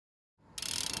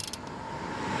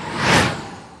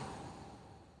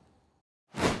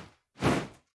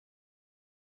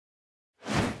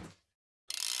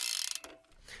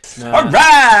No, All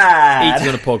right! eating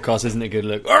on a podcast isn't a good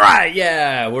look. All right,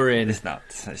 yeah, we're in. It's not.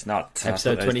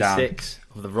 Episode 26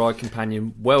 of The Ride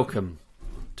Companion. Welcome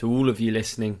to all of you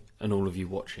listening and all of you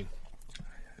watching.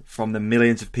 From the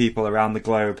millions of people around the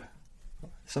globe.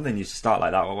 Something used to start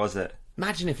like that. What was it?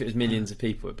 Imagine if it was millions of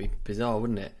people. It'd be bizarre,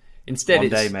 wouldn't it? Instead, One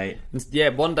day, mate. Yeah,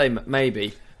 one day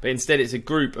maybe. But instead it's a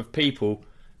group of people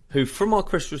who, from our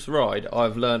Christmas ride,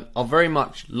 I've learned are very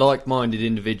much like-minded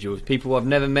individuals, people I've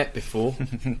never met before,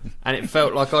 and it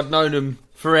felt like I'd known them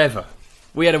forever.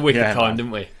 We had a wicked time,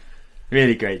 didn't we?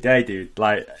 Really great day, dude.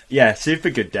 Like, yeah, super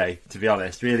good day, to be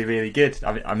honest. Really, really good.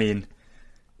 I mean,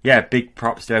 yeah, big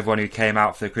props to everyone who came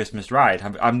out for the Christmas ride.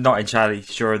 I'm not entirely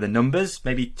sure of the numbers.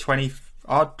 Maybe 20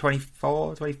 odd,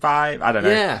 24, 25, I don't know.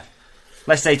 Yeah.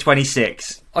 Let's say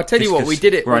 26. I tell you what, we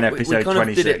did it. We're on episode we kind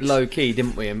 26. of did it low key,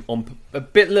 didn't we? On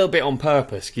little bit on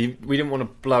purpose. We didn't want to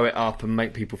blow it up and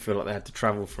make people feel like they had to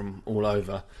travel from all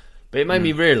over. But it made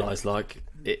me realise, like,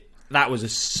 that was a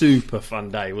super fun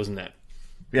day, wasn't it?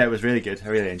 Yeah, it was really good. I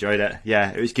really enjoyed it.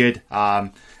 Yeah, it was good.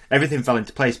 Everything fell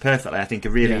into place perfectly. I think a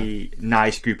really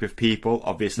nice group of people.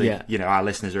 Obviously, you know, our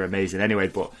listeners are amazing anyway.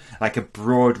 But like a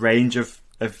broad range of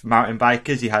mountain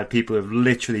bikers. You had people who were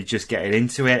literally just getting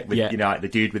into it with, you know, like the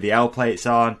dude with the L plates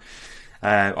on.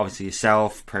 Obviously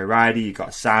yourself, pro rider. You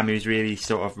got Sam, who's really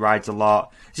sort of rides a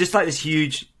lot. It's just like this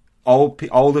huge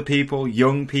older people,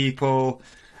 young people,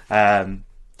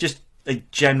 just a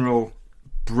general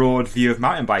broad view of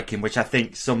mountain biking, which I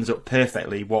think sums up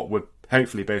perfectly what we're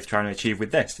hopefully both trying to achieve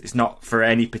with this. It's not for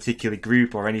any particular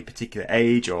group or any particular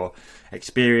age or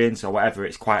experience or whatever.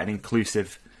 It's quite an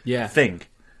inclusive thing.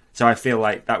 So I feel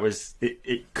like that was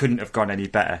it couldn't have gone any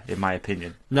better, in my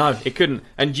opinion. No, it couldn't.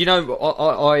 And you know,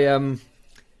 I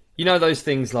you know those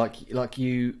things like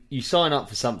you sign up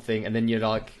for something and then you're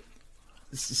like,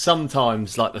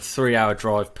 sometimes like the 3-hour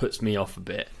drive puts me off a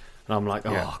bit, and I'm like,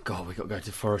 oh god, we got to go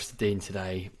to Forest of Dean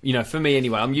today. You know, for me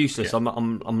anyway, I'm useless. I'm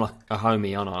like a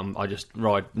homie, aren't I? I just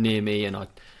ride near me, and I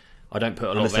don't put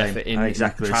a lot of effort in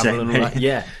exactly travel and all that.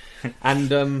 Yeah,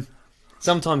 and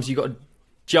sometimes you got to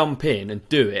jump in and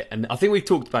do it, and I think we've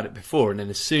talked about it before, and then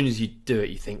as soon as you do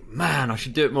it you think, man, I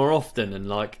should do it more often, and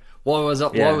like why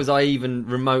was I even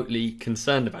remotely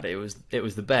concerned about it? It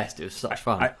was the best. It was such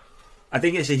fun. I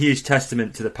think it's a huge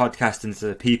testament to the podcast and to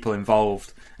the people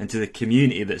involved and to the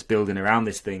community that's building around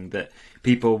this thing that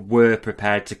people were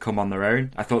prepared to come on their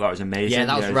own. I thought that was amazing. Yeah,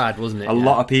 that was rad, wasn't it? A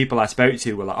lot of people I spoke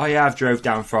to were like, oh yeah, I've drove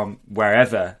down from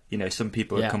wherever. You know, some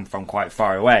people have come from quite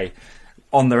far away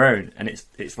on their own, and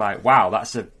it's like, wow,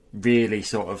 that's a really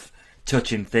sort of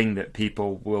touching thing that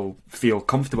people will feel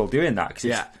comfortable doing that.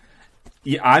 Cause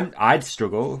I'd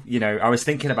struggle. You know, I was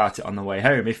thinking about it on the way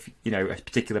home. If you know a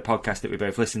particular podcast that we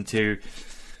both listened to,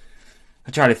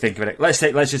 I try to think of it. Let's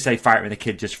just say Fighter and the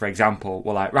Kid, just for example.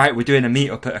 We're like, right, we're doing a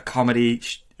meetup at a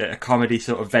comedy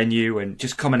sort of venue, and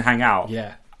just come and hang out.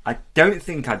 Yeah, I don't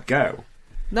think I'd go.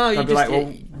 No, I'd be like, well,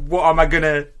 what am I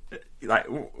gonna? Like,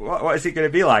 what is it going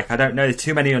to be like? I don't know. There's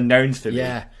too many unknowns for me.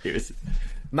 Yeah. It was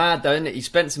mad though, isn't it? You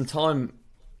spent some time.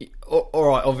 All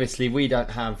right, obviously we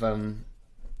don't have.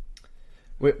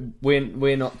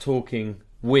 We're not talking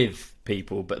with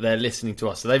people, but they're listening to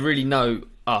us, so they really know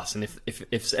us. And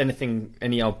if anything,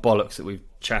 any old bollocks that we've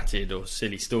chatted or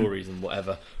silly stories and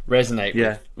whatever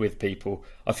resonate with people,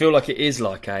 I feel like it is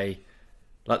like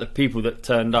the people that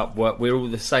turned up. We're all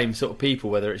the same sort of people,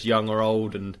 whether it's young or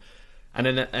old, and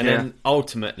then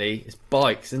ultimately it's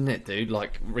bikes, isn't it, dude?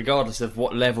 Like, regardless of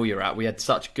what level you're at, we had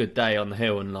such a good day on the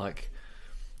hill and like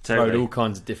rode all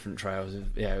kinds of different trails.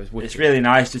 Yeah, it was wicked. It's really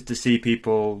nice just to see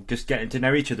people just getting to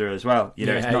know each other as well. You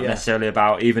know, it's not necessarily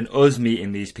about even us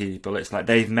meeting these people. It's like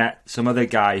they've met some other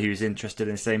guy who's interested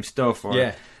in the same stuff,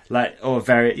 or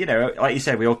very, you know, like you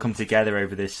said, we all come together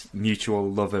over this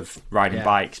mutual love of riding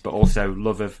bikes, but also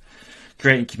love of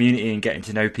creating community and getting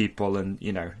to know people, and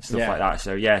you know, stuff like that.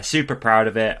 So yeah, super proud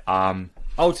of it.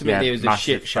 Ultimately, it was a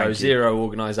shit show, zero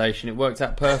organisation. It worked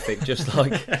out perfect, just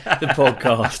like the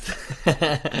podcast.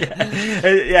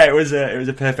 It was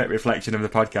a perfect reflection of the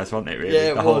podcast, wasn't it?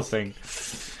 Really, the whole thing.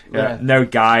 No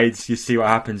guides, you see what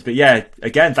happens. But yeah,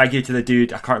 again, thank you to the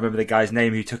dude, I can't remember the guy's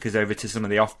name, who took us over to some of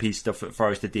the off-piste stuff at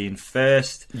Forest of Dean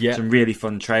first. Some really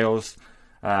fun trails.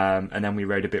 And then we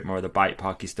rode a bit more of the bike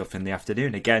parky stuff in the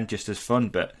afternoon. Again, just as fun,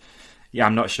 but yeah,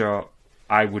 I'm not sure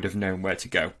I would have known where to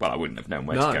go. Well, I wouldn't have known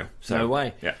where to go. So, no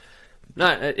way. Yeah.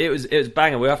 No, it was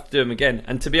banger. We have to do them again.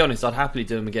 And to be honest, I'd happily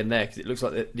do them again there, because it looks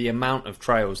like the amount of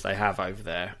trails they have over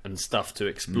there and stuff to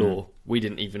explore. We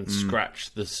didn't even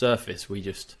scratch the surface. We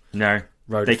just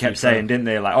rode. They kept saying, didn't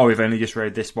they? Like, oh, we've only just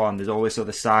rode this one. There's all this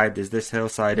other side. There's this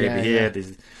hillside over here.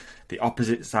 the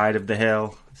opposite side of the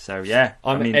hill. So yeah,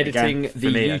 I'm editing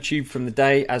the YouTube from the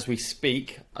day as we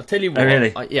speak. I'll tell you what. Oh,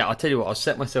 really? I'll tell you what. I'll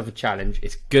set myself a challenge.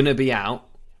 It's gonna be out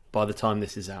by the time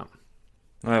this is out.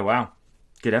 Oh wow,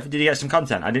 good effort. Did you get some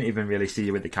content? I didn't even really see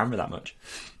you with the camera that much.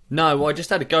 No, well, I just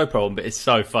had a GoPro on, but it's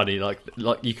so funny. Like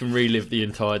you can relive the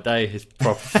entire day. It's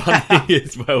proper funny.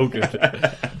 It's well good.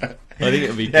 I think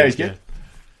it'll be good. Yeah, it's good.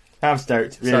 I'm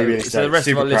stoked. Really stoked. So the rest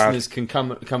Super of our proud. listeners can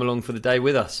come along for the day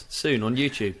with us soon on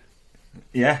YouTube.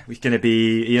 Yeah, it's going to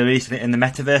be. Are you releasing it in the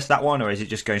metaverse, that one, or is it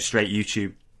just going straight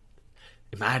YouTube?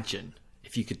 Imagine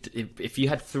if you could, if you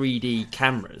had 3D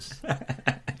cameras.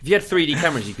 If you had 3D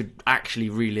cameras, you could actually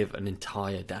relive an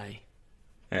entire day.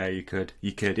 Yeah, you could.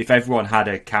 You could. If everyone had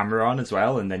a camera on as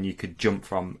well, and then you could jump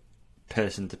from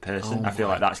person to person. I feel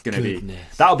like that's going to be.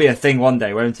 That'll be a thing one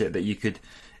day, won't it? That you could,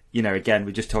 again,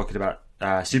 we're just talking about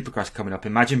Supercross coming up.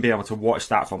 Imagine being able to watch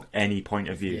that from any point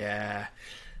of view. Yeah.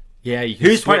 Yeah. You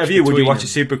Whose point of view would you watch a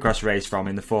Supercross race from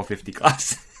in the 450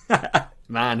 class?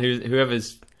 Man,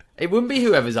 whoever's. It wouldn't be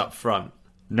whoever's up front.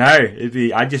 No,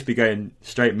 I'd just be going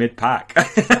straight mid-pack.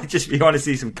 You want to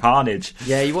see some carnage.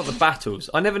 Yeah, you want the battles.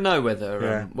 I never know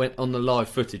whether, when on the live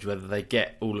footage, whether they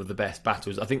get all of the best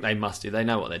battles. I think they must do. They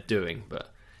know what they're doing.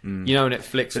 But, when it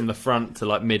flicks from the front to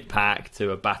like mid-pack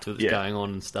to a battle that's going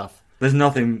on and stuff. There's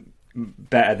nothing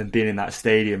better than being in that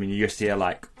stadium and you just hear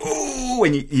like, ooh,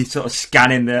 when you sort of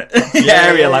scanning the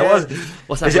area. Like,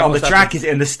 what's is it on the track? Is it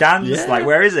in the stands? Yeah. Like,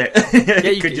 where is it?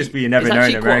 It could just be you never know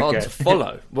in America. Quite hard to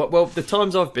follow. Well, the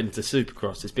times I've been to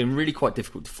Supercross, it's been really quite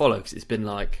difficult to follow because it's been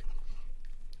like,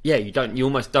 you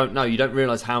almost don't know. You don't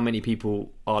realise how many people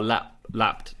are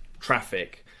lapped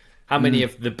traffic. How many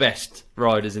of the best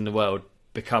riders in the world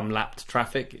become lapped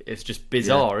traffic? It's just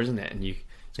bizarre, isn't it? And it's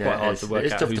quite hard to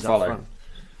work out who's up front.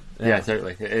 Yeah,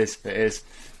 totally. It is.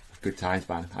 Good times,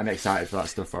 man. I'm excited for that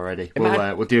stuff already.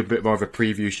 We'll do a bit more of a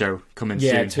preview show coming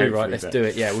soon. Yeah, too, right. Let's do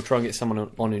it. Yeah, we'll try and get someone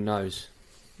on who knows.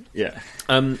 Yeah.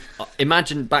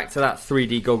 Imagine back to that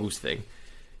 3D goggles thing.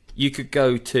 You could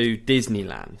go to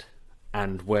Disneyland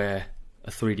and wear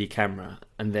a 3D camera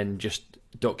and then just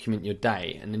document your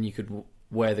day, and then you could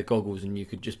wear the goggles and you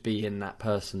could just be in that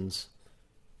person's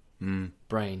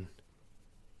brain.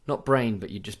 Not brain,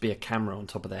 but you'd just be a camera on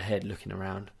top of their head looking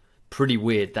around. Pretty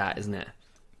weird, that, isn't it?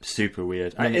 Super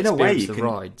weird. In a way, you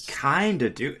can kind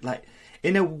of do like.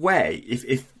 In a way,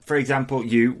 if for example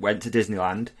you went to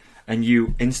Disneyland and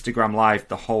you Instagram live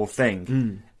the whole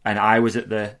thing, and I was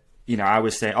at I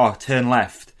was saying, "Oh, turn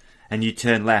left," and you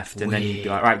turn left, and then you'd be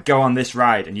like, "Right, go on this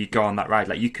ride," and you'd go on that ride.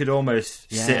 Like you could almost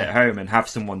sit at home and have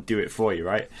someone do it for you,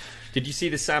 right? Did you see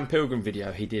the Sam Pilgrim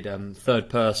video? He did third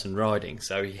person riding,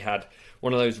 so he had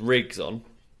one of those rigs on.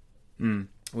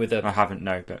 With I haven't,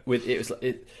 no, but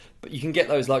but you can get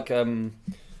those like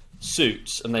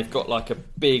suits, and they've got like a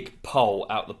big pole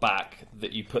out the back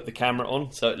that you put the camera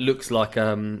on, so it looks like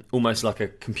almost like a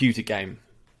computer game.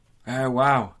 Oh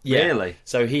wow! Yeah. Really?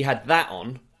 So he had that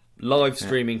on, live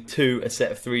streaming to a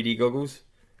set of 3D goggles.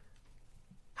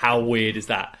 How weird is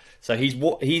that? So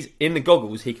he's in the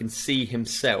goggles. He can see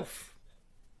himself.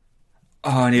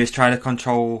 Oh, and he was trying to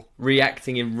control,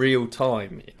 reacting in real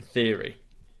time. In theory.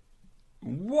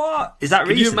 What is that?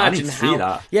 Can you imagine see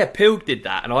that? Yeah, Pilg did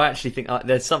that, and I actually think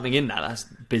there's something in that. That's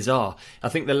bizarre. I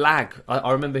think the lag.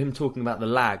 I remember him talking about the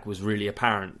lag was really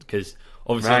apparent because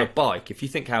obviously on a bike, if you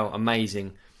think how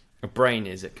amazing a brain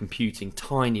is at computing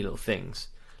tiny little things,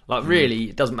 like really,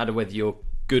 it doesn't matter whether you're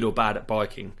good or bad at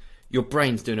biking. Your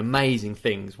brain's doing amazing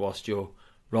things whilst you're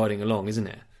riding along, isn't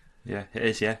it? Yeah, it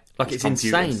is. Yeah, like it's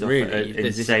insane, really. An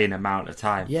insane amount of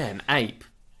time. Yeah, an ape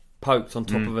poked on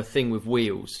top of a thing with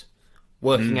wheels.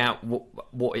 Working out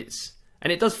what it's,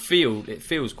 and it does feel. It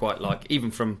feels quite like, even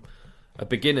from a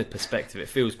beginner perspective, it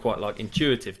feels quite like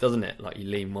intuitive, doesn't it? Like you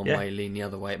lean one way, lean the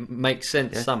other way. It makes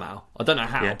sense somehow. I don't know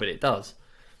how, but it does.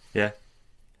 Yeah,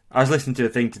 I was listening to a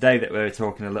thing today that we were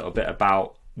talking a little bit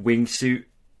about wingsuit,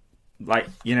 like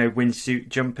wingsuit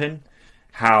jumping.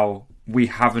 How we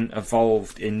haven't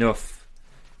evolved enough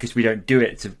because we don't do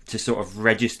it to sort of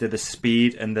register the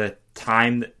speed and the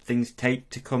time that things take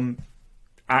to come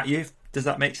at you. Does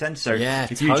that make sense? So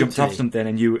if you jumped off something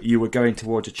and you were going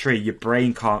towards a tree, your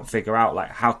brain can't figure out like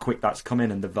how quick that's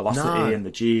coming and the velocity and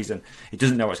the G's, and it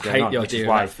doesn't know what's going on. Which is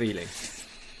why feeling.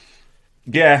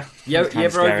 Yeah. You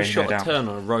ever overshot a turn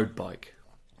on a road bike?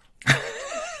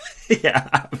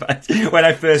 Yeah, when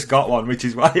I first got one, which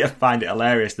is why I find it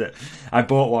hilarious that I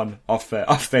bought one off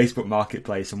Facebook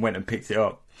Marketplace and went and picked it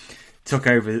up. Took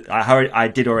over. I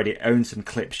did already own some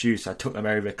clipped shoes, so I took them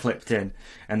over, clipped in,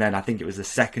 and then I think it was the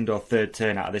second or third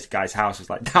turn out of this guy's house was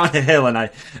like down a hill, and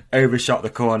I overshot the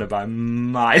corner by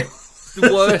miles.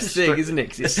 the worst thing, isn't it?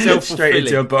 'Cause it's self-fulfilling. Straight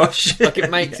into a bush. Like, it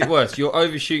makes it worse. You're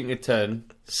overshooting a turn,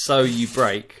 so you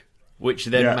brake, which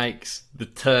then makes the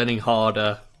turning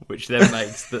harder, which then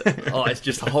makes the... Oh, it's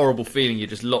just a horrible feeling. You're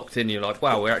just locked in. You're like,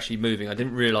 wow, we're actually moving. I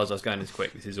didn't realise I was going this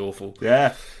quick. This is awful.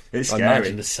 Yeah, it's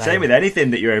scary. Same with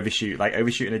anything that you overshoot. Like,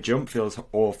 overshooting a jump feels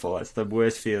awful. It's the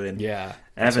worst feeling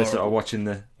ever, sort of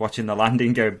watching the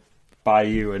landing go by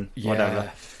you and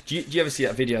whatever. Do you ever see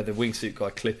that video of the wingsuit guy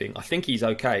clipping? I think he's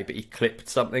okay, but he clipped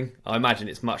something. I imagine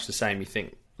it's much the same. You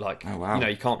think, like, you know,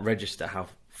 you can't register how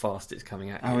fast it's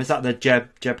coming at you. Oh, is that the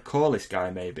Jeb Corliss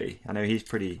guy, maybe? I know he's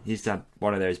done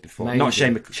one of those before. Maybe. Not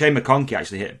Shane McConkey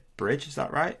actually hit a bridge, is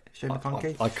that right? Shane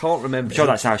McConkey? I can't remember. I'm sure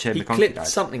that's how Shane McConkey clipped died.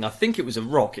 Something, I think it was a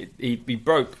rock. He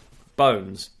broke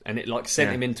bones and it like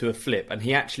sent him into a flip and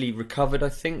he actually recovered, I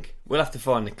think. We'll have to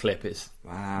find the clip. It's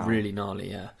really gnarly,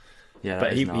 Yeah,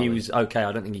 but he was okay.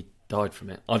 I don't think he died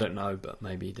from it. I don't know, but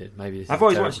maybe he did. Maybe I've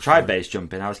always wanted to try base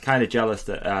jumping. I was kind of jealous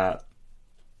that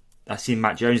I seen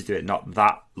Matt Jones do it not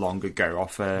that long ago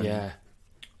off a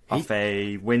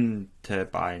wind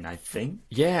turbine, I think.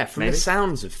 Yeah, from the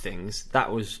sounds of things, that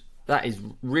is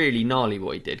really gnarly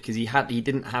what he did, because he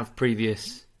didn't have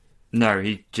previous. No,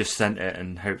 he just sent it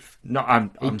and hoped. No,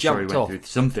 I'm sure he went through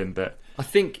something, but I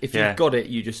think if you've got it,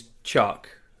 you just chuck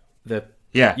the.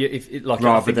 Yeah,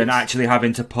 rather than actually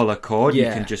having to pull a cord, you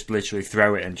can just literally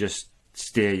throw it and just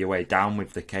steer your way down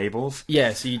with the cables.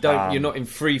 Yeah, so you don't. You're not in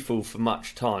free fall for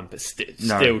much time, but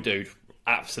still, dude,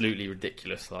 absolutely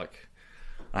ridiculous. Like,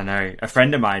 I know a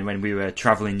friend of mine when we were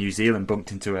travelling New Zealand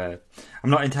bumped into I'm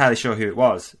not entirely sure who it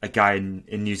was. A guy in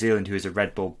New Zealand who was a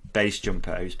Red Bull base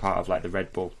jumper, who's part of like the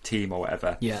Red Bull team or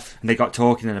whatever. Yeah, and they got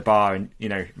talking in a bar, and you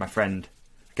know, my friend, the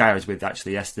guy I was with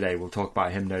actually yesterday. We'll talk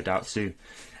about him no doubt soon.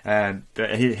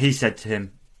 But he said to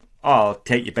him, "Oh, I'll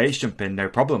take your base jump in, no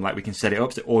problem. Like, we can set it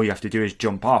up so all you have to do is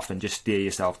jump off and just steer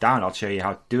yourself down. I'll show you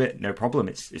how to do it, no problem.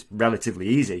 It's relatively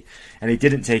easy." And he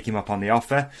didn't take him up on the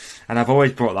offer. And I've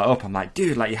always brought that up. I'm like,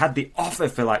 dude, like, you had the offer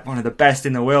for like one of the best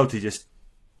in the world to just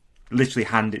literally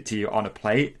hand it to you on a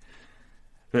plate.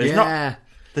 But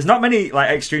there's not many like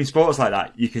extreme sports like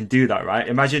that. You can do that, right?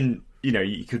 Imagine, you know,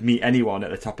 you could meet anyone at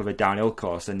the top of a downhill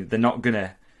course and they're not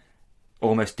gonna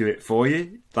almost do it for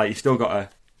you. Like, you've still got to.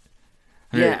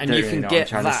 And you can get that.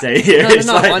 Trying to say here.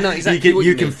 No, I know exactly.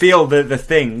 You can feel the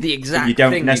thing. The exact. You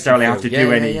don't necessarily have to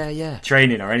do any yeah.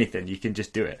 training or anything. You can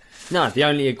just do it. No, the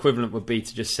only equivalent would be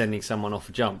to just sending someone off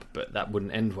a jump, but that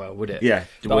wouldn't end well, would it? Yeah,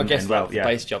 but I guess like,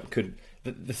 base jump could.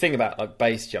 The thing about like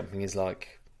base jumping is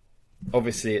like,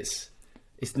 obviously it's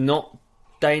not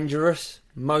dangerous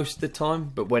most of the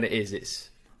time, but when it is, it's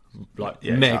like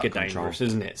mega dangerous,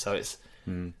 isn't it? So it's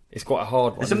quite a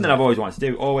hard one. It's something I've always wanted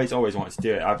to do. Always wanted to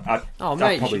do it.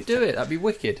 Mate, you should do it. That'd be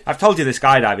wicked. I've told you the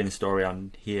skydiving story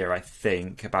on here, I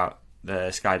think, about the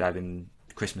skydiving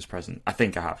Christmas present. I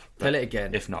think I have. Tell it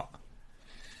again. If not.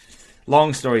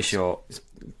 Long story short. It's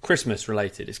Christmas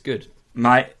related. It's good.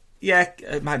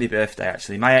 It might be birthday,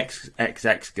 actually. My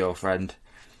ex-girlfriend,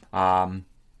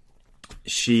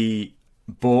 she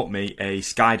bought me a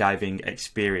skydiving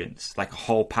experience, like a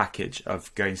whole package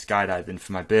of going skydiving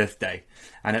for my birthday.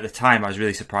 And at the time I was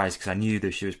really surprised because I knew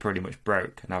that she was pretty much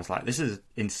broke, and I was like, this is an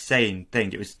insane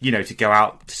thing. It was, you know, to go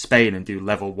out to Spain and do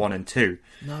level 1 and 2.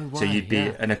 No way. So you'd be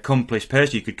an accomplished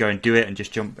person. You could go and do it and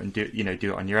just jump and do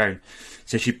it on your own.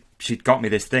 So she'd got me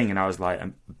this thing, and I was like,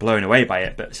 I'm blown away by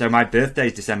it. But so my birthday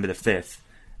is December the 5th.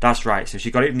 That's right. So she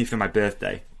got it for me for my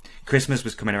birthday. Christmas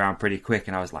was coming around pretty quick,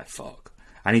 and I was like, fuck,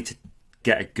 I need to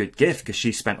get a good gift because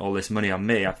she spent all this money on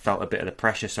me. I felt a bit of the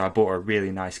pressure, so I bought her a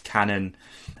really nice Canon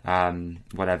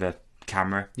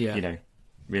camera. You know,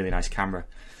 really nice camera.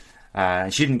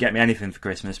 And she didn't get me anything for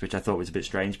Christmas, which I thought was a bit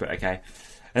strange, but okay.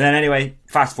 And then anyway,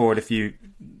 fast forward a few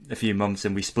months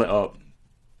and we split up,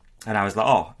 and I was like,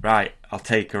 oh right, I'll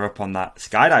take her up on that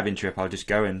skydiving trip. I'll just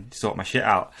go and sort my shit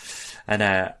out. And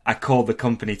I called the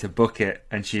company to book it,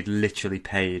 and she'd literally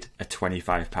paid a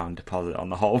 £25 deposit on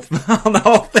the whole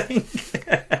thing.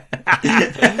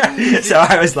 So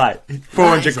I was like,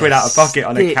 400 quid out of pocket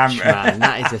on a camera. Man,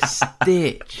 that is a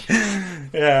stitch.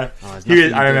 Yeah.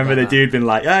 I remember the dude being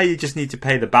like, you just need to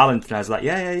pay the balance. And I was like,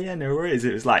 yeah, no worries.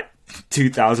 It was like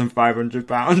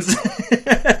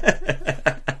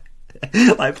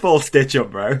 £2,500. Like full stitch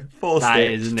up, bro. Full stitch. That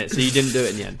is, isn't it? So you didn't do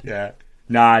it in the end? Yeah.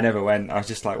 No, I never went. I was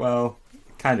just like, well,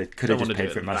 kind of could have just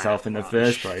paid for it myself in the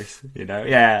first place, you know?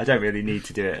 Yeah, I don't really need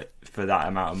to do it for that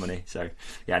amount of money. So,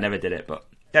 yeah, I never did it, but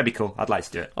that'd be cool. I'd like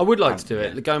to do it. I would like to do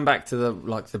it. Going back to the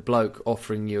bloke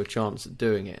offering you a chance at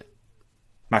doing it.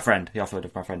 My friend. He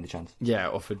offered my friend a chance. Yeah,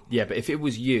 offered. Yeah, but if it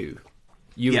was you,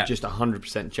 you would just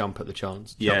 100% jump at the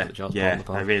chance.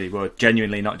 I really would.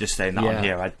 Genuinely, not just saying that on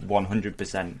here. I'd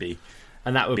 100% be.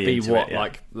 And that would be what,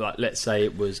 like let's say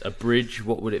it was a bridge.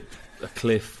 What would it? A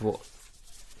cliff? What?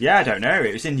 Yeah, I don't know.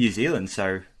 It was in New Zealand,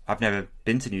 so I've never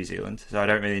been to New Zealand, so I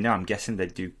don't really know. I'm guessing they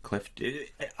do cliff.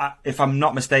 If I'm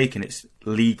not mistaken, it's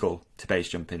legal to base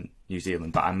jump in New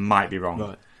Zealand, but I might be wrong.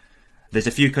 Right. There's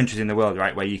a few countries in the world,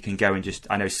 right, where you can go and just...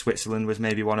 I know Switzerland was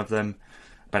maybe one of them,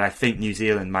 but I think New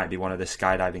Zealand might be one of the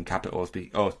skydiving capitals,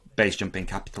 or base jumping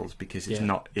capitals, because it's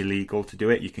not illegal to do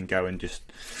it. You can go and just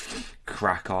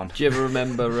crack on. Do you ever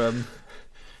remember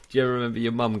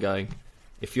your mum going,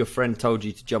 if your friend told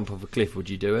you to jump off a cliff, would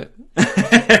you do it?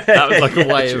 That was like a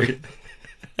way of...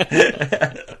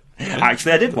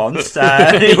 Actually, I did once.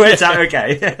 It worked out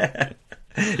okay.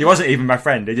 He wasn't even my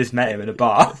friend. I just met him in a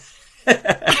bar.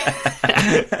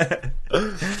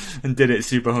 And did it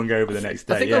super hungover the next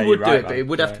day. I think I would do it, but it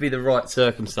would have to be the right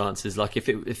circumstances. Like if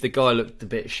the guy looked a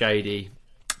bit shady,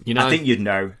 you know. I think you'd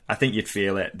know. I think you'd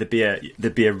feel it. There'd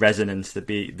be a resonance. There'd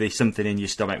be something in your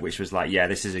stomach which was like, yeah,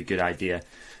 this is a good idea.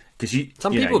 Because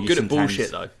some people are good at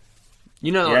bullshit though.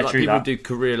 You know, like people do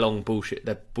career-long bullshit.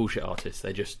 They're bullshit artists.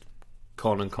 They just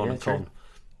con.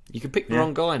 You could pick the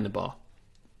wrong guy in the bar.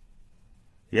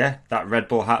 Yeah, that Red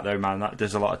Bull hat though, man, that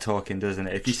does a lot of talking, doesn't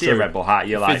it? If you see a Red Bull hat,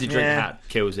 you're like... Fizzy drink hat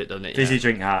kills it, doesn't it? Fizzy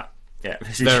drink hat. Yeah,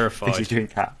 verified. Fizzy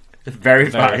drink hat.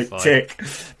 Verified. Tick.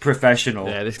 Professional.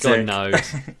 Yeah, this guy knows.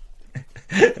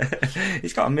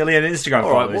 He's got 1 million Instagram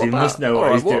followers. He must know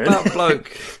what he's doing. What about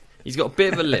bloke? He's got a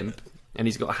bit of a limp, and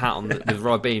he's got a hat on with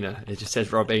Ribena. It just says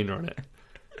Ribena on it.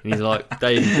 And he's like,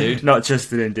 Davey, dude. Not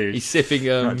trusted in, dude. He's sipping...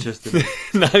 Not trusted in.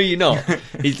 No, you're not.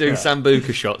 He's doing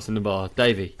Sambuca shots in the bar.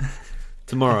 Davey.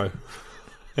 Tomorrow,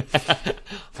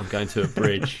 I'm going to a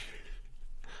bridge.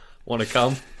 Want to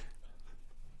come?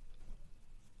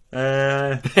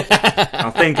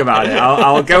 I'll think about it.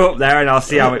 I'll go up there and I'll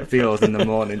see how it feels in the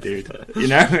morning, dude. You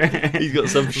know, he's got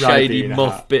some shady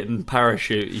moth-bitten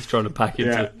parachute he's trying to pack into.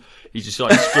 Yeah. He's just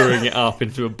like screwing it up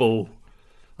into a ball.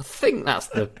 I think that's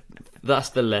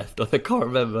the left. I can't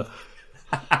remember.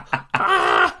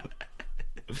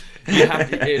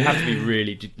 It'd have to be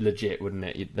really legit, wouldn't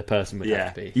it? The person would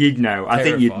have to be. You'd know. Terrified. I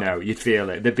think you'd know. You'd feel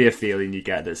it. There'd be a feeling you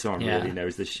get that someone really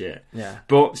knows the shit. Yeah.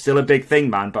 But still a big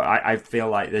thing, man. But I feel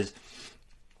like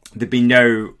there'd be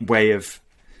no way of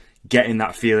getting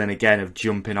that feeling again of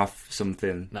jumping off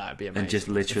something. No, it'd be amazing. And just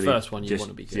literally... The first one you want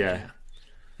to be good. Yeah.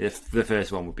 If the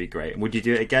first one would be great. Would you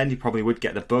do it again? You probably would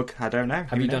get the bug. I don't know.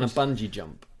 Have you done a bungee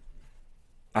jump?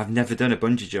 I've never done a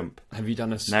bungee jump. Have you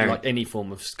done like any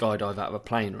form of skydive out of a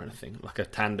plane or anything, like a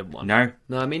tandem one? No.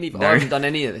 I mean, I haven't done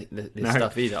any of this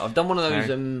stuff either. I've done one of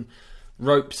those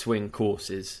rope swing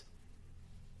courses.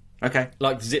 Okay.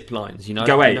 Like zip lines, you know.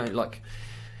 Goin. You know,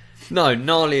 no,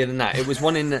 gnarlier than that. It was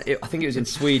one I think it was in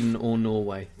Sweden or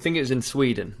Norway. I think it was in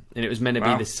Sweden, and it was meant to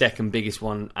be the second biggest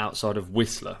one outside of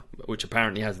Whistler, which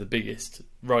apparently has the biggest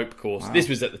rope course. Wow. This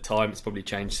was at the time. It's probably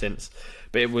changed since.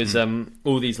 But it was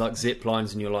all these like zip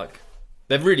lines, and you're like,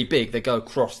 they're really big. They go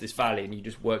across this valley, and you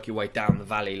just work your way down the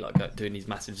valley, like doing these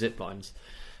massive zip lines.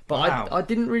 But I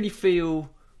didn't really feel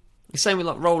the same with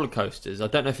like roller coasters. I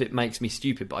don't know if it makes me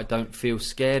stupid, but I don't feel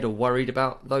scared or worried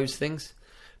about those things.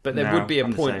 But there would be a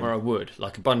point where I would,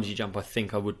 like a bungee jump. I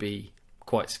think I would be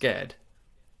quite scared.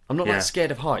 I'm not like scared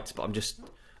of heights, but I'm just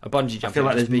a bungee jump. I feel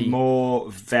like there's more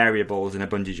variables in a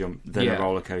bungee jump than a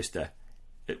roller coaster.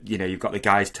 You know, you've got the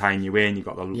guys tying you in. You've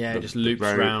got the just loops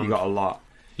rope, around. You've got a lot.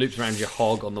 Loops around your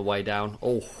hog on the way down.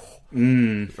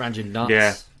 Around your nuts.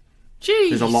 Yeah. Jeez.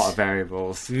 There's a lot of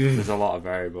variables. There's a lot of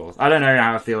variables. I don't know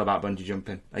how I feel about bungee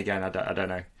jumping. Again, I don't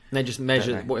know. They just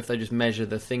measure. What if they just measure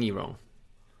the thingy wrong?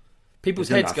 People's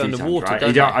heads go in the water. Right?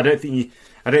 I don't think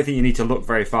you need to look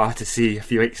very far to see a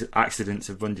few accidents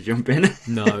of bungee jumping.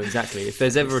 No, exactly. If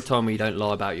there's ever a time where you don't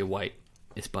lie about your weight,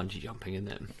 it's bungee jumping, isn't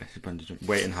it? It's bungee jumping.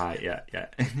 Weight and height, yeah.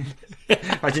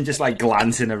 Imagine just like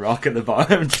glancing a rock at the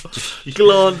bottom.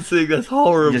 Glancing, that's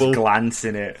horrible. Just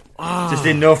glancing it. Just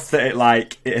enough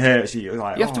that it hurts you.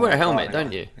 Like, you have to wear a helmet,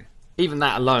 don't you? Even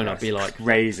that alone, I'd be like,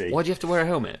 crazy. Why do you have to wear a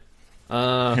helmet?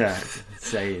 It's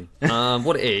insane.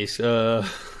 What it is,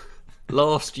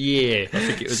 last year, I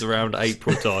think it was around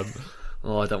April time.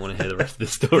 Oh, I don't want to hear the rest of the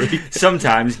story.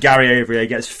 Sometimes Gary over here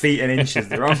gets feet and inches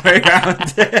the wrong way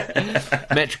around.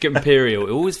 Metric imperial.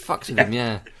 It always fucks with him,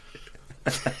 yeah.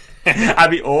 I'd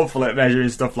be awful at measuring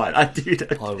stuff like that,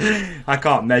 dude. I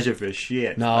can't measure for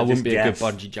shit. No, I wouldn't be a good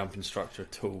bungee jump instructor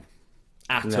at all.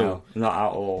 No, not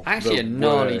at all. Actually, a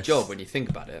gnarly job when you think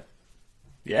about it.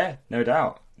 Yeah, no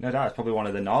doubt. It's probably one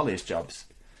of the gnarliest jobs.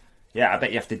 Yeah, I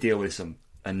bet you have to deal with some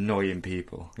annoying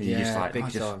people. You're just like,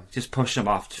 just push them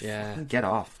off. Get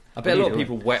off. I bet a lot of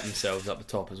people wet themselves up the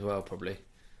top as well, probably,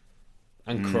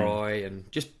 and cry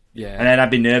and just And then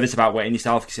I'd be nervous about wetting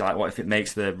yourself because you're like, what if it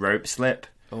makes the rope slip?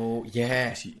 Oh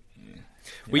yeah.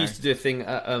 We used to do a thing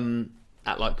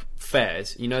at like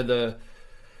fairs. You know the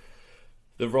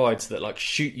rides that like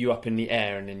shoot you up in the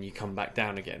air and then you come back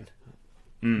down again.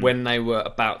 When they were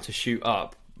about to shoot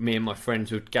up, me and my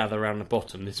friends would gather around the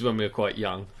bottom. This is when we were quite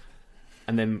young,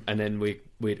 and then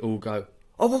we'd all go,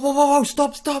 oh, whoa, whoa, whoa,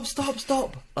 stop,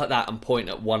 like that, and point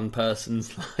at one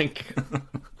person's like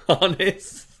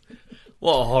harness.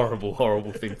 What a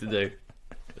horrible thing to do.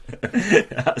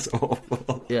 That's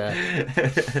awful. Yeah.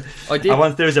 I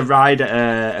once there was a ride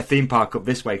at a theme park up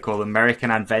this way called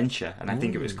American Adventure, and I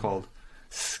think it was called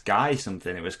Sky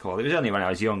something. It was only when I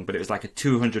was young, but it was like a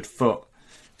 200-foot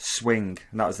swing,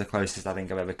 and that was the closest I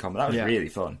think I've ever come. That was really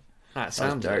fun. That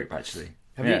sounds dope, actually.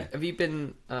 Have you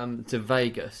been to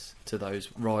Vegas to those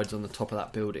rides on the top of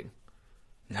that building?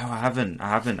 No, I haven't.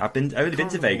 I've only been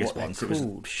to Vegas once. It was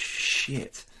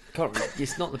shit.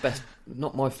 It's not the best,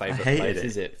 not my favourite place,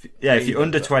 is it? Yeah, if you're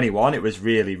under 21, it was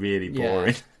really, really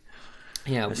boring.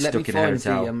 Yeah, let me find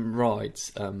the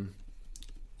rides. It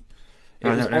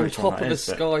was on top of a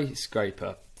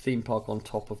skyscraper theme park on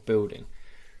top of building.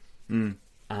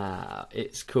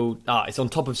 It's called. It's on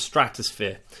top of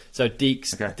Stratosphere. So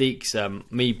Deeks,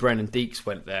 me, Bren, and Deeks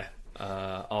went there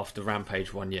after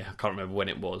Rampage one year. I can't remember when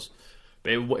it was,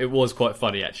 but it was quite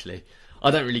funny actually. I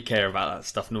don't really care about that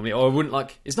stuff normally, or I wouldn't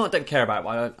like. It's not I don't care about it, but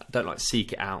I don't like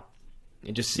seek it out.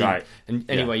 You just see. Right. And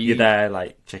anyway, you're there,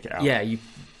 like check it out. Yeah, you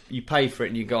pay for it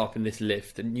and you go up in this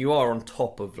lift, and you are on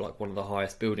top of like one of the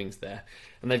highest buildings there,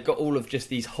 and they've got all of just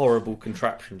these horrible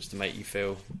contraptions to make you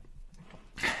feel.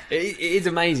 It is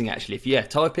amazing actually. If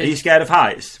type in. Are you scared of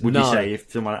heights? Would you say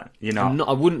if someone you're not?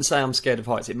 I wouldn't say I'm scared of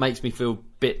heights. It makes me feel a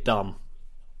bit dumb,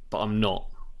 but I'm not.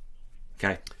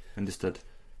 Okay, understood.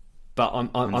 But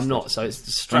I'm not. So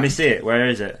it's. Let me see it. Where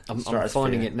is it? I'm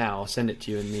finding it now. I'll send it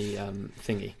to you in the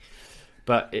thingy.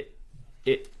 But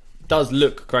it does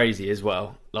look crazy as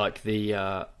well. Like the.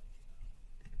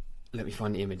 Let me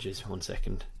find the images. 1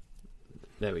 second.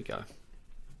 There we go.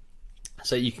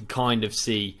 So you can kind of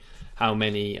see how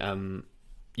many.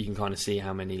 You can kind of see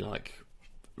how many like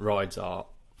rides are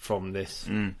from this.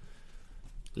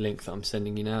 Link that I'm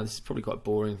sending you now. This is probably quite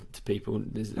boring to people.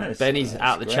 Benny's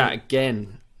out the chat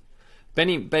again.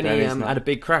 Benny had a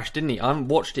big crash, didn't he? I haven't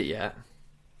watched it yet.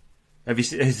 Have you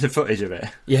seen the footage of it?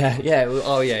 Yeah.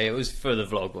 Oh, yeah. It was for the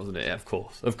vlog, wasn't it? Yeah, of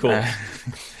course.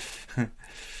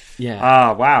 Yeah.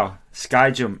 Ah, wow. Sky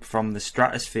jump from the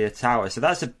Stratosphere Tower. So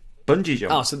that's a bungee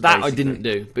jump. Oh, so that basically. I didn't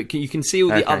do. But you can see all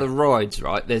the other rides,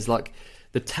 right? There's like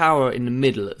the tower in the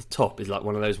middle at the top is like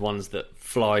one of those ones that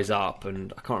flies up,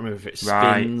 and I can't remember if it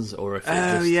spins or if it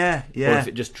or if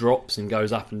it just drops and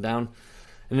goes up and down.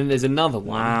 And then there's another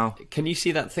one. Wow. Can you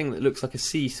see that thing that looks like a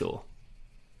seesaw?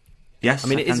 Yes, I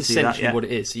mean, it is essentially what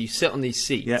it is. So you sit on these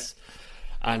seats,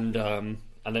 and then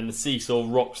the seesaw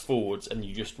rocks forwards, and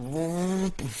you just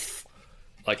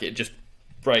like it just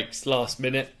breaks last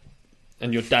minute,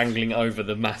 and you're dangling over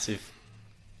the massive.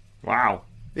 Wow.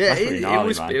 Yeah,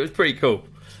 it was pretty cool.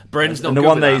 Bren's not. And the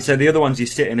one so the other ones you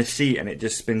sit in a seat and it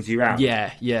just spins you around.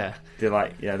 Yeah. They're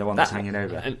like the one that's hanging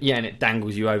over. And it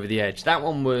dangles you over the edge. That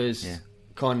one was. Yeah.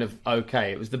 Kind of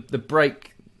okay. It was the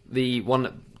break. The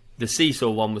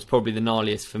seesaw one was probably the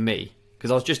gnarliest for me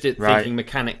because I was just thinking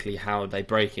mechanically how are they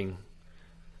breaking,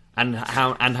 and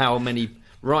how many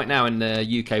right now in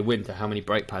the UK winter how many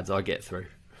brake pads I get through.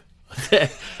 You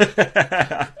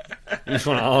just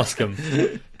want to ask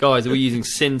them, guys, are we using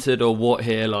sintered or what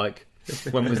here? Like,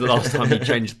 when was the last time you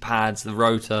changed the pads, the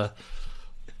rotor?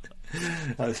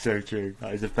 That's so true.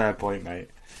 That is a fair point, mate.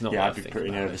 I'd be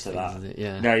pretty nervous at that.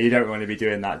 Yeah. No, you don't want to be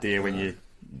doing that, do you, when you're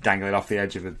dangling off the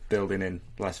edge of a building in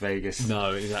Las Vegas?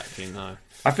 No, exactly, no.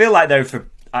 I feel like, though,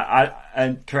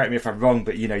 and correct me if I'm wrong,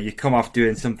 but, you come off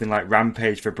doing something like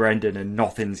Rampage for Brendan and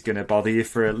nothing's going to bother you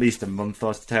for at least a month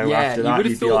or so after that.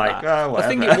 You'd be like, oh, whatever. I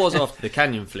think it was after the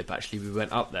canyon flip, actually, we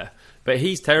went up there. But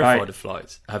he's terrified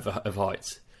of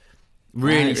heights.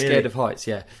 Really scared of heights,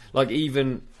 yeah. Like,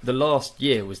 even the last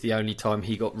year was the only time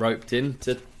he got roped in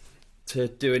to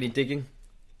do any digging.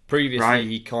 Previously,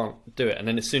 he can't do it, and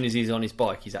then as soon as he's on his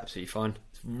bike, he's absolutely fine.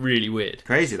 It's really weird.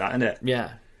 Crazy, that, isn't it?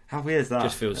 Yeah. How weird is that?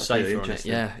 Just feels safer on it.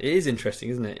 Yeah, it is interesting,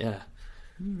 isn't it? Yeah.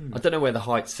 I don't know where the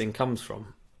heights thing comes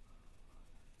from.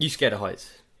 You scared of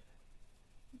heights?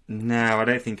 No, I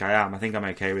don't think I am. I think I'm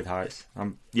okay with heights. I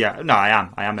am.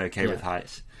 I am okay with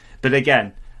heights. But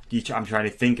again, I'm trying to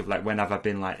think of like when have I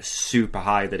been like super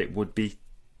high that it would be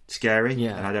scary,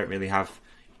 and I don't really have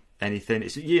anything.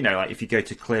 It's, you know, like if you go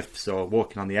to cliffs or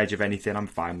walking on the edge of anything, I'm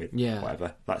fine with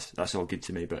whatever. That's all good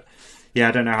to me. But yeah,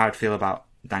 I don't know how I'd feel about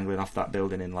dangling off that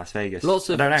building in Las Vegas. Lots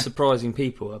of surprising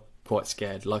people are quite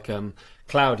scared. Like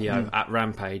Claudio at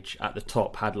Rampage at the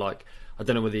top had like, I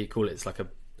don't know whether you call it, it's like not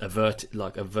a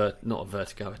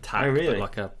vertigo attack, but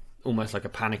like almost like a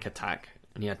panic attack,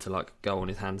 and he had to like go on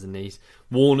his hands and knees.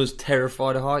 Warner's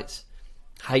terrified of heights,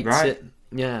 hates it.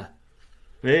 Yeah,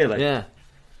 really. Yeah,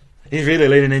 he's really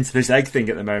leaning into this egg thing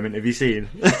at the moment. Have you seen?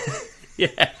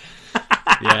 Yeah,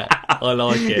 I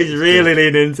like it. He's really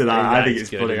leaning into that. I think it's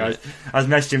funny. I was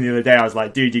messaging him the other day. I was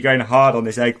like, dude, you're going hard on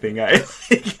this egg thing, eh?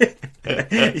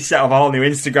 He set up a whole new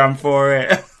Instagram for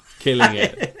it. Killing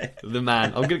it. The man.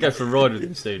 I'm going to go for a ride with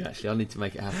him soon, actually. I need to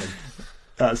make it happen.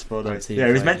 That's funny. Yeah,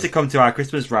 he was meant to come to our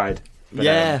Christmas ride. But,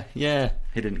 yeah.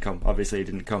 He didn't come. Obviously, he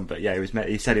didn't come. But yeah,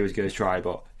 he said he was going to try,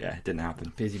 but yeah, it didn't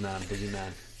happen. Busy man.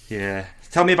 Yeah.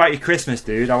 Tell me about your Christmas,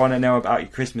 dude. I want to know about your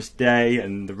Christmas day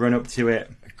and the run up to it.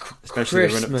 Especially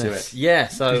Christmas. The run up to it. Yeah,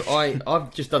 so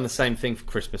I've just done the same thing for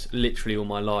Christmas literally all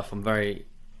my life. I'm very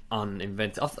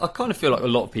uninventive. I kind of feel like a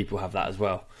lot of people have that as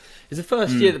well. It's the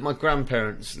first year that my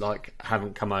grandparents like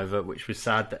haven't come over, which was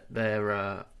sad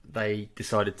that they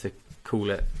decided to call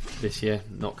it this year,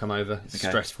 not come over. It's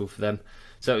stressful for them.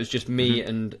 So it was just me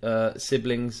and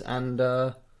siblings, and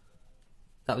that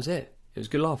was it. It was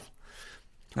good laugh.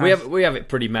 Nice. We have it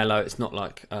pretty mellow. It's not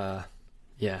like I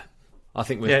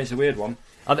think it's a weird one.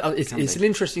 It's an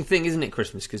interesting thing, isn't it,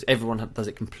 Christmas? Because everyone does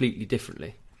it completely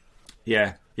differently.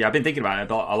 Yeah. I've been thinking about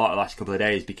it a lot the last couple of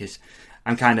days because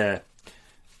I'm kind of,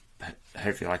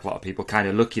 hopefully like a lot of people, kind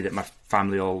of lucky that my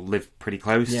family all live pretty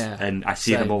close, and I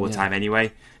see them all the time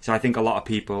anyway. So I think a lot of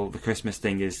people, the Christmas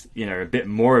thing is, you know, a bit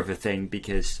more of a thing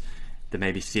because they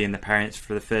may be seeing the parents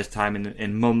for the first time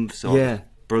in months or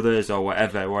brothers or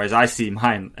whatever. Whereas I see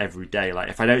mine every day. Like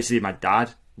if I don't see my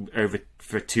dad over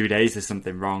for 2 days, there's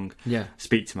something wrong. Yeah, I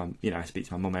speak to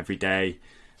my mum every day,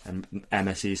 and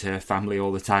Emma sees her family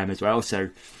all the time as well. So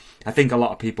I think a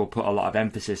lot of people put a lot of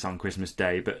emphasis on Christmas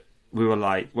Day, but we were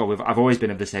like, I've always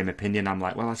been of the same opinion. I'm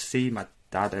like, well, I see my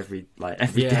dad every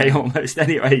day almost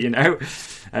anyway, you know.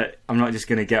 I'm not just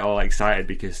going to get all excited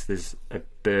because there's a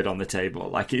bird on the table.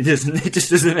 Like it just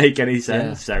doesn't make any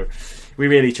sense. So we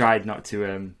really tried not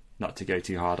to go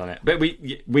too hard on it. But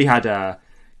we had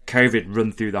COVID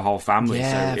run through the whole family,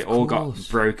 so it all got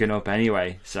broken up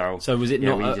anyway. So was it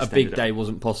not a big day?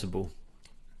 Wasn't possible?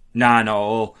 Nah,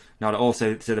 not at all.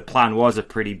 So the plan was a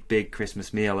pretty big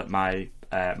Christmas meal at my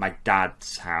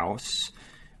dad's house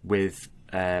with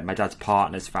my dad's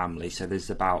partner's family. So there's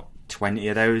about 20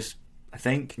 of those, I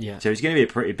think. Yeah. So it's going to be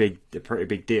a pretty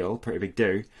big deal, pretty big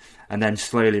do. And then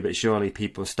slowly but surely,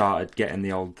 people started getting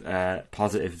the old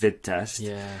positive vid test.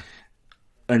 Yeah.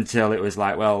 Until it was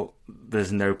like, well,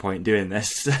 there's no point doing this.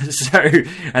 So,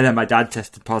 and then my dad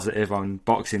tested positive on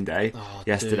Boxing Day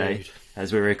yesterday, dude.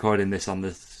 As we're recording this on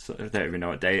the. I don't even know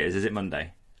what day it is. Is it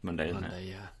Monday? Monday, isn't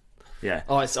it? Yeah.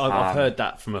 Oh, I've heard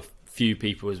that from a few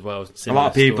people as well. A lot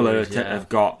of people have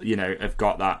got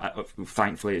that.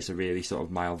 Thankfully, it's a really sort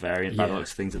of mild variant by the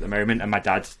looks of things at the moment. And my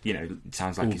dad,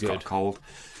 sounds like he's got a cold.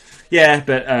 Yeah,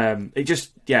 but it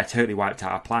just totally wiped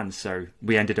out our plans. So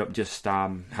we ended up just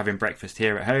having breakfast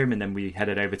here at home, and then we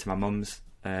headed over to my mum's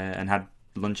and had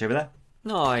lunch over there.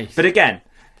 Nice. But again,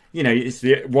 it's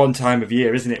the one time of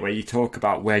year, isn't it, where you talk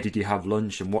about where did you have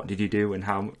lunch and what did you do and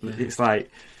how. It's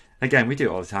like, again, we do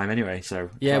it all the time anyway. So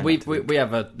yeah, we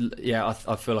have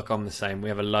I feel like I'm the same. We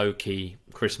have a low key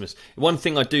Christmas. One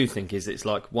thing I do think is it's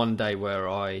like one day where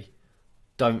I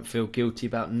don't feel guilty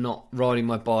about not riding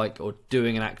my bike or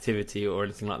doing an activity or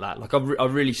anything like that. Like I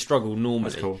really struggle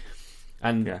normally. That's cool.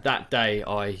 And that day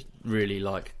I really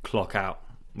like clock out,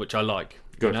 which I like.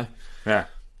 Good. Yeah.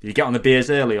 Did you get on the beers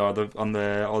early or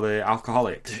the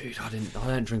alcoholics? Dude, I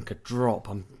don't drink a drop.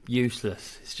 I'm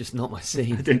useless. It's just not my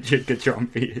scene. I didn't drink a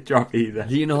drop either.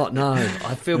 Do you not know?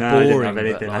 I feel boring. I didn't have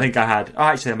anything. I think I had.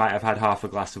 Actually, I might have had half a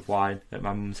glass of wine at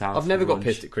my mum's house. I've never got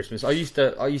pissed at Christmas. I used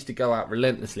to go out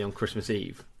relentlessly on Christmas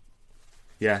Eve.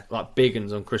 Yeah, like big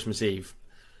uns on Christmas Eve.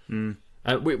 Mm.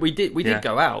 We did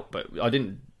go out, but I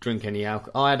didn't drink any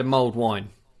alcohol. I had a mulled wine.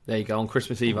 There you go. On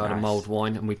Christmas Eve, I had a mulled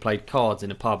wine, and we played cards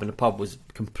in a pub, and the pub was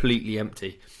completely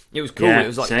empty. It was cool. Yeah, it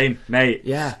was like same, mate.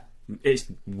 Yeah,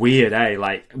 it's weird, eh?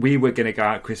 Like we were going to go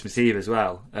out Christmas Eve as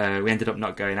well. We ended up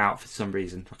not going out for some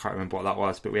reason. I can't remember what that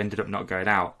was, but we ended up not going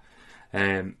out.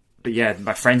 But yeah,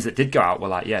 my friends that did go out were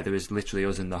like, there was literally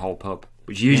us in the whole pub.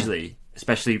 Which usually,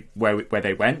 especially where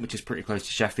they went, which is pretty close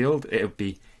to Sheffield, it would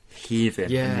be heaving.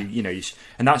 Yeah. And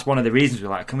and that's one of the reasons we're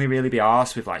like, can we really be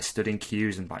arsed with like stood in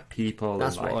queues and like people?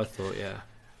 That's and, what I thought. Yeah.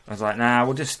 I was like, nah,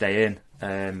 we'll just stay in.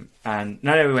 And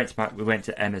no, we went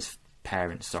to Emma's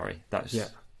parents. Sorry, that's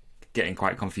getting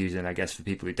quite confusing, I guess, for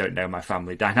people who don't know my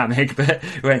family dynamic. But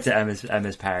we went to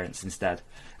Emma's parents instead,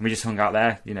 and we just hung out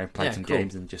there. You know, played some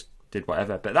games and just did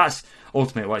whatever. But that's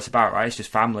ultimately what it's about, right? It's just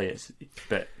family.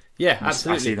 Yeah,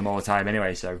 absolutely. I see them all the time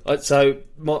anyway. So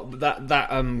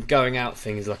that going out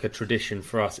thing is like a tradition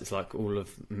for us. It's like all of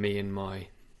me and my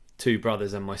 2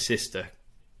 brothers and my sister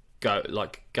go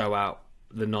out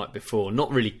the night before.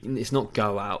 Not really, it's not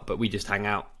go out, but we just hang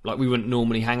out like we wouldn't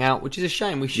normally hang out, which is a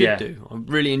shame. We should do. I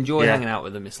really enjoy hanging out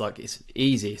with them. It's like, it's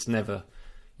easy. It's never,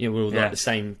 you know, we're all like the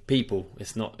same people.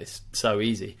 It's so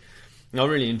easy. And I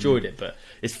really enjoyed it, but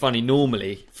it's funny,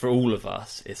 normally for all of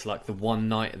us, it's like the one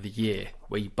night of the year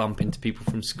where you bump into people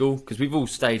from school, because we've all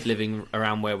stayed living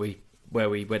around where we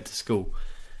went to school,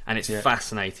 and it's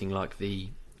fascinating, like the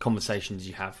conversations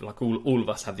you have. Like all of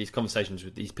us have these conversations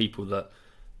with these people that,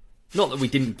 not that we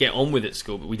didn't get on with at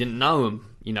school, but we didn't know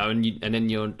them, you know, and then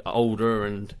you're older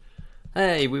and,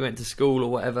 hey, we went to school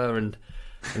or whatever, and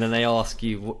then they ask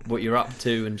you what you're up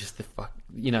to, and just the fuck,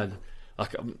 you know,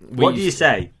 like, what do you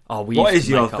say? What is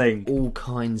your thing? All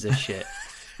kinds of shit.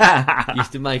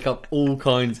 Used to make up all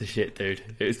kinds of shit, dude.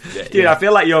 Dude, I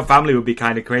feel like your family would be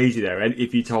kind of crazy there, and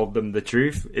if you told them the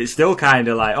truth, it's still kind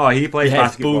of like, oh, he plays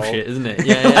basketball. It's bullshit, isn't it?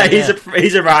 Yeah,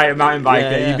 he's a mountain biker.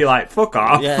 Yeah. You'd be like, fuck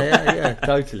off. Yeah,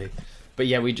 totally. But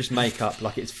yeah, we just make up,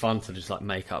 like, it's fun to just like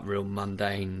make up real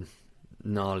mundane,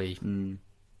 gnarly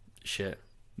shit.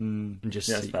 And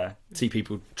just see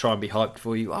people try and be hyped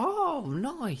for you. Oh,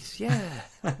 nice, yeah.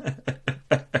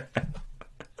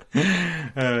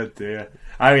 Oh dear.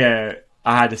 I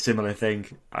had a similar thing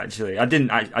actually. I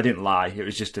didn't lie. It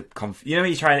was just you know when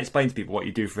you try and explain to people what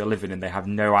you do for a living and they have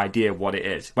no idea what it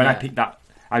is. When I picked that,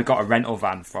 I got a rental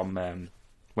van from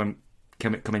when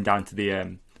coming down to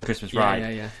the Christmas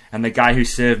ride, and the guy who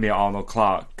served me at Arnold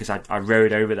Clark, because I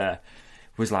rode over there,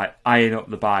 was like eyeing up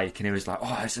the bike, and he was like,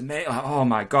 "Oh, it's amazing! Like, oh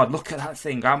my god, look at that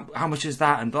thing! How much is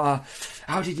that? And blah,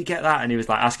 how did you get that?" And he was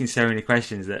like asking so many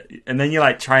questions and then you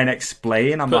like try and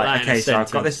explain. I'm like, okay, so I've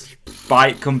got this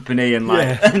bike company, and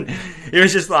like, and he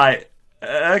was just like,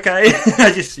 okay,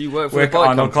 I just work at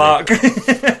Arnold Clark.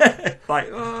 Like,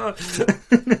 oh.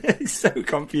 It's so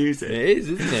confusing. It is,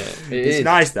 isn't it? It's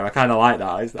nice though. I kind of like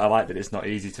that. I like that it's not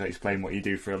easy to explain what you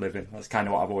do for a living. That's kind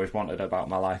of what I've always wanted about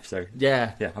my life. So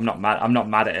yeah, I'm not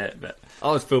mad at it. But I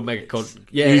always feel mega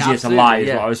easier to lie is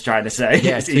what I was trying to say.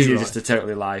 Yeah, it's easier just to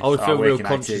totally lie. I would feel real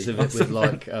conscious of it with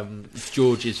like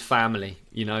George's family,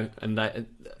 you know, and they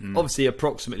obviously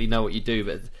approximately know what you do,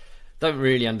 but don't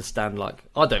really understand. Like,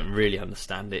 I don't really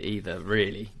understand it either,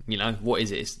 really. You know, what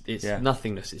is it? It's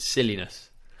nothingness, it's silliness.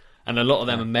 And a lot of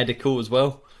them are medical as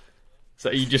well. So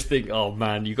you just think, oh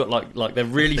man, you got like they're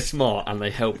really smart and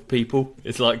they help people.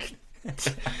 It's like,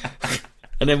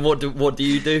 and then what do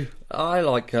you do? I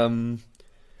like like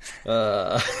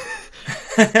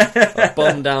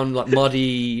bomb down like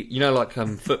muddy, you know, like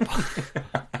footpath,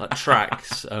 like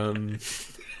tracks.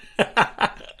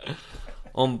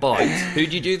 On bikes. Who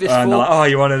do you do this for? Like, oh,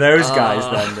 you're one of those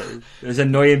guys then. There's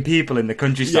annoying people in the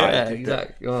countryside. Yeah,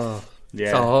 exactly. Oh,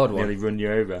 it's a hard one. Nearly run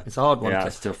you over. It's a hard one. Yeah,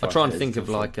 it's tough. I try and think of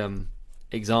like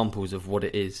examples of what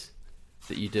it is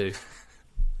that you do.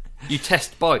 You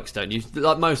test bikes, don't you?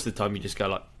 Like most of the time, you just go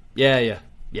like, yeah.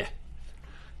 It's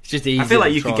just easy. I feel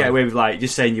like you could get away with like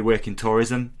just saying you work in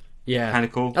tourism. Yeah, kind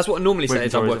of cool. That's what I normally say.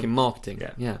 Is I work in marketing.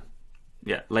 Yeah.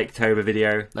 Lake-tober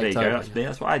video. There you go.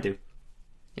 That's what I do.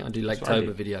 Yeah, I do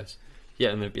Lake-tober videos.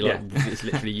 Yeah, and they'd be like, it's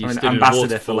literally you stood in a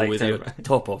waterfall with your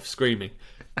top off, screaming.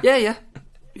 Yep.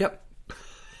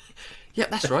 Yeah,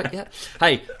 that's right. Yeah.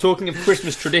 Hey, talking of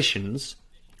Christmas traditions,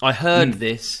 I heard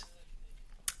this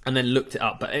and then looked it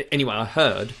up. But anyway, I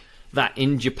heard that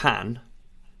in Japan,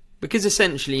 because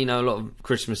essentially, you know, a lot of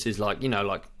Christmas is like, you know,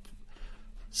 like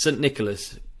St.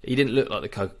 Nicholas. He didn't look like the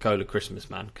Coca-Cola Christmas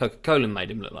man. Coca-Cola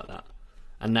made him look like that.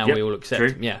 And now we all accept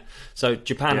him. Yeah. So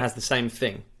Japan has the same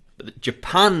thing. But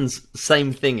Japan's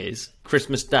same thing is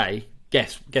Christmas Day.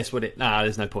 Guess what it... Nah,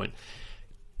 there's no point.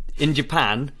 In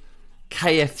Japan,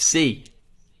 KFC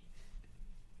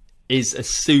is a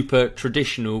super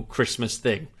traditional Christmas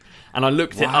thing. And I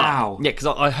looked it up. Yeah, because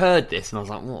I heard this and I was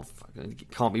like, what?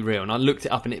 It can't be real. And I looked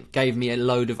it up and it gave me a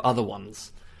load of other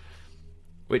ones,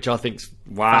 which I think's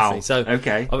fascinating. So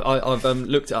okay. I've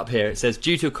looked it up here. It says,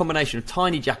 due to a combination of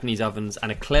tiny Japanese ovens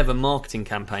and a clever marketing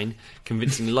campaign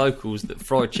convincing locals that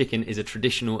fried chicken is a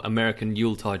traditional American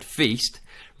Yuletide feast,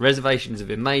 reservations have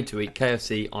been made to eat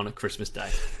KFC on a Christmas day.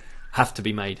 have to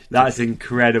be made. That's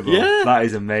incredible. Yeah. That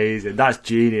is amazing. That's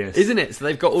genius. Isn't it? So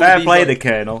they've got all Fair these, play like, the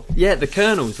Colonel. Yeah, the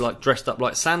Colonel's like dressed up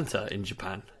like Santa in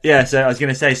Japan. Yeah, so I was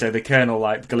going to say, so the Colonel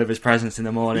like delivers presents in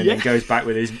the morning and goes back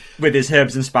with his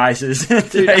herbs and spices.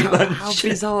 Dude, how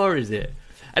bizarre is it?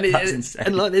 And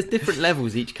and like there's different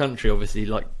levels each country, obviously,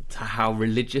 like to how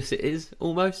religious it is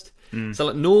almost. So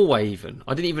like Norway, even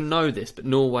I didn't even know this, but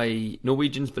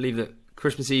Norwegians believe that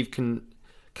Christmas Eve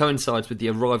coincides with the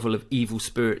arrival of evil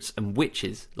spirits and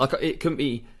witches. Like it can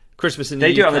be Christmas in the UK.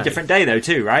 They do it on a different day though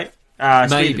too, right?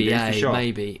 Maybe, for sure.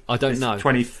 Maybe. I don't know.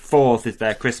 24th is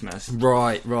their Christmas.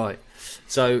 Right.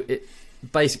 So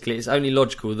basically it's only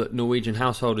logical that Norwegian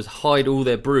householders hide all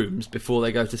their brooms before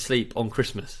they go to sleep on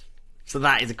Christmas. So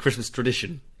that is a Christmas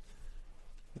tradition.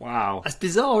 Wow. That's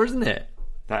bizarre, isn't it?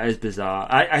 That is bizarre.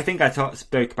 I think I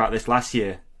spoke about this last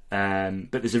year,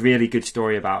 but there's a really good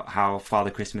story about how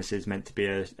Father Christmas is meant to be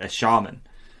a shaman.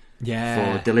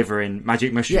 Yeah. For delivering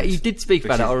magic mushrooms. Yeah, you did speak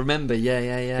about it, I remember. Yeah.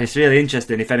 It's really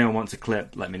interesting. If anyone wants a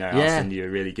clip, let me know. I'll send you a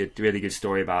really good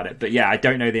story about it. But yeah, I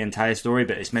don't know the entire story,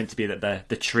 but it's meant to be that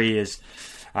the tree is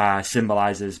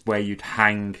symbolises where you'd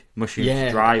hang mushrooms to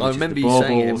dry. Which I remember is the you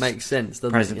saying it makes sense,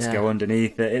 doesn't presents it? go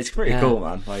underneath it. It's pretty cool,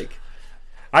 man. Like,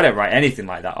 I don't write anything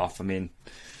like that off. I mean,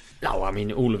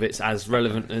 all of it's as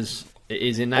relevant as it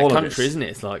is in that country, isn't it?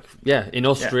 It's like, in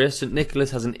Austria, St.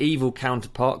 Nicholas has an evil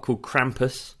counterpart called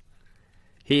Krampus.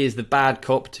 He is the bad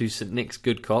cop to St. Nick's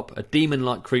good cop, a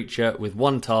demon-like creature with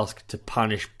one task: to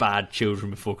punish bad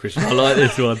children before Christmas. I like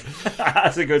this one.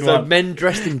 That's a good one. So men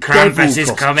dressed in Krampus is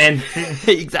coming.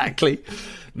 Exactly.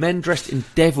 Men dressed in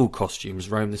devil costumes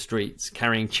roam the streets,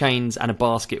 carrying chains and a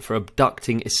basket for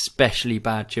abducting especially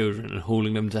bad children and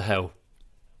hauling them to hell.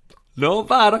 Not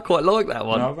bad. I quite like that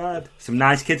one. Not bad. Some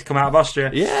nice kids come out of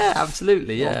Austria. Yeah,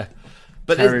 absolutely. Yeah.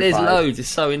 But there's loads. It's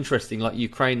so interesting. Like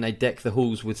Ukraine, they deck the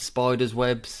halls with spiders'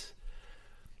 webs.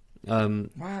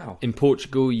 Wow. In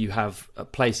Portugal, you have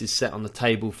places set on the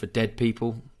table for dead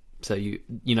people. So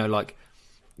kind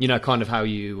of how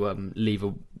you leave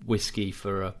a whiskey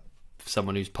for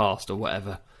someone who's passed or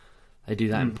whatever. They do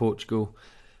that in Portugal.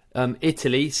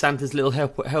 Italy, Santa's little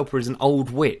helper is an old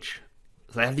witch.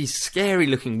 So they have these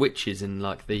scary-looking witches in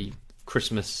like the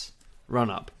Christmas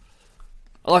run-up.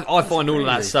 I find all of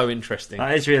that so interesting.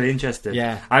 That is really interesting.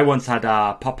 Yeah. I once had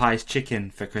Popeye's chicken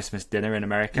for Christmas dinner in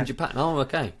America. In Japan? Oh,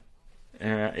 okay.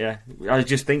 Yeah. I was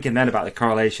just thinking then about the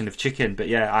correlation of chicken, but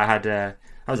yeah, I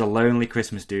was a lonely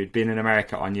Christmas, dude, being in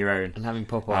America on your own. And having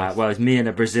Popeyes. It was me and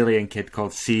a Brazilian kid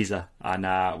called Caesar,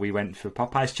 and we went for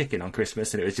Popeye's chicken on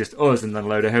Christmas, and it was just us and then a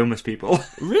load of homeless people.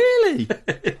 Really?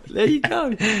 There you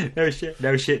go. No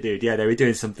shit, dude. Yeah, they were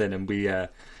doing something, and we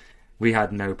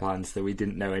had no plans, so we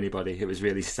didn't know anybody. It was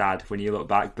really sad when you look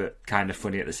back, but kind of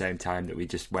funny at the same time that we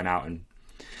just went out and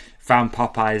found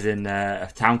Popeyes in a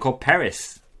town called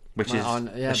Paris, which is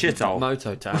a shithole.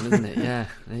 Moto town, isn't it? Yeah,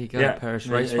 there you go. Yeah, Paris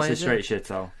Raceway. It's a straight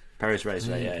shithole. Paris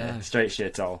Raceway, yeah. Straight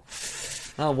shithole.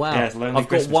 Oh, wow. Yeah, I've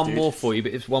got one more for you,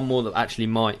 but it's one more that actually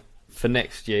might, for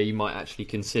next year, you might actually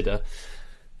consider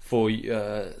for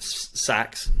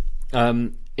Sax.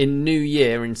 In New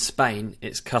Year in Spain,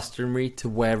 it's customary to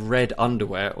wear red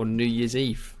underwear on New Year's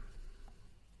Eve.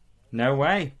 No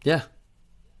way. Yeah.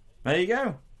 There you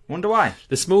go. Wonder why.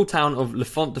 The small town of La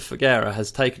Font de Figuera has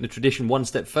taken the tradition one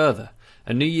step further.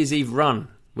 A New Year's Eve run,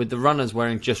 with the runners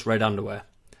wearing just red underwear.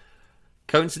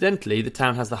 Coincidentally, the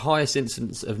town has the highest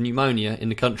incidence of pneumonia in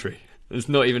the country. It's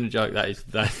not even a joke,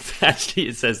 that actually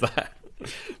it says that.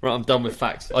 Right, I'm done with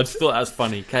facts. I just thought that was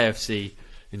funny. KFC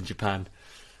in Japan.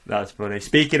 That's funny.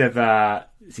 Speaking of,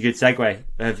 it's a good segue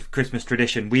of Christmas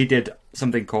tradition. We did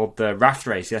something called the raft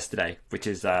race yesterday, which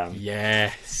is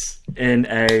yes, in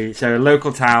a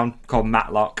local town called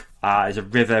Matlock. There's a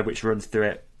river which runs through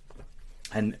it,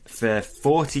 and for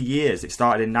 40 years, it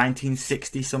started in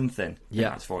 1960 something. Yeah,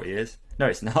 that's 40 years. No,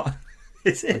 it's not.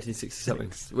 It's 1960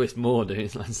 something. Well, it's more, dude.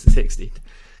 It's 1960.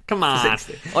 Come on.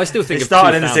 60. I still think it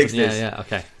started in the 60s. Yeah,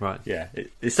 okay, right. Yeah,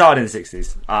 it started in the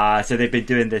 60s. So they've been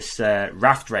doing this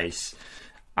raft race,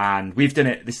 and we've done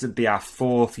it. This would be our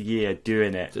 4th year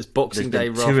doing it. So it's Boxing Day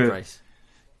raft race.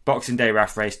 Boxing Day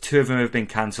raft race. 2 of them have been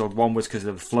cancelled. One was because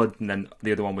of the flood, and then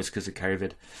the other one was because of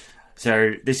COVID.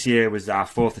 So this year was our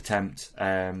 4th attempt,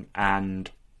 and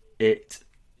it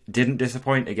didn't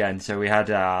disappoint again. So we had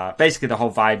basically the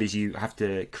whole vibe is you have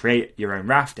to create your own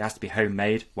raft. It has to be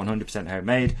homemade, 100%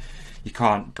 homemade. You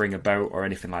can't bring a boat or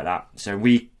anything like that. So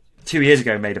we 2 years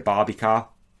ago made a Barbie car.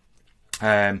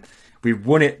 We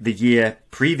won it the year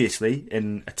previously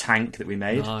in a tank that we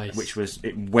made, which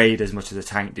it weighed as much as a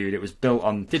tank, dude. It was built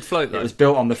on. Did float though? It was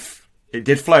built on it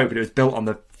did float, but it was built on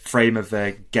the frame of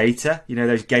a Gator. You know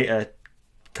those Gator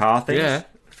car things. Yeah.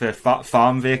 for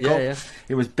farm vehicle. Yeah.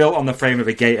 It was built on the frame of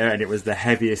a gator, and it was the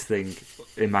heaviest thing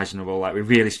imaginable. Like, we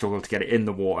really struggled to get it in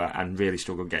the water, and really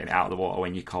struggled getting it out of the water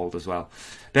when you're cold as well.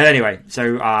 But anyway,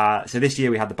 so this year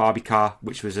we had the Barbie car,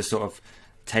 which was a sort of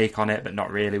take on it, but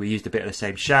not really. We used a bit of the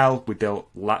same shell. We built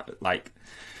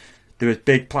there was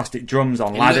big plastic drums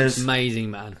on ladders. Looks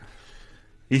amazing, man.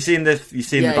 You seen the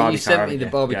Barbie car? You sent me the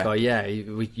Barbie car. Yeah,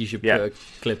 you should put a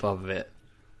clip of it.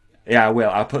 Yeah, I will.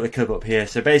 I'll put the clip up here.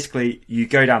 So basically, you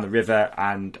go down the river,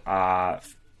 and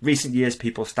recent years,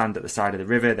 people stand at the side of the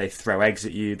river. They throw eggs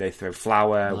at you. They throw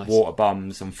flour, water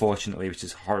bombs, unfortunately, which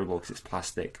is horrible because it's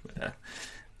plastic.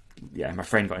 My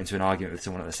friend got into an argument with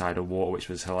someone at the side of water, which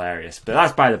was hilarious. But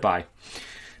that's by the by.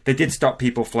 They did stop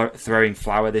people throwing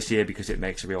flour this year because it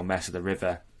makes a real mess of the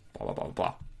river. Blah, blah, blah,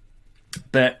 blah.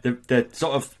 But the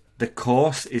sort of the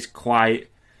course is quite...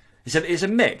 It's a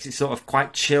mix. It's sort of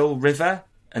quite chill river.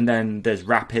 And then there's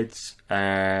rapids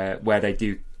where they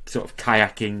do sort of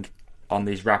kayaking on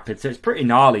these rapids. So it's pretty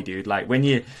gnarly, dude. Like, when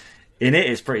you're in it,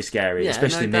 it's pretty scary. Yeah,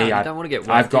 especially no doubt. me. You don't want to get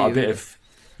wet, I've got a bit of...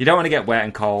 You don't want to get wet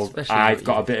and cold. Especially I've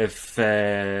got a bit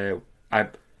of...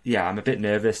 I'm a bit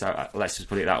nervous. Let's just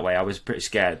put it that way. I was pretty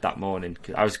scared that morning.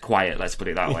 I was quiet, let's put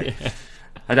it that way. Yeah.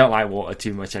 I don't like water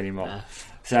too much anymore. Nah.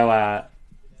 So,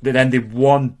 but then the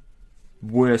one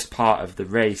worst part of the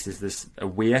race is there's a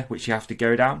weir which you have to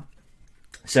go down.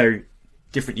 So,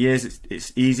 different years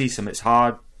it's easy, some it's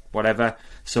hard, whatever.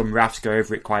 Some rafts go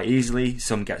over it quite easily,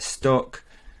 some get stuck,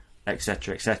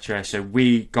 etc., etc. So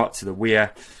we got to the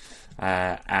weir,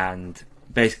 and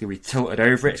basically we tilted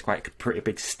over it. It's quite a pretty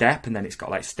big step, and then it's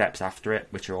got like steps after it,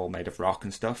 which are all made of rock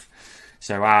and stuff.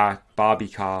 So our Barbie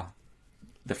car,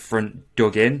 the front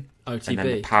dug in, OTB. And then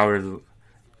the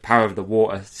power of the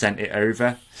water sent it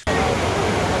over.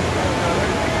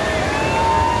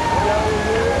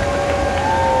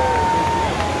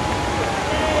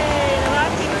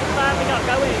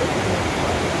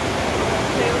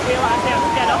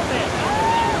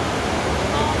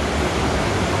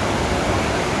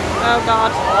 Oh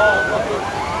God.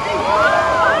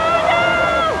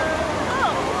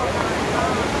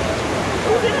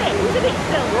 Who's in it? Who's in it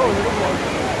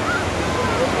still?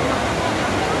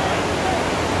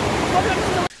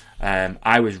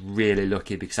 I was really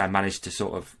lucky because I managed to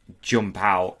sort of jump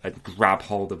out and grab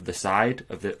hold of the side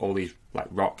of all these like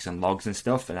rocks and logs and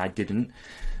stuff, and I didn't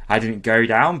go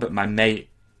down, but my mate,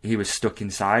 he was stuck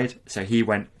inside, so he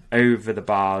went over the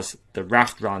bars. The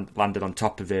raft landed on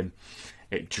top of him.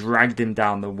 It dragged him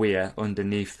down the weir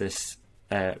underneath this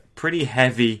pretty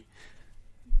heavy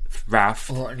raft.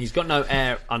 Oh, and he's got no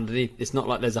air underneath. It's not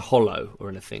like there's a hollow or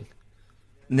anything.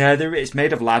 No, it's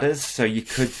made of ladders, so you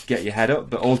could get your head up,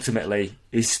 but ultimately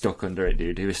he's stuck under it,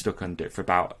 dude. He was stuck under it for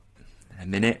about a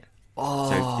minute.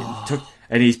 Oh. So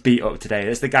and he's beat up today.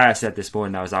 That's the guy I said this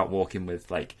morning I was out walking with.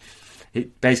 Like,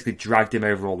 it basically dragged him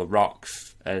over all the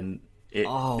rocks, and it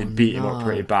beat him up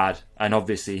pretty bad. And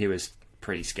obviously he was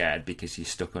pretty scared because he's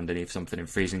stuck underneath something in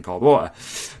freezing cold water.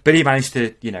 But he managed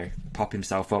to, pop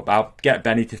himself up. I'll get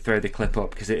Benny to throw the clip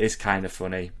up because it is kind of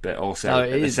funny, but also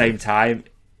at the same time,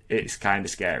 it's kind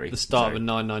of scary. The start of a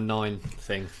 999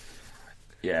 thing.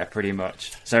 Yeah, pretty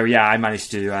much. So yeah, I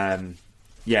managed to.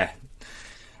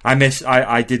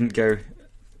 I didn't go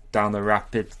down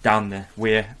the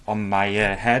weir on my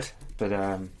head,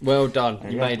 but well done.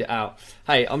 You made it out.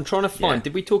 Hey, I'm trying to find. Yeah.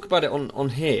 Did we talk about it on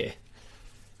here?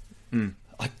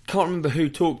 I can't remember who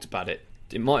talked about it.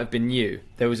 It might have been you.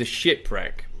 There was a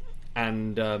shipwreck,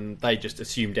 and they just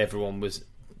assumed everyone was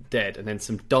dead, and then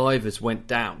some divers went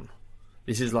down.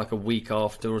 This is like a week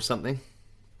after or something.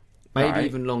 Maybe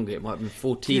even longer. It might have been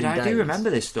 14 days. I do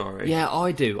remember this story. Yeah,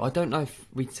 I do. I don't know if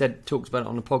we talked about it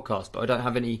on the podcast, but I don't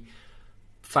have any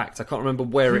facts. I can't remember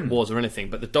where it was or anything.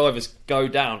 But the divers go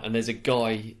down, and there's a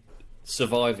guy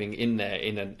surviving in there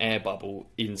in an air bubble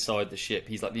inside the ship.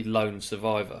 He's like the lone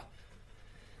survivor.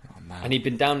 Oh, man. And he'd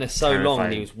been down there so long,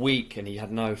 and he was weak, and he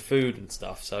had no food and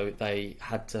stuff. So they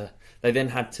then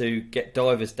had to get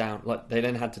divers down. Like, they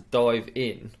then had to dive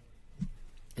in.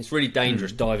 It's really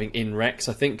dangerous diving in wrecks,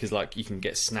 I think, because like you can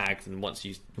get snagged, and once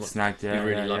you're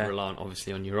really reliant,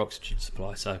 obviously, on your oxygen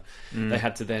supply. So they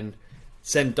had to then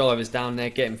send divers down there,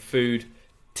 get him food,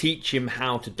 teach him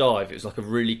how to dive. It was like a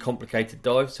really complicated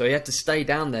dive, so he had to stay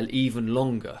down there even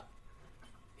longer.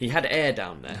 He had air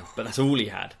down there, but that's all he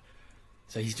had.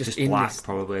 So he's just in black, this...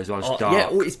 probably as well. It's dark. Yeah,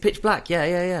 it's pitch black.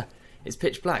 Yeah. It's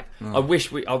pitch black. I wish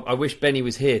Benny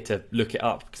was here to look it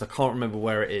up, because I can't remember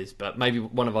where it is, but maybe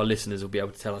one of our listeners will be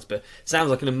able to tell us. But it sounds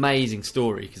like an amazing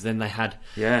story, because then they had...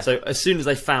 Yeah. So as soon as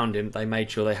they found him, they made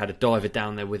sure they had a diver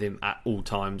down there with him at all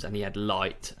times, and he had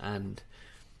light and,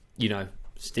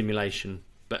 stimulation.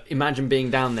 But imagine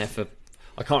being down there for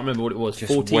I can't remember what it was,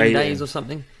 just 14 waiting. days or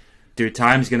something. Dude,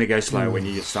 time's going to go slow when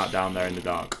you just sat down there in the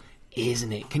dark.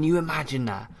 Isn't it? Can you imagine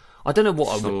that? I don't know what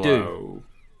I would do.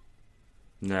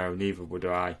 No, neither would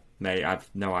I, mate. I've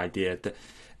no idea.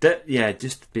 Yeah,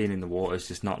 just being in the water is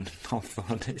just not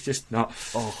fun. It's just not.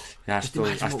 Oh, yeah,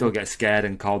 I still get scared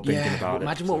and cold thinking about it.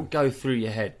 Imagine what would go through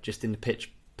your head just in the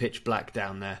pitch black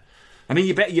down there. I mean,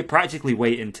 you're practically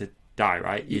waiting to die,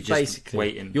 right? You're just basically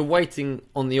waiting. You're waiting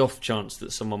on the off chance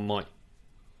that someone might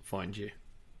find you.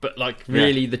 But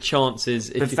really, the chances.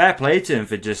 But fair play to him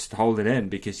for just holding in,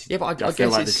 because I feel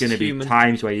like there's going to be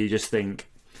times where you just think.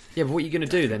 Yeah, but what are you going to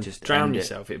do then? Just drown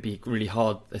yourself? It'd be really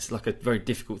hard. It's like a very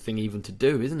difficult thing even to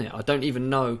do, isn't it? I don't even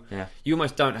know. Yeah. You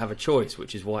almost don't have a choice,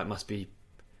 which is why it must be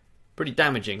pretty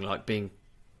damaging. Like being,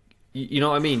 you know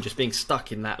what I mean? Just being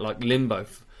stuck in that limbo.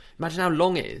 Imagine how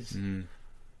long it is.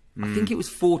 I think it was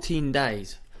 14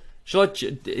 days.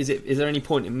 Is there any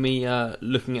point in me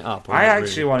looking it up? I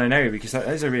actually want to know, because that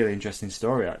is a really interesting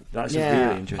story. That's a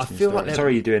really interesting story.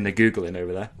 Sorry, you're doing the Googling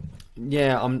over there.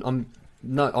 Yeah, I'm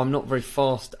not very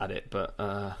fast at it, but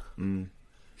I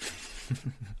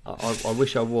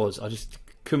wish I was. I just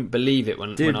couldn't believe it when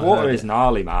I water heard is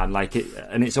gnarly, man.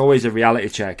 And it's always a reality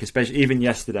check. Especially even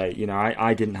yesterday,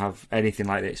 I didn't have anything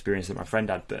like the experience that my friend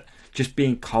had, but just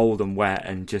being cold and wet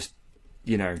and just.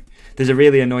 There's a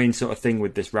really annoying sort of thing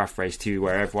with this raft race too,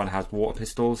 where everyone has water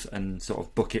pistols and sort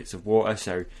of buckets of water.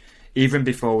 So even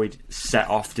before we'd set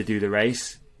off to do the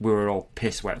race, we were all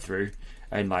piss wet through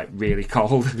and really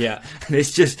cold. Yeah, and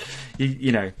it's just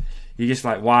you're just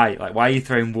why are you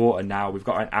throwing water now? We've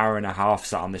got an hour and a half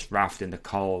sat on this raft in the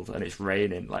cold and it's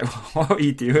raining. What are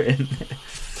you doing?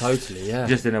 Totally, yeah.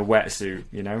 Just in a wetsuit,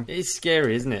 It's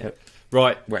scary, isn't it?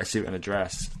 Right, wetsuit and a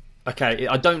dress. Okay,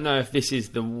 I don't know if this is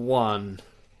the one,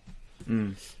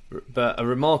 but a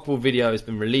remarkable video has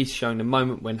been released showing the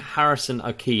moment when Harrison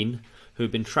O'Keen, who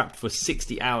had been trapped for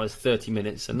 60 hours, 30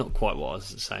 minutes, so not quite what I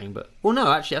was saying, but... Well,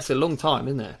 no, actually, that's a long time,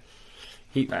 isn't it?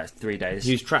 That's 3 days.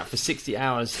 He was trapped for 60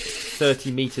 hours,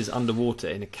 30 metres underwater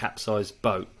in a capsized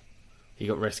boat. He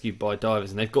got rescued by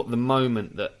divers, and they've got the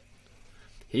moment that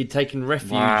he'd taken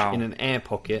refuge in an air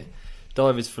pocket.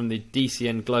 Divers from the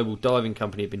DCN Global Diving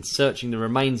Company have been searching the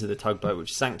remains of the tugboat,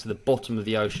 which sank to the bottom of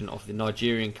the ocean off the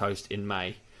Nigerian coast in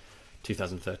May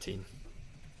 2013.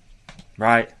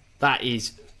 Right.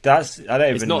 It's not as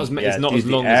long as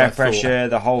the air as pressure,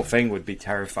 the whole thing would be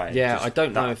terrifying. Yeah, I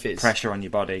don't know if it's pressure on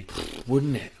your body,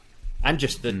 wouldn't it? And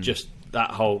just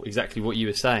that whole exactly what you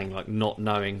were saying, not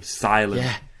knowing. Silent,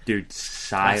 dude,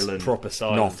 silent, that's proper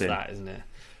silence. Nothing. That isn't it?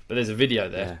 But there's a video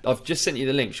there. Yeah. I've just sent you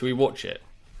the link. Shall we watch it?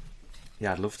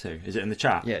 Yeah, I'd love to. Is it in the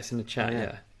chat? Yeah, it's in the chat,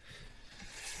 yeah.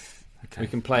 Okay. We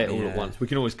can play it all at once. We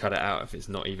can always cut it out if it's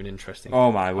not even interesting.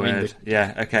 Oh, my word.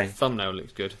 Okay. The thumbnail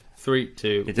looks good. 3,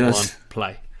 2, 1,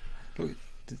 play. It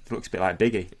looks a bit like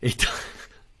Biggie. It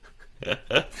does.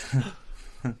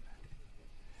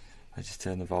 I just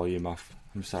turned the volume off.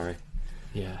 I'm sorry.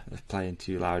 Yeah. It's playing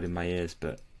too loud in my ears,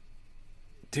 but...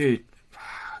 Dude,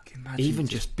 even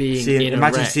just being in a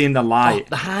wreck. Seeing the light. Oh,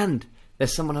 the hand.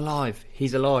 There's someone alive.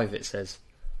 He's alive, it says.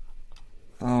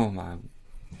 Oh, my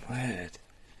word.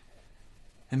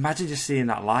 Imagine just seeing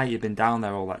that light. You've been down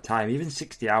there all that time. Even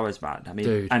 60 hours, man. I mean,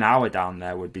 dude, an hour down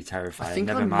there would be terrifying. I think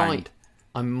Never mind.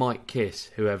 I might kiss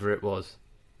whoever it was.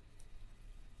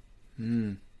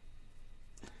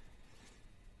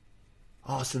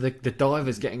 Oh, so the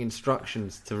diver's getting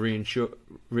instructions to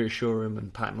reassure him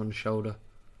and pat him on the shoulder.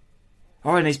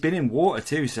 Oh, and he's been in water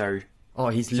too, so... Oh,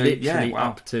 he's literally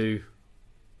up to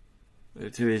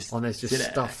his... Oh, there's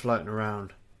just stuff floating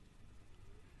around.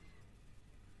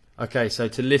 Okay, so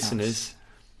to listeners...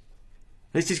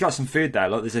 At least he's got some food there.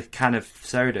 Look, there's a can of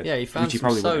soda. Yeah, he found which he some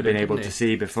probably soda, wouldn't have been able to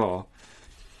see before.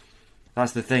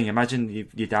 That's the thing. Imagine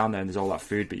you're down there and there's all that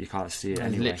food, but you can't see it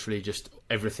anyway. Literally just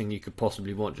everything you could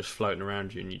possibly want just floating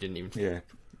around you, and you didn't even... Yeah,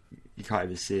 you can't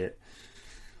even see it.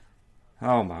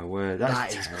 Oh my word,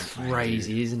 that is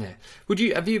crazy, isn't it? Have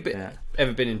you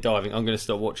ever been in diving? I'm going to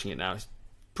start watching it now. It's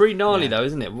pretty gnarly though,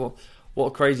 isn't it? What a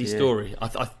crazy story.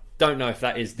 I don't know if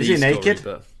that is the story. Is he naked?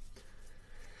 But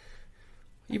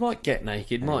you might get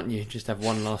naked, mightn't you? Just have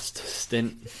one last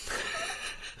stint.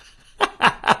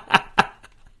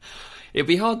 It'd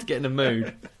be hard to get in the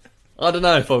mood. I don't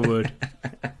know if I would.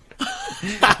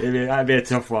 That'd be a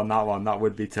tough one. That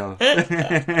would be tough.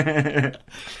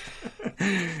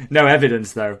 No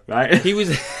evidence though, right? He was...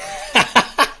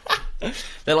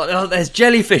 They're like, oh, there's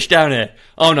jellyfish down here.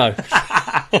 Oh no.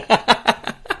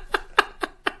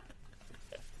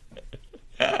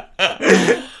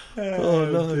 Oh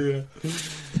no.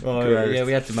 Oh yeah,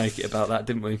 we had to make it about that,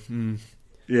 didn't we?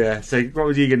 Yeah. So what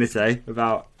was you going to say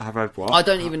about have I what? I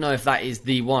don't even know if that is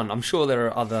the one. I'm sure there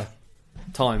are other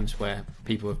times where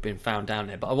people have been found down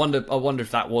there, but I wonder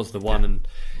if that was the one. And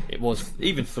it was.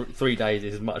 Even 3 days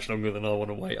is much longer than I want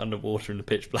to wait underwater in the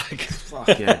pitch black.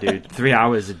 Fuck yeah, dude. 3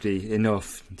 hours would be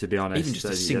enough, to be honest. Even just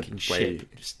a sinking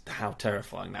ship, just how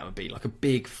terrifying that would be. Like a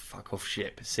big fuck off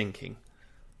ship sinking.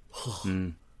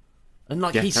 And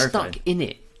like he's terrifying. Stuck in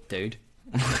it, dude.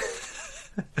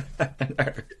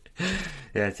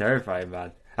 Yeah, terrifying,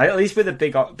 man. At least with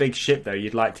a big ship, though,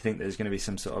 you'd like to think there's going to be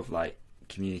some sort of like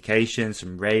communication,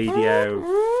 some radio,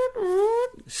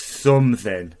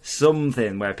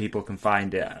 something where people can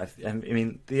find it. I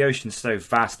mean, the ocean's so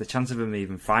vast. The chance of him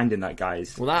even finding that guy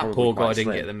is that poor guy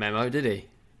didn't get the memo, did he?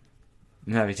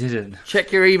 No, he didn't.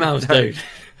 Check your emails, dude.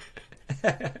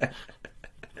 It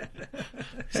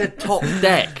said top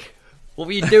deck. What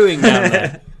were you doing down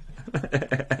there?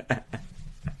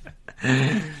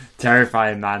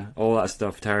 Terrifying, man. All that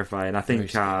stuff, terrifying. I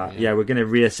think, we're going to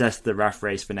reassess the RAF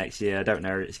race for next year. I don't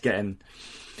know. It's getting...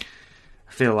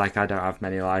 I feel like I don't have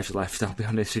many lives left, I'll be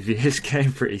honest with you. It's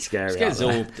getting pretty scary. Just get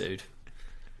Zorb, dude.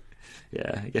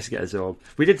 Yeah, I guess get a Zorb.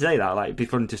 We did say that, like, it'd be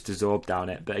fun just to Zorb down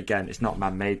it. But again, it's not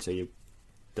man-made, so you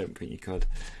don't think you could.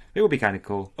 It would be kind of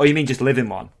cool. Oh, you mean just live in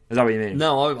one? Is that what you mean?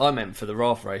 No, I meant for the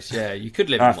RAF race, yeah. You could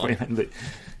live in one.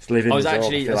 I was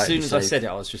actually, as soon as I said it,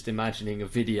 I was just imagining a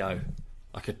video,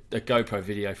 like a GoPro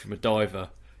video from a diver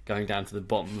going down to the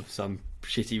bottom of some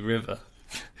shitty river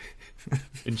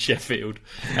in Sheffield,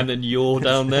 and then you're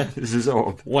down there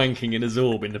wanking in a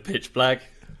Zorb in the pitch black.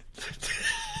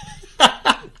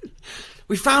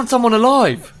 We found someone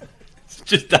alive. It's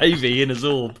just Davey in a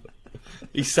Zorb.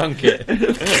 He sunk it.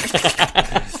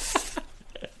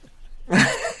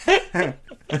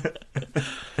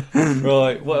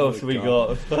 Right, what else have we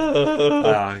got?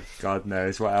 Oh, God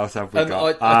knows. What else have we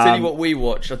got? I'll tell you what we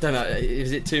watch. I don't know.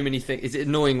 Is it too many things? Is it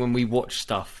annoying when we watch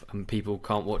stuff and people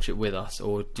can't watch it with us?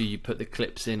 Or do you put the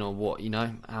clips in or what? You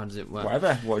know? How does it work?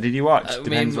 Whatever. What did you watch?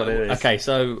 Depends what it is. Okay,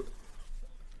 so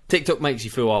TikTok makes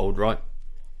you feel old, right?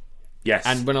 Yes.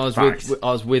 And when I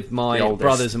was with my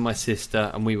brothers and my sister,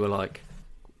 and we were like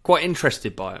quite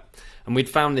interested by it. And we'd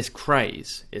found this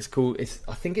craze. I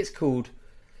think it's called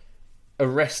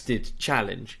Arrested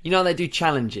Challenge. You know they do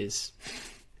challenges.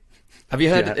 Have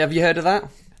you heard? Have you heard of that?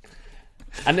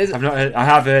 And I've not heard, I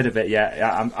have heard of it.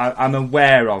 Yeah, I'm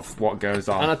aware of what goes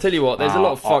on. And I tell you what, there's a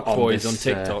lot of fuck boys on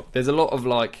TikTok. There's a lot of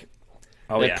like,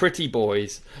 they're pretty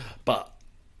boys,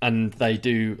 and they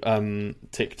do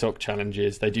TikTok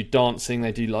challenges. They do dancing.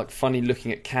 They do like funny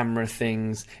looking at camera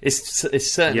things. It's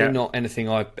certainly not anything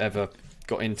I ever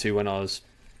got into when I was.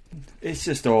 It's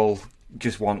just all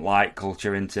want like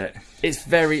culture, isn't it? It's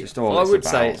very. I would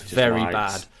say it's very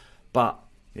bad, but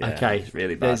okay, it's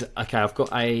really bad. I've got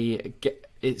a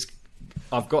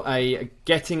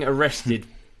getting arrested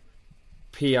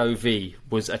POV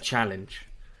was a challenge,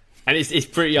 and it's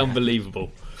pretty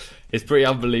unbelievable. It's pretty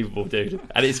unbelievable, dude,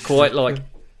 and it's quite like.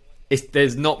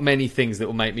 There's not many things that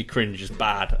will make me cringe as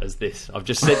bad as this. I've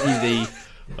just sent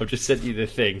you the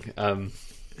thing.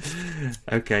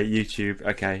 Okay, YouTube.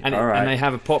 Okay, and all right. And they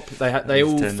have they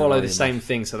all follow the same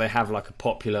thing, so they have like a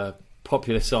popular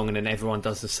song, and then everyone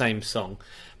does the same song.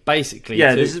 Basically,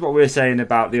 this is what we were saying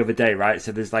about the other day, right?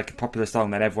 So there's like a popular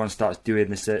song, then everyone starts doing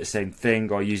the same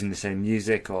thing or using the same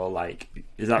music, or like,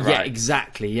 is that right? Yeah,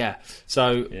 exactly. Yeah.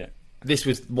 So this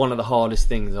was one of the hardest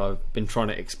things I've been trying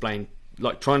to explain.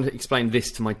 Like trying to explain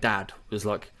this to my dad was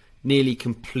like nearly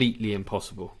completely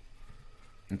impossible.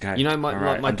 Okay. You know,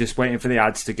 I'm just waiting for the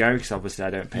ads to go because obviously I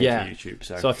don't pay for YouTube.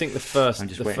 So I think the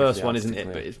first one isn't it,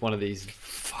 but it's one of these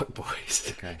fuck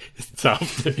boys. Okay. It's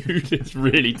tough, dude. It's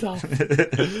really tough.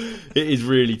 It is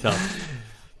really tough.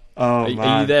 Oh man!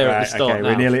 Are you there at the start? Okay, now?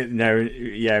 we're nearly. No,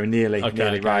 yeah, we're nearly.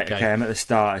 Okay, right. Okay, I'm at the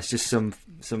start. It's just some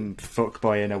fuck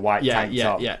boy in a white tank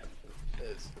top. Yeah.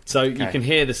 So you can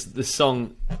hear the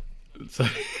song. So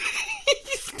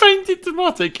he's painted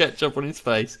tomato ketchup on his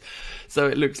face. So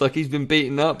it looks like he's been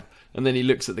beaten up, and then he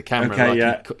looks at the camera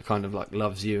he kind of like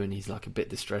loves you, and he's like a bit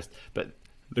distressed. But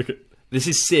look at this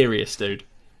is serious, dude.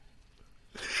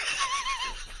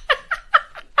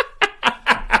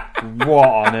 What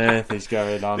on earth is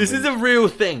going on? This is a real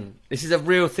thing. This is a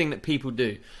real thing that people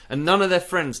do, and none of their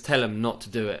friends tell them not to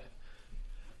do it.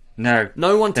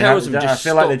 No one tells them. I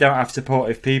feel like they don't have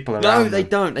supportive people around. No, they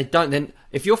don't. They don't. Then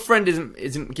if your friend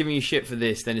isn't giving you shit for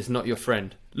this, then it's not your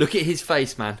friend. Look at his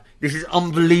face, man. This is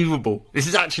unbelievable. This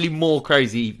is actually more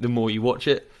crazy the more you watch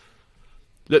it.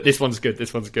 Look, this one's good.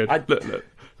 This one's good. Look.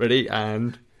 Ready?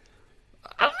 And...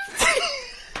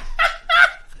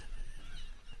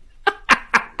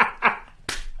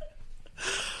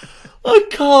 I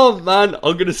can't, man.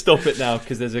 I'm going to stop it now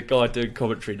because there's a guy doing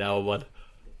commentary now on one.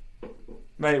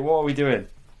 Mate, what are we doing?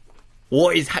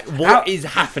 What is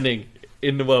happening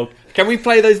in the world? Can we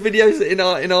play those videos in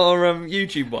our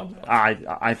YouTube one?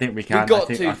 I think we can. We've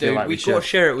got I feel like we've got to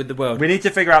share it with the world. We need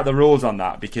to figure out the rules on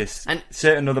that because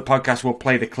certain other podcasts will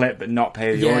play the clip but not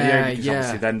play the audio because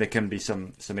obviously then there can be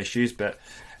some issues. But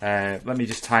let me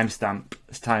just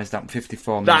timestamp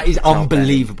 54 minutes. That is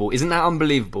unbelievable. Isn't that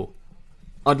unbelievable?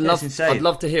 I'd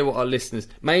love to hear what our listeners...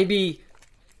 Maybe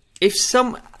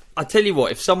I tell you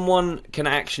what, if someone can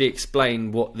actually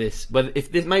explain what this...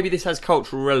 maybe this has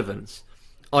cultural relevance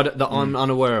that I'm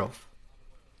unaware of.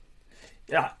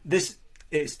 Yeah,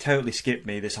 it's totally skipped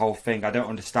me, this whole thing. I don't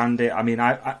understand it. I mean,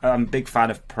 I'm a big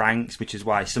fan of pranks, which is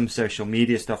why some social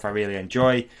media stuff I really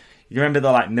enjoy. You remember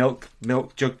the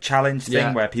milk jug challenge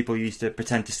thing where people used to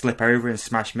pretend to slip over and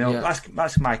smash milk? Yeah.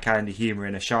 That's my kind of humour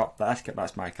in a shop.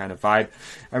 That's my kind of vibe.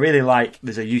 I really like.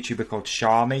 There's a YouTuber called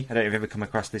Sharmy. I don't know if you've ever come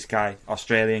across this guy,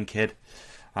 Australian kid.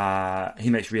 He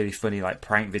makes really funny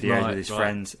prank videos with his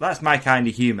friends. That's my kind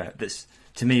of humour.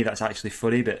 To me that's actually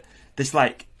funny. But this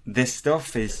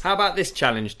stuff is. How about this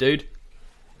challenge, dude?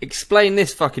 Explain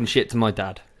this fucking shit to my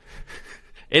dad.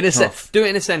 Do it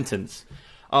in a sentence.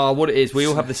 What it is, we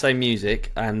all have the same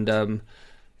music, and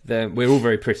we're all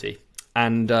very pretty,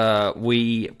 and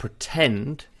we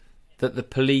pretend that the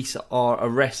police are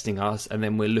arresting us, and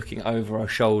then we're looking over our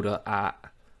shoulder at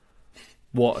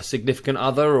a significant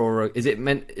other, or is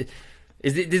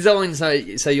it designed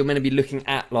so you're meant to be looking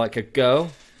at a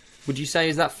girl? Would you say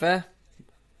is that fair?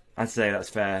 I'd say that's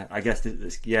fair. I guess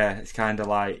it's kind of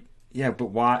but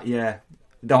why? Yeah.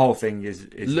 The whole thing is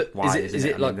why, is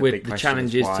it the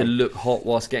challenge is to look hot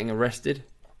whilst getting arrested?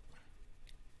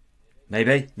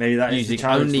 Maybe that using is the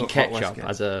challenge. Only ketchup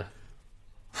as a.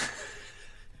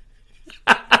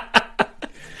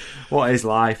 What is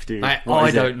life, dude? I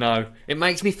don't know. It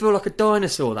makes me feel like a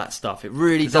dinosaur. That stuff. It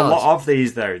really does. There's a lot of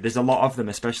these though. There's a lot of them,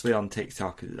 especially on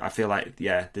TikTok. I feel like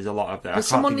there's a lot of them. But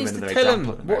someone needs to tell them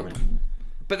what.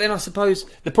 But then I suppose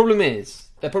the problem is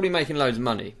they're probably making loads of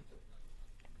money.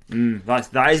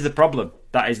 That is the problem.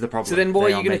 That is the problem. So then, why are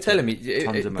you going to tell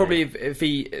him? Probably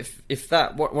if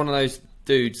that one of those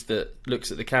dudes that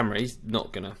looks at the camera, he's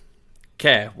not going to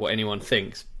care what anyone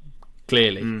thinks.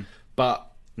 Clearly,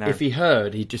 but if he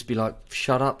heard, he'd just be like,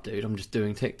 "Shut up, dude! I'm just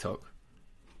doing TikTok."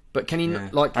 But can he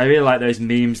I really like those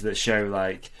memes that show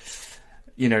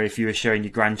if you were showing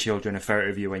your grandchildren a photo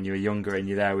of you when you were younger, and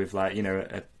you're there with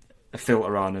a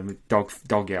filter on and with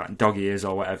dog ears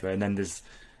or whatever, and then there's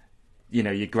your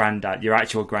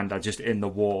actual granddad just in the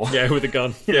war. Yeah, with a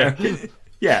gun.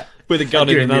 Yeah. With a gun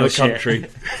in another country.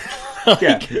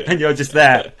 Yeah, and you're just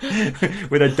there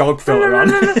with a dog filter on.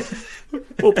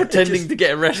 Or pretending to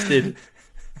get arrested.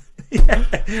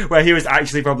 Yeah, where he was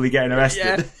actually probably getting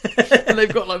arrested. Yeah. And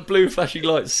they've got blue flashing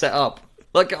lights set up.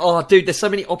 Dude, there's so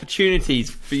many opportunities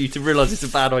for you to realise it's a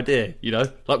bad idea,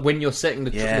 when you're setting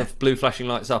the blue flashing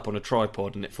lights up on a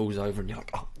tripod and it falls over and you're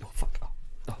like, oh fuck.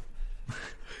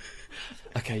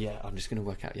 Okay, yeah, I'm just going to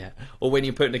work out, Or when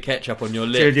you're putting the ketchup on your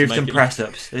lip. So do some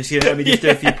press-ups. Let me just do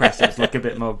a few press-ups, look a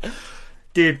bit more...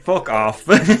 Dude, fuck off.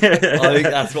 I think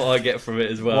that's what I get from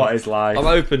it as well. What is life? I'm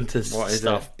open to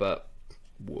stuff, but...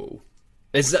 Whoa.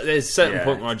 There's a certain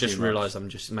point where I just realise I'm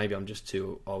just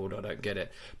too old, I don't get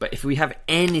it. But if we have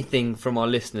anything from our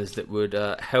listeners that would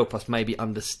help us maybe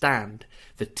understand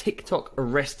the TikTok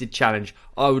arrested challenge,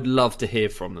 I would love to hear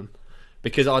from them.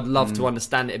 Because I'd love to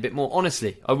understand it a bit more.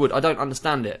 Honestly, I would. I don't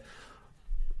understand it.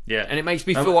 Yeah. And it makes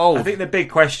me feel old. I think the big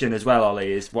question as well,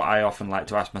 Ollie, is what I often like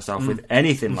to ask myself with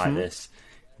anything like this.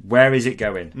 Where is it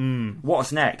going?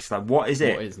 What's next? What is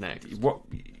it? What is next?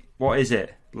 What is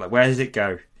it? Where does it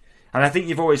go? And I think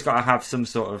you've always got to have some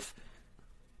sort of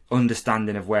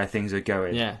understanding of where things are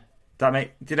going. Yeah. Do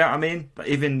you know what I mean? But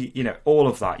even, all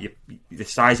of that, the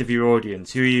size of your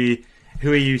audience, who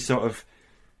are you sort of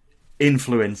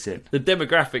influencing? The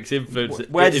demographics influence.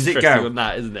 Where does it go on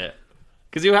that, isn't it?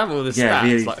 Because you have all the stats.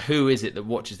 Really. Who is it that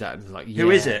watches that? And who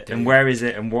is it? Dude. And where is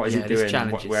it? And what is it doing?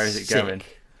 And where is it going?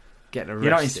 Getting arrested.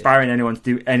 You're not inspiring anyone to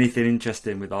do anything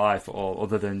interesting with their life at all,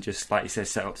 other than just, like you said,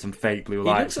 set up some fake blue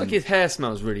lights. He looks like his hair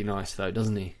smells really nice, though,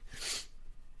 doesn't he?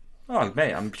 Oh,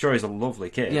 mate, I'm sure he's a lovely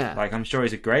kid. Yeah. I'm sure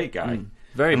he's a great guy.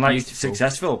 Very beautiful.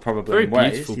 Successful, probably. Very in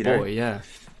ways, beautiful boy, yeah.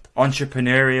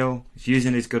 Entrepreneurial. He's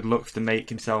using his good looks to make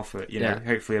himself,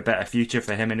 hopefully a better future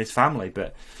for him and his family.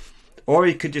 Or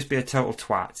he could just be a total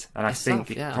twat. And I think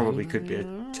he probably could be a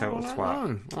total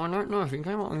twat. I don't know if he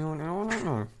came up with I don't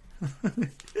know.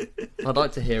 I'd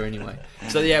like to hear anyway.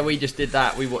 So yeah, we just did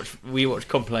that. We watched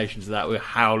compilations of that. We were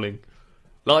howling.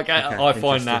 I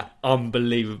find that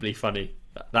unbelievably funny.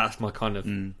 That's my kind of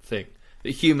thing. That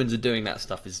humans are doing that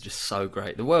stuff is just so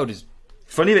great. The world is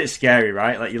funny but scary,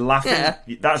 right? Like you're laughing. Yeah.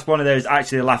 That's one of those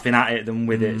actually laughing at it than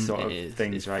with it sort of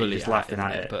things, it's right? You're just laughing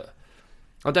at it. But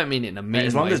I don't mean it in a mean way.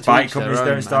 As long as bike companies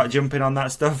don't start jumping on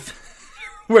that stuff,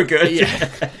 we're good.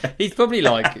 Yeah. He probably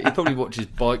watches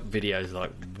bike videos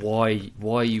like, why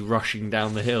are you rushing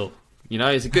down the hill? You know,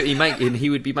 it's a good. He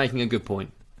would be making a good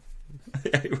point.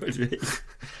 Yeah, it would be.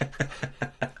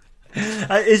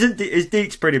 Is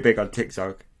Deeks pretty big on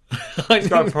TikTok? I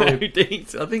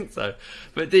think so.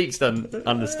 But Deeks doesn't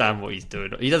understand what he's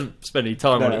doing. He doesn't spend any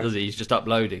time on it, does he? He's just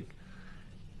uploading.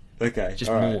 Okay, just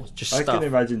more, just stuff. I can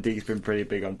imagine Deeks been pretty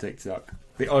big on TikTok.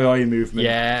 The oi movement.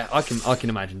 Yeah, I can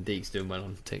imagine Deeks doing well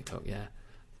on TikTok. Yeah,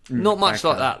 not much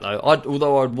like that though.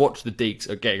 Although I'd watch the Deeks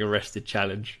of getting arrested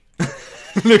challenge,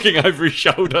 looking over his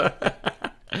shoulder.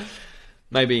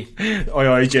 Maybe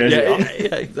oi jersey.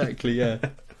 Yeah, exactly. Yeah,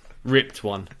 ripped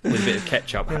one with a bit of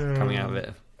ketchup coming out of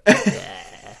it.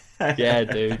 Yeah,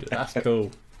 dude, that's cool.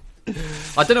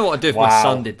 I don't know what I'd do if my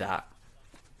son did that.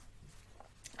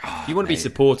 You want to be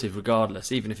supportive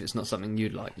regardless, even if it's not something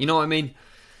you'd like. You know what I mean?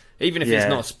 Even if it's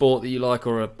not a sport that you like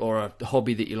or a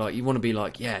hobby that you like, you want to be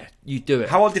like, yeah, you do it.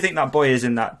 How old do you think that boy is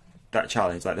in that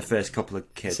challenge? Like the first couple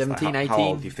of kids? 17, like 18, how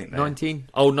old do you think 19?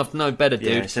 Old enough to know better,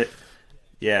 dude.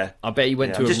 Yeah. I bet he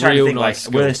went to a real nice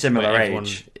school. We're a similar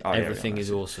age. Everything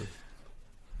is awesome.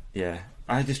 Yeah.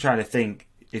 I'm just trying to think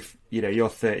if, you're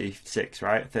 36,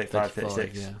 right? 35,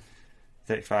 36. Yeah.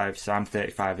 35, so I'm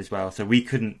 35 as well. So we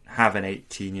couldn't have an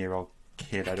 18-year-old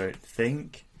kid, I don't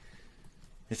think.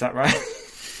 Is that right?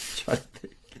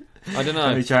 I don't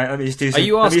know. Let me just do some, are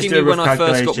you asking me when I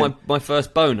first got my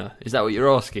first boner? Is that what you're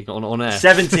asking on air?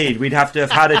 17. We'd have to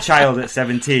have had a child at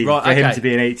 17 for him to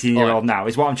be an 18-year-old now,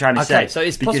 is what I'm trying to say. So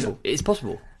it's possible. It's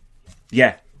possible.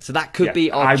 Yeah. So that could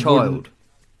be our child.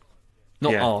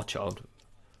 Not our child.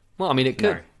 Well, I mean, it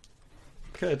could. No.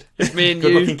 Could. If me and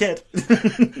Good-looking kid.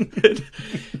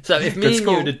 So if me and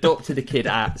you had adopted a kid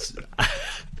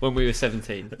when we were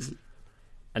 17,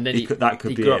 and then that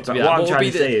could be it. But what I'm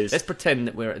trying to say is, let's pretend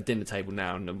that we're at a dinner table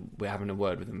now and we're having a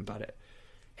word with him about it.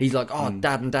 He's like,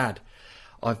 Dad,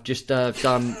 I've just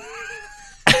done.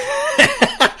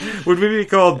 Would we be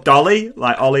called Dolly,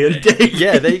 like Olly and Dave?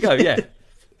 Yeah, there you go. Yeah.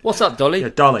 What's up, Dolly? Yeah,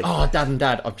 Dolly. Oh,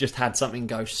 Dad, I've just had something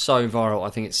go so viral. I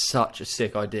think it's such a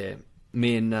sick idea.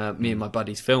 Me and my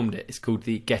buddies filmed it. It's called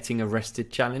the Getting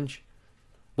Arrested Challenge.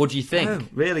 What do you think? Oh,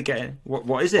 really?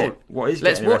 What is it? What is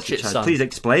Let's watch it, son. Please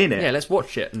explain it. Yeah, let's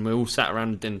watch it. And we're all sat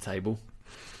around the dinner table,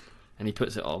 and he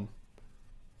puts it on.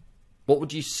 What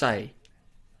would you say?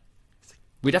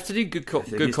 We'd have to do good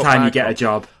cop, it's time you get a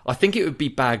job. I think it would be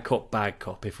bad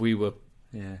cop if we were.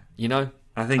 Yeah. You know.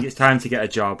 I think it's time to get a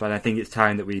job, and I think it's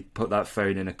time that we put that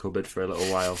phone in a cupboard for a little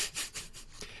while.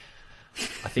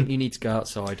 I think you need to go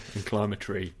outside and climb a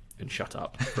tree and shut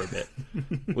up for a bit.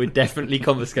 We're definitely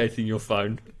confiscating your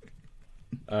phone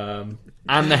and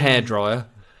the hairdryer,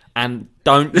 and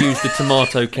don't use the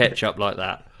tomato ketchup like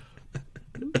that.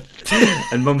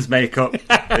 And mum's makeup,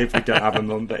 if we don't have a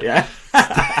mum, but yeah.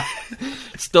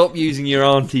 Stop using your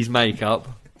auntie's makeup.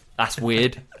 That's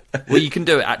weird. Well, you can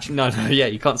do it, actually. No, yeah,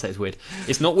 you can't say it's weird.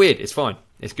 It's not weird, it's fine.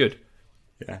 It's good.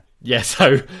 Yeah. Yeah,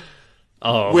 so...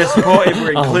 Oh. We're supportive,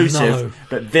 we're inclusive, no.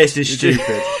 But this is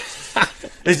stupid.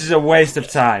 This is a waste of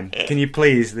time. Can you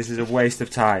please? This is a waste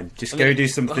of time. Just go do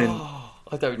something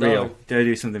I don't know. real. Go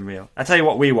do something real. I tell you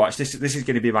what we watched. This is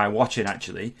going to be my watching,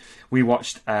 actually. We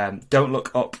watched Don't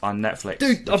Look Up on Netflix.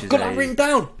 Dude, I've got that written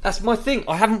down. That's my thing.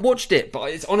 I haven't watched it,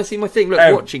 but it's honestly my thing. Look,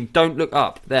 watching Don't Look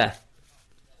Up. There.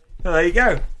 Well, there you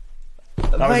go.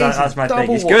 That's my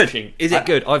thing. It's watching. Good. Is it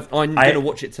good? I'm going to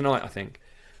watch it tonight, I think.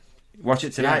 Watch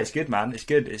it tonight. Yeah. It's good, man. It's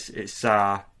good. It's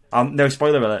no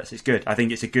spoiler alerts. It's good. I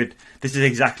think it's a good. This is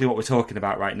exactly what we're talking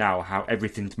about right now. How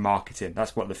everything's marketing.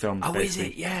 That's what the film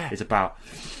is about.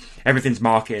 Everything's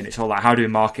marketing. It's all like, how do we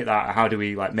market that? How do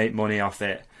we make money off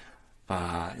it?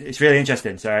 It's really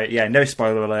interesting. So yeah, no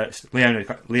spoiler alerts.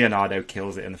 Leonardo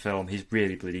kills it in the film. He's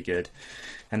really bloody good.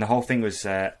 And the whole thing was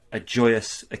a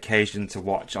joyous occasion to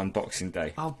watch on Boxing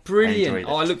Day. Oh, brilliant.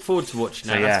 I look forward to watching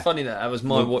that. So, yeah. That's funny that was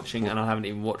my watching and I haven't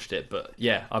even watched it. But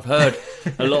yeah, I've heard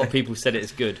a lot of people said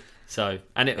it's good. So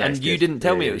and you didn't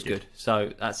tell me it was good.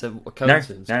 So that's a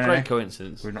coincidence. No, Great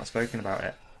coincidence. We've not spoken about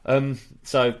it.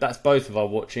 So that's both of our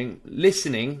watching.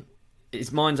 Listening,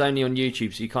 mine's only on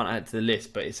YouTube, so you can't add it to the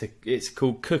list. But it's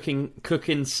called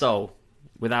Cookin' Soul,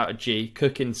 without a G.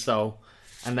 Cookin' Soul.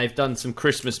 And they've done some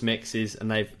Christmas mixes,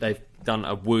 and they've done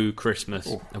a Woo Christmas,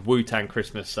 a Wu-Tang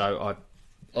Christmas. So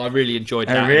I really enjoyed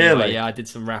that. Oh, really? Anyway. Yeah, I did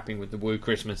some rapping with the Woo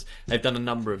Christmas. They've done a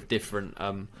number of different.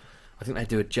 I think they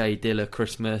do a Jay Dilla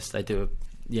Christmas. They do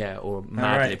Yeah, or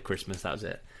Mad Lib Christmas, that was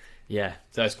it. Yeah,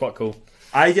 so it's quite cool.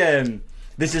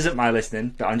 This isn't my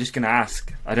listening, but I'm just going to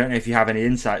ask. I don't know if you have any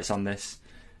insights on this.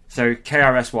 So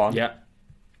KRS-One. Yeah.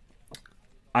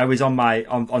 I was on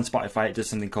Spotify. It does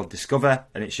something called Discover,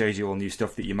 and it shows you all new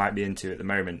stuff that you might be into at the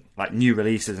moment, like new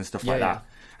releases and stuff like that.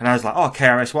 And I was like, oh,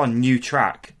 KRS-One, new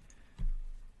track.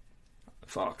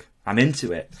 Fuck, I'm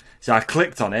into it. So I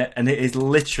clicked on it, and it is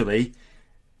literally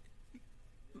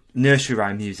nursery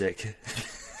rhyme music.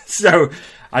 So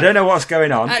I don't know what's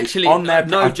going on. Actually, it's on there.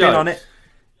 I've been on it.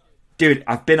 Dude,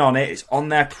 I've been on it. It's on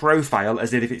their profile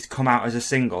as if it's come out as a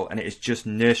single, and it is just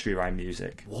nursery rhyme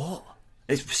music. What?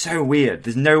 It's so weird.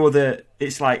 There's no other.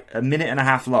 It's like a minute and a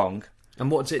half long.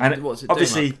 And what's it?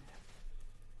 Obviously, doing,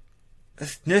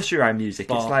 it's nursery rhyme music.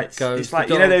 Bark It's like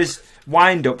you know those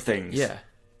wind up things. Yeah.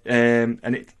 And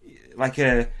it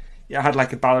I had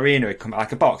like a ballerina come,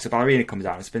 like a box. A ballerina comes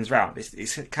out and spins around.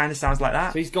 It kind of sounds like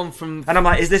that. So he's gone from. And I'm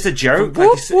like, is this a joke?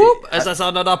 Whoop, whoop, as I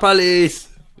sound of the police.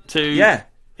 To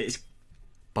it's.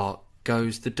 Bark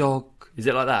goes the dog. Is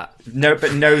it like that? No,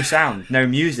 but no sound, no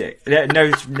music,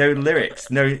 no lyrics,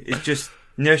 no. It's just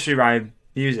nursery rhyme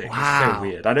music. Wow. It's so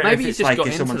weird. I don't Maybe know if it's just like got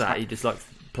if into someone's that. He just like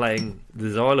playing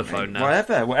the xylophone now.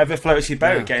 Whatever floats your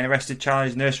boat. Getting arrested,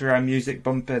 challenge, nursery rhyme music,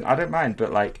 bumping. I don't mind,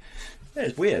 but like,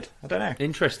 it's weird. I don't know.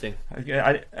 Interesting.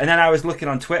 And then I was looking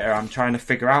on Twitter. I'm trying to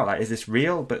figure out like, is this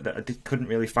real? But I couldn't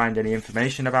really find any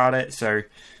information about it. So.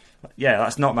 Yeah,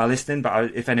 that's not my listening,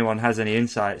 but if anyone has any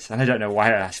insights, and I don't know why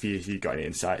I asked you if you got any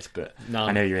insights, but None.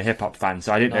 I know you're a hip hop fan,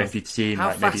 so I didn't know if you'd seen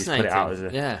maybe he's put it out as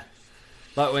a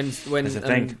like when as a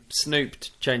thing. Snoop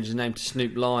changed his name to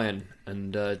Snoop Lion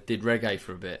and did reggae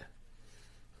for a bit,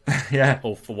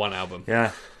 or for one album,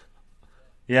 yeah.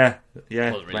 Really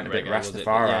Went a bit reggae,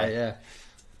 Rastafari,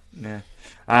 yeah.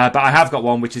 But I have got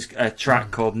one which is a track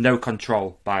called "No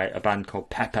Control" by a band called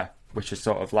Pepper, which is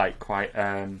sort of like quite.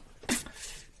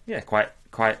 Quite.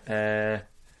 I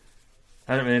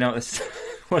don't really know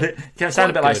what it can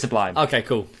sound a bit like Sublime. Okay,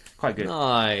 cool. Quite good.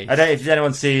 Nice. I don't know if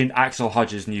anyone's seen Axel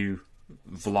Hodge's new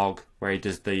vlog where he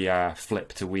does the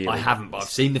flip to wheelie. I haven't, but I've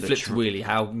seen the flip to wheelie.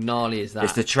 How gnarly is that?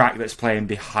 It's the track that's playing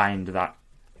behind that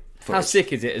footage. How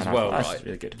sick is it as well, right? That's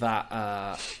really good.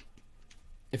 That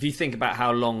if you think about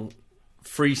how long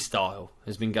freestyle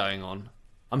has been going on,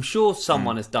 I'm sure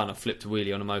someone has done a flip to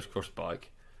wheelie on a motocross bike.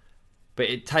 But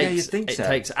it takes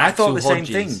takes Axel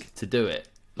Hodges to do it.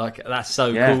 Like that's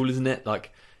so cool, isn't it?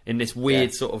 Like in this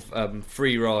weird sort of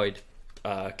free ride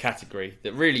category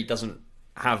that really doesn't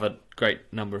have a great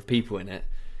number of people in it,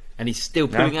 and he's still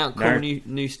putting out cool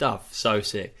new stuff. So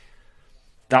sick.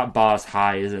 That bar's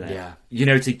high, isn't it? Yeah. You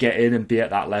know, to get in and be at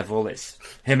that level, it's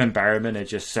him and Berryman are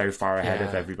just so far ahead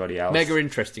of everybody else. Mega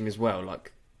interesting as well.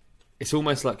 Like. It's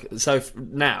almost like so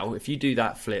now if you do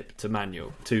that flip to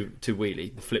manual to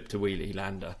wheelie, the flip to wheelie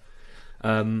lander,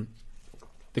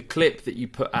 the clip that you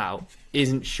put out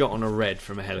isn't shot on a red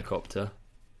from a helicopter.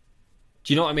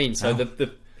 Do you know what I mean? So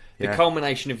the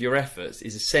culmination of your efforts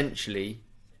is essentially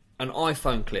an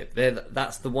iPhone clip.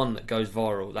 That's the one that goes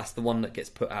viral. That's the one that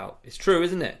gets put out. It's true,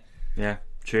 isn't it? Yeah,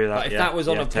 true. Like if that was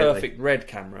on a perfect red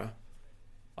camera,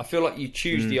 I feel like you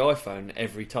choose the iPhone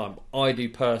every time. I do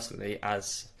personally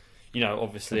as. You know,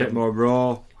 obviously a bit more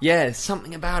raw. Yeah, there's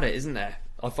something about it, isn't there?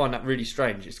 I find that really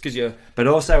strange. It's because you're. But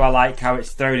also, I like how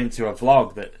it's thrown into a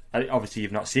vlog that obviously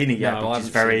you've not seen it yet. No, but I it's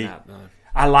haven't very. Seen that, no.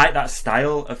 I like that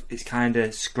style of. It's kind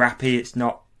of scrappy. It's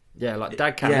not. Yeah, like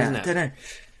Dadcam, isn't it? I don't know.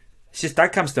 It's just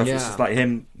Dadcam stuff. Yeah. It's just like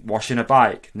him washing a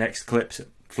bike. Next clip's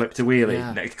flip to wheelie.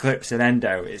 Yeah. Next clip's an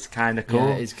endo. It's kind of cool.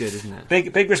 Yeah, it is good, isn't it?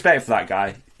 Big respect for that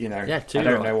guy. You know, I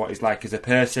don't know what he's like as a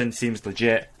person. Seems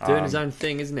legit. Doing his own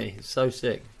thing, isn't he? It's so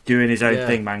sick. Doing his own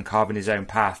thing, man, carving his own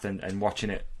path, and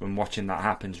watching it and watching that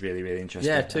happen is really, really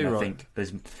interesting. Yeah, too. And I think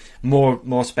there's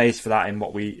more space for that in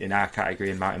our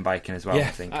category in mountain biking as well. Yeah,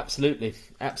 I think absolutely.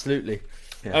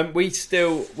 Yeah.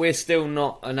 We're still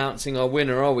not announcing our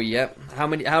winner, are we yet?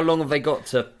 How long have they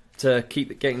got to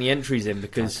keep getting the entries in?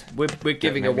 Because we're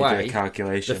giving away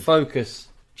the Focus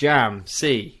Jam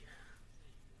C.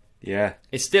 Yeah,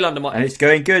 it's still under my. And it's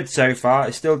going good so far.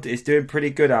 It's doing pretty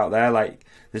good out there. Like.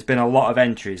 There's been a lot of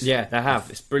entries. Yeah, there have.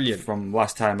 It's brilliant. From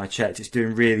last time I checked, it's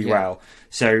doing really well.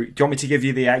 So, do you want me to give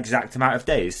you the exact amount of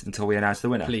days until we announce the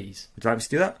winner? Please. Would you like me to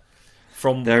do that?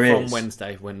 From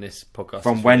Wednesday, when this podcast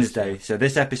From Wednesday. So,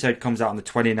 this episode comes out on the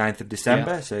 29th of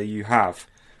December. Yeah. So, you have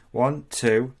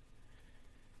 14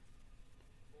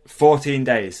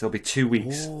 days. There'll be 2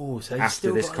 weeks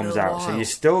after this comes out. So, you've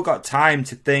still got time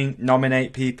to think,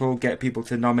 nominate people, get people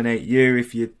to nominate you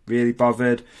if you're really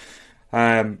bothered.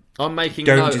 I'm making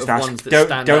note of ones that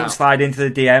stand out. Don't slide into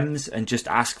the DMs and just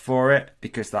ask for it,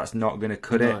 because that's not going to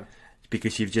cut it.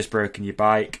 because you've just broken your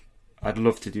bike. I'd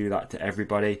love to do that to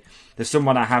everybody. There's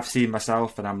someone I have seen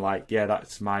myself, and I'm like, yeah,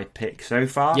 that's my pick so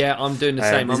far. Yeah, I'm doing the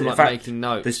same. I'm making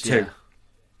notes. There's two.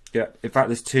 Yeah, in fact,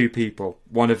 there's two people.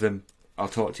 One of them I'll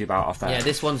talk to you about off there. Yeah,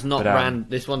 this one's not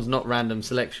This one's not random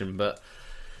selection, but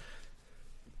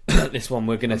this one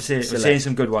we're going to select. We're seeing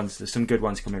some good ones. There's some good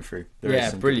ones coming through. There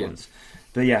is some brilliant. Good ones.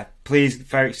 But yeah, please,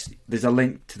 folks, there's a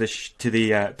link to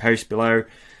the post below.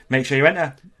 Make sure you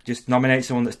enter. Just nominate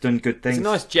someone that's done good things. It's a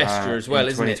nice gesture as well,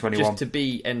 isn't it? Just to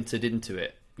be entered into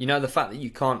it. You know, the fact that you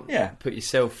can't put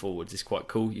yourself forwards is quite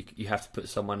cool. You have to put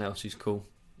someone else who's cool.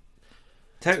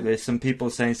 Totally. Some people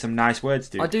saying some nice words,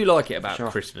 dude. I do like it about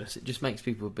Christmas. It just makes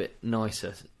people a bit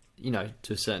nicer, you know,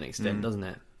 to a certain extent, doesn't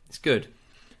it? It's good.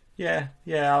 Yeah,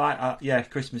 I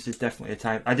like. Christmas is definitely a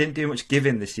time. I didn't do much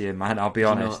giving this year, man. I'll be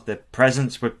honest. The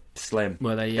presents were slim.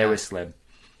 Were they? Yeah. They were slim.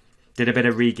 Did a bit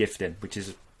of re-gifting, which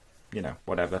is, you know,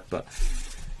 whatever. But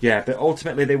yeah, but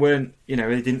ultimately they weren't. You know,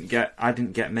 I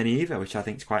didn't get many either, which I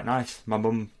think is quite nice. My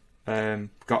mum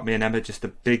got me and Emma just a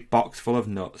big box full of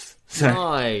nuts. So,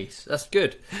 nice, that's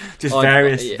good. Just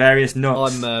various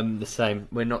nuts. I'm the same.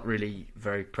 We're not really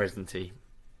very presenty.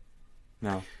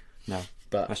 No,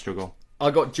 but I struggle. I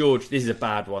got George. This is a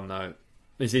bad one though.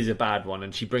 This is a bad one,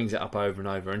 and she brings it up over and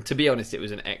over. And to be honest, it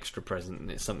was an extra present, and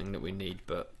it's something that we need.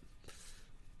 But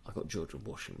I got George a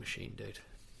washing machine, dude.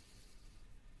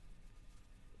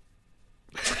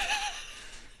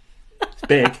 It's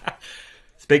big.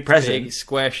 It's a big present. Big,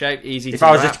 square shaped, easy to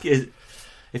wrap.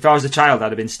 If I was a child,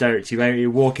 I'd have been stoked.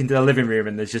 You walk into the living room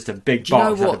and there's just a big box. Do you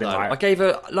know what, though? I gave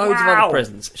her loads of other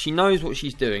presents. She knows what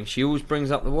she's doing. She always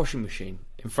brings up the washing machine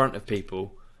in front of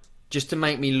people just to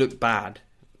make me look bad,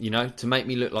 you know, to make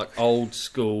me look like old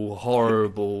school,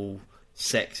 horrible,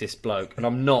 sexist bloke. And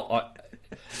I'm not.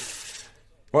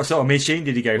 What sort of machine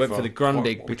did you go for? I went for the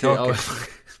Grundig.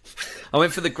 I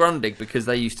went for the Grundig because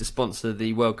they used to sponsor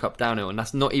the World Cup downhill, and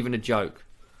that's not even a joke.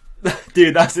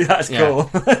 Dude, that's cool.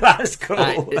 That's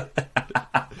cool.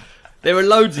 There were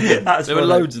loads of them. Were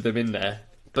loads of them in there.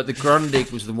 But the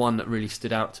Grundig was the one that really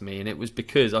stood out to me, and it was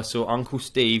because I saw Uncle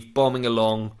Steve bombing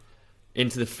along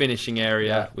into the finishing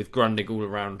area with Grundig all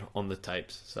around on the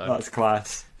tapes. So that's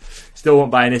class. Still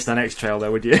won't buy an Nissan X-Trail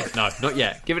though, would you? No, not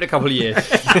yet. Give it a couple of years.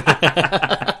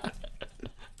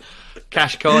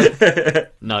 Qashqai?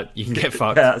 No, you can get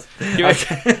fucked. Give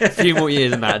it a few more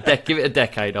years than that. Give it a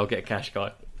decade, I'll get a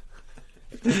Qashqai.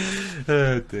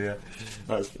 Oh dear,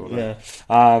 that's funny. Yeah.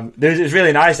 It was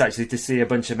really nice actually to see a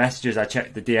bunch of messages. I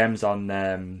checked the DMs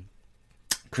on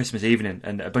Christmas evening,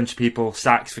 and a bunch of people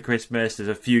sacks for Christmas. There's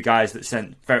a few guys that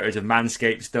sent photos of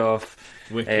Manscaped stuff.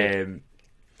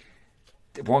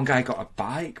 One guy got a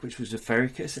bike, which was a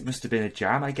Focus. It must have been a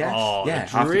Jam, I guess. Oh, yeah,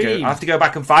 I have to go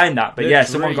back and find that. But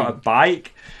someone got a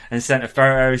bike and sent a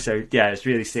photo. So yeah, it's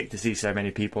really sick to see so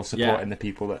many people supporting the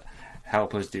people that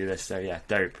help us do this. So yeah,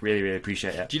 dope. Really, really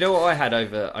appreciate it. Do you know what I had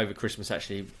over Christmas?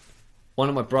 Actually, one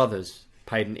of my brothers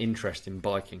paid an interest in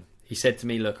biking. He said to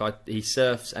me, "Look, he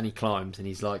surfs and he climbs," and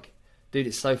he's like, "Dude,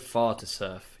 it's so far to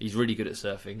surf. He's really good at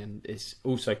surfing, and it's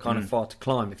also kind of far to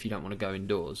climb if you don't want to go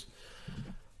indoors."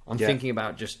 I'm thinking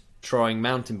about just trying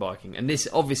mountain biking, and this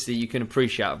obviously you can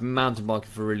appreciate. I've been mountain biking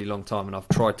for a really long time, and I've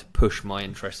tried to push my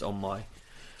interest on my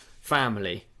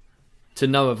family to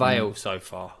no avail so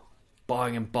far.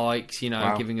 Buying them bikes, you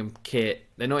know, giving them kit.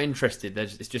 They're not interested.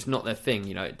 It's just not their thing,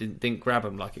 you know. It didn't grab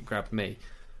them like it grabbed me.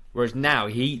 Whereas now,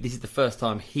 this is the first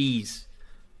time he's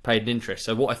paid an interest.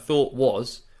 So what I thought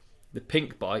was the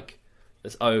pink bike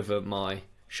that's over my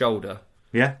shoulder.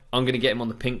 Yeah, I'm going to get him on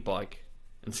the pink bike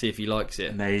and see if he likes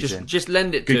it. Amazing. Just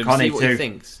lend it to him, see what he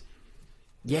thinks.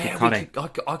 Yeah,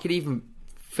 I could even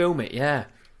film it. Yeah.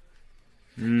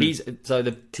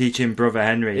 Teach him brother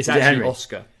Henry. It's actually Henry?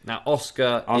 Oscar. Now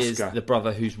Oscar is the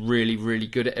brother who's really, really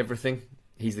good at everything.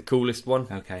 He's the coolest one.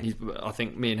 Okay. I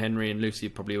think me and Henry and Lucy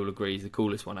probably all agree he's the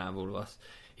coolest one out of all of us.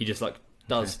 He just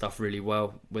does stuff really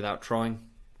well without trying,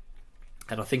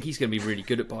 and I think he's going to be really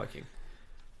good at biking.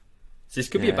 So this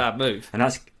could be a bad move. And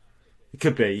it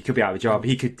could be. He could be out of a job.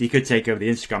 He could take over the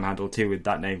Instagram handle too with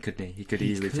that name, couldn't he? He could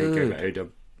easily take over OW.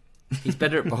 He's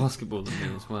better at basketball than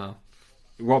me as well.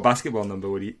 What basketball number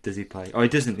does he play? Oh, he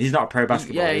doesn't. He's not a pro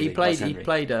basketball. Yeah, he played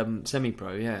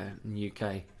semi-pro. Yeah, in the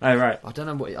UK. Oh right. I don't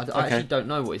know what. I actually don't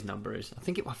know what his number is.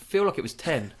 I feel like it was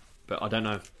 10, but I don't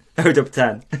know. OW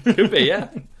 10. Could be, yeah.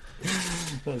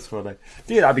 That's funny,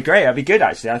 dude. That'd be great. That'd be good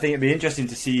actually. I think it'd be interesting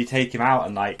to see you take him out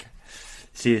and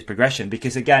see his progression,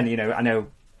 because again, you know, I know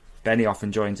Benny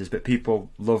often joins us, but people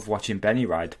love watching Benny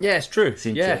ride. Yeah, it's true.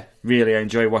 Seem to really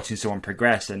enjoy watching someone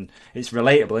progress, and it's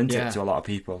relatable, isn't it, to a lot of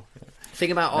people.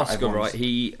 Think about Oscar, right?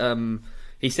 He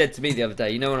He said to me the other day,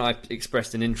 you know, when I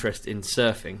expressed an interest in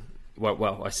surfing,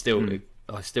 well, I still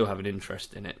have an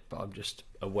interest in it, but I'm just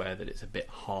aware that it's a bit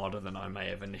harder than I may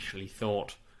have initially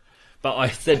thought. But I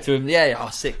said to him, yeah,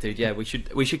 sick, dude, yeah, we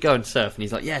should go and surf. And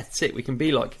he's like, yeah, sick, we can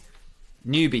be like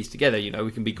newbies together, you know,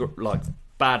 we can be like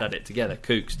bad at it together,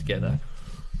 kooks together.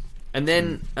 And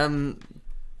then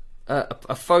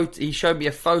a photo, he showed me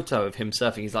a photo of him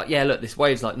surfing. He's like, yeah, look, this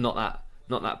wave's like not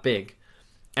that big,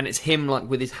 and it's him like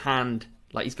with his hand,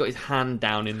 like he's got his hand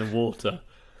down in the water.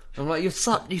 I'm like, you're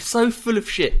so full of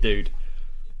shit, dude.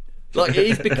 Like, it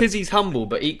is because he's humble,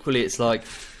 but equally it's like,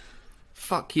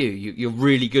 fuck you, you're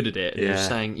really good at it. And you're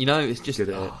saying, you know, it's just good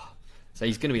at it. So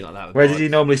he's going to be like that. Where does he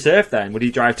normally surf then? Would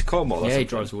he drive to Cornwall? Yeah, he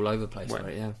drives all over the place.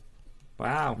 Right, yeah.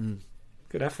 Wow,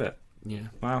 good effort. Yeah.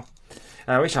 Wow.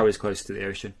 I wish I was close to the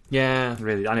ocean. Yeah.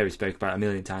 Really, I know we spoke about it a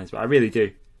million times, but I really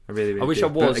do. I really I wish do. I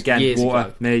was, but again, years water,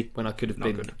 ago, me, when I could have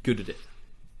been good at it.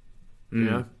 You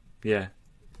know? Yeah.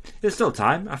 There's still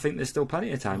time. I think there's still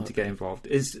plenty of time to get involved.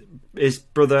 Is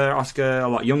brother Oscar a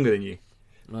lot younger than you?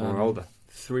 Or older?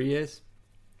 3 years.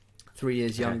 3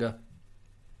 years younger.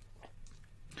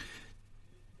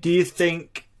 Do you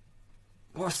think...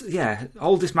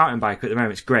 oldest mountain biker at the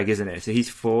moment is Greg, isn't it? So he's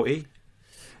 40.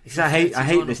 Because I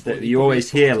hate this that you always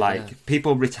hear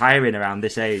people retiring around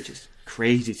this age. It's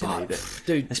crazy to me that,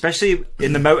 dude, especially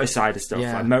in the motor side of stuff,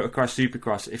 like motocross,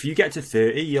 supercross. If you get to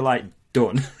 30, you're like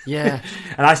done. Yeah,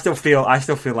 and I still feel like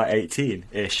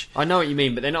 18-ish. I know what you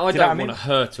mean, but then I don't want to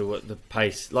hurtle at the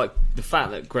pace. Like the fact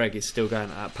that Greg is still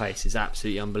going at that pace is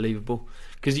absolutely unbelievable.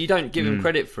 Because you don't give him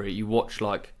credit for it. You watch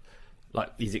like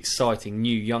these exciting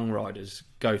new young riders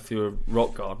go through a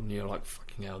rock garden. And you're like,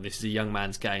 fucking hell, this is a young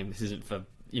man's game. This isn't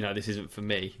for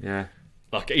me. Yeah.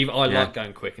 Like, even I like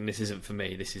going quick, and this isn't for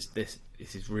me. This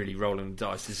is really rolling the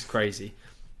dice. This is crazy.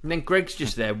 And then Greg's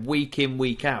just there, week in,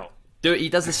 week out. He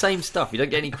does the same stuff. You don't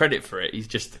get any credit for it. He's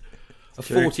just a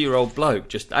 40-year-old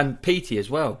bloke. And Petey as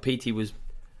well. Petey was,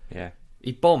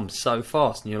 he bombed so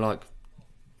fast, and you're like,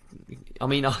 I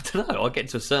mean, I don't know. I get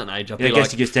to a certain age, I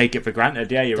guess you just take it for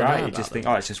granted. Yeah, you're right. You just think,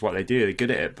 it's just what they do. They're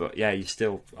good at it. But yeah, you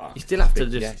still have to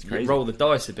just roll the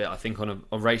dice a bit. I think on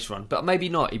a race run, but maybe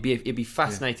not. It'd be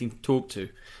fascinating to talk to.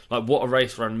 Like, what a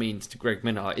race run means to Greg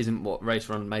Minnaar isn't what race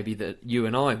run maybe that you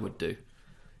and I would do.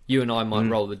 You and I might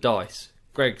roll the dice.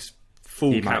 Greg's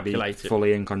he calculated, might be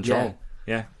fully in control.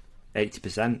 Yeah,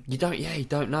 80%. You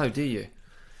don't know, do you?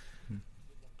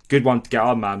 Good one to get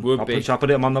on, man. I'll put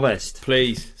him on the list.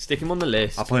 Please, stick him on the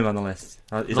list. I'll put him on the list.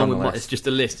 He's on the list. It's just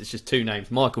a list. It's just two names.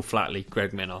 Michael Flatley,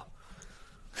 Greg Minnaar.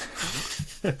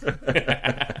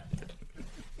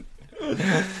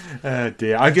 Oh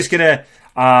dear. I'm just going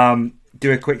to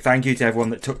do a quick thank you to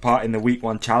everyone that took part in the week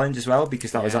 1 challenge as well,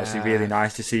 because that was actually really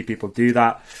nice to see people do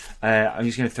that. I'm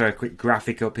just going to throw a quick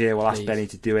graphic up here. We'll ask Benny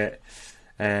to do it.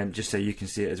 Just so you can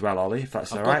see it as well, Ollie, if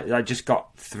that's all right. I just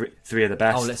got three of the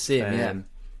best. Oh, let's see him,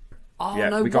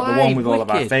 we got the one with all of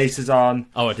our faces on.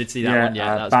 Oh, I did see that one,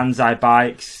 yeah. Banzai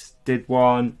Bikes did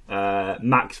one.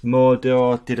 Max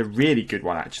Mordor did a really good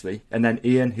one, actually. And then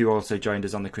Ian, who also joined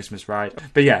us on the Christmas ride.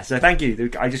 But yeah, so thank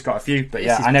you. I just got a few. But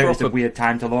I know it's a weird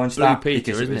time to launch that. Blue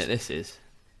Peter, isn't it? This is.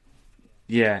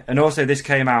 Yeah, and also this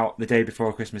came out the day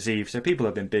before Christmas Eve, so people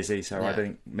have been busy, so I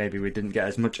think maybe we didn't get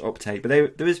as much uptake.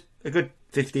 But there was a good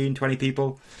 15, 20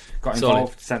 people got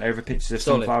involved, sent over pictures of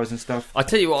sunflowers and stuff. I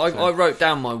tell you what, I wrote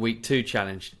down my week 2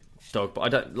 challenge, Dog, but I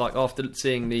don't, like, after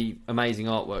seeing the amazing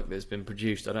artwork that's been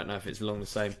produced, I don't know if it's along the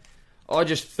same. I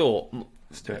just thought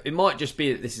it might just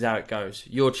be that this is how it goes.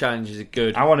 Your challenges are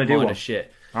good. I want to do one.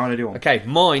 Shit. I want to do one. Okay,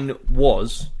 mine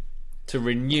was to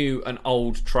renew an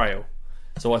old trail.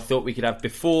 So I thought we could have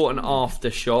before and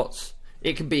after shots.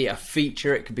 It could be a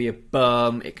feature, it could be a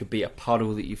berm, it could be a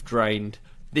puddle that you've drained.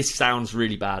 This sounds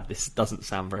really bad. This doesn't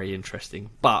sound very interesting,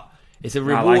 but it's a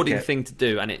rewarding thing to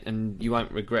do, and you won't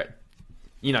regret.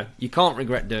 You know, you can't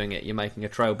regret doing it. You're making a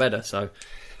trail better. So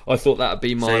I thought that would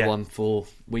be my one for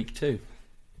week 2.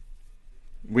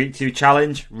 Week 2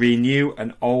 challenge: renew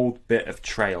an old bit of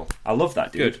trail. I love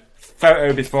that, dude. Good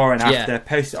photo before and after.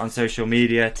 Post it on social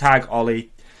media. Tag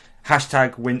Ollie.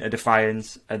 Hashtag Winter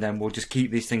Defiance, and then we'll just keep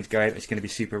these things going. It's going to be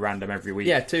super random every week.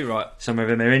 Yeah, too right. Some of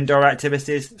them are indoor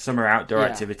activities, some are outdoor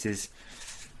activities.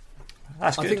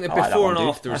 That's good. I think the before and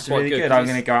after is quite really good. I'm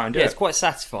going to go out and do it. Yeah, it's quite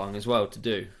satisfying as well to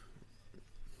do.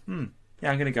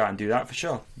 Yeah, I'm going to go out and do that for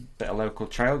sure. Bit of local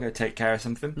trail, go take care of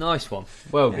something. Nice one.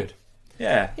 Well, good.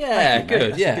 Yeah. Yeah,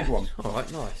 good. That's a good one. All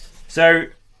right, nice. So,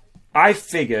 I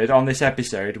figured on this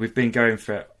episode, we've been going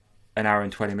for an hour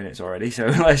and 20 minutes already, so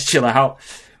let's chill out.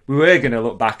 we were going to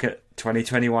look back at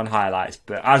 2021 highlights,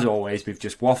 but as always, we've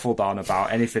just waffled on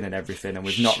about anything and everything, and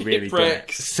we've not really done it.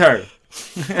 So,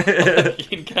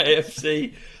 in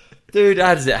KFC, dude,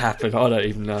 how does it happen? I don't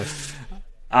even know.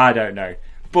 I don't know,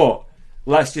 but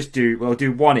we'll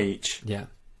do one each. Yeah,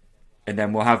 and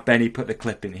then we'll have Benny put the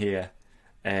clip in here.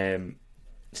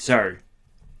 So,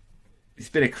 it's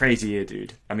been a crazy year,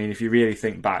 dude. I mean, if you really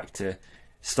think back to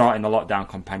starting the lockdown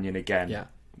companion again,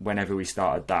 whenever we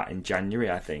started that in January,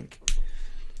 I think,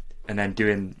 and then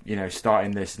doing,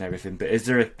 starting this and everything. But is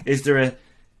there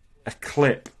a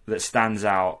clip that stands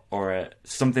out, or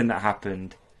something that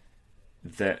happened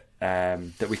that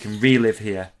we can relive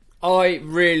here?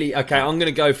 I'm going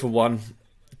to go for one,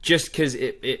 just because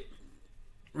it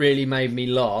really made me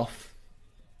laugh.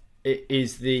 It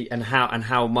is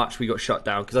how much we got shut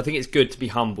down, because I think it's good to be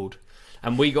humbled,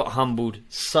 and we got humbled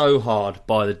so hard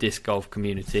by the disc golf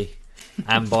community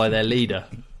and by their leader.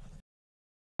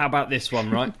 How about this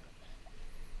one, right?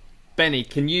 Benny,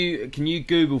 can you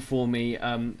Google for me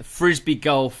Frisbee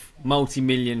Golf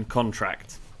multi-million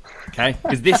contract? Okay,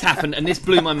 because this happened and this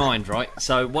blew my mind, right?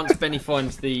 So once Benny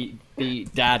finds the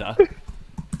data,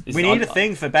 we need a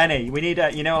thing for Benny. We need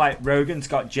like Rogan's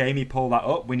got Jamie pull that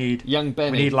up. We need young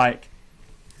Benny. We need like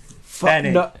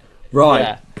Benny. No. Right.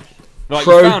 Yeah. Right,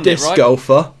 pro disc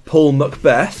golfer Paul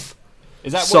Macbeth.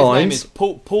 Is that what his name is?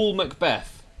 Paul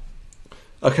Macbeth.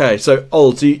 Okay, so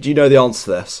do you know the answer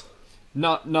to this?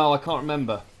 No, I can't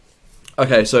remember.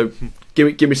 Okay, so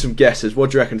give me some guesses. What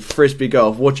do you reckon Frisbee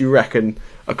golf? What do you reckon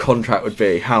a contract would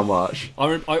be? How much?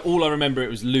 All I remember, it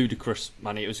was ludicrous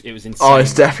money. It was insane. Oh,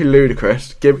 it's definitely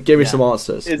ludicrous. Give me some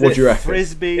answers. What do you reckon?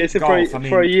 Frisbee is it golf,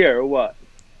 for a year or what?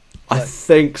 I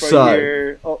think for so. A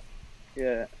year,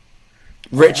 yeah.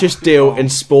 Richest deal in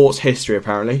sports history,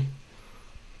 apparently.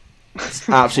 It's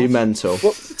absolutely mental.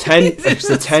 Is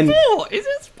it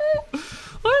sport?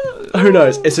 Who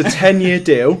knows? It's a 10-year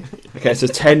deal. Okay, it's a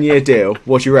 10-year deal.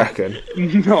 What do you reckon?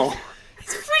 No.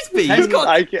 It's Frisbee. He's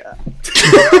got...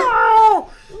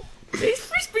 It's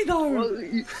Frisbee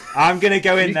though. I'm going to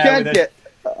go in there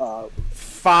with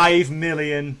 5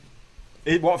 million.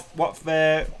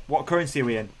 What currency are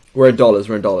we in? We're in dollars.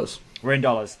 We're in dollars.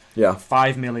 Yeah.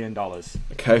 $5 million.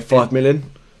 Okay, 5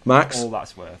 million. Max? All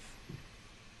that's worth.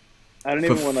 I don't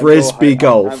even want to Frisbee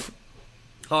golf.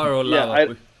 Higher or lower?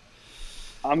 Yeah,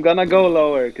 I'm gonna go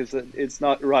lower because it's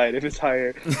not right if it's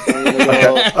higher.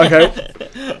 Okay.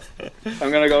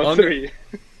 I'm gonna go 3.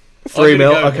 3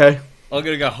 mil. Okay. I'm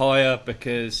gonna go higher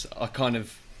because I kind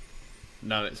of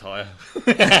know it's higher.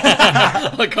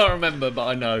 I can't remember, but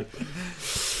I know.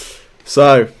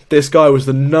 So this guy was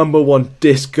the #1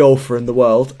 disc golfer in the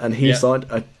world, and he signed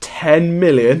a $10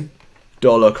 million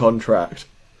contract.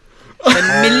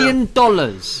 $10 million.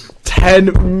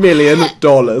 $10 million.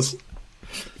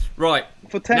 Right.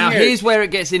 For 10 now years. here's where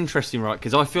it gets interesting, right?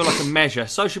 Because I feel like a measure.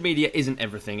 Social media isn't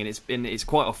everything, and it's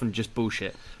quite often just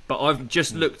bullshit. But I've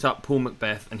just looked up Paul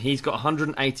Macbeth, and he's got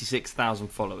 186,000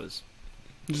 followers.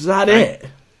 Is that it?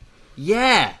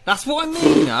 Yeah, that's what I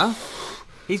mean. Huh?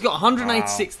 He's got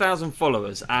 186,000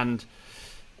 followers, and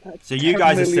so you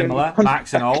guys are similar,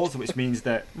 Max and Old, which means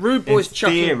that Rude Boy's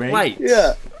chucking weights.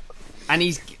 Yeah. And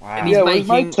he's making with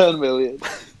my 10 million.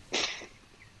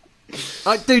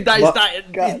 Dude, that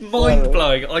is mind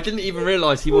blowing. I didn't even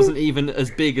realise he wasn't even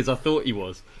as big as I thought he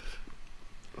was.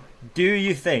 Do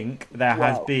you think there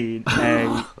has been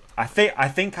a? I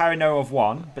think I know of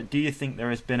one, but do you think there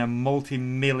has been a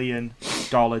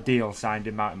multi-million-dollar deal signed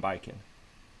in mountain biking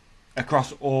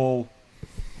across all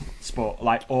sport,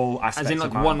 like all aspects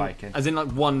of mountain biking? As in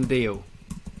like one deal.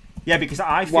 Yeah, because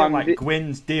I feel like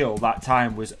Gwyn's deal that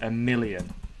time was $1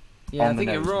 million. Yeah, I think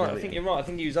you're right. I think you're right. I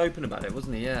think he was open about it,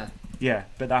 wasn't he? Yeah. Yeah,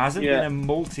 but there hasn't been a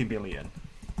multi-million.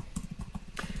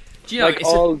 Do you know, like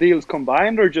all deals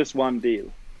combined, or just one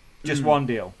deal? Just one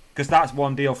deal, because that's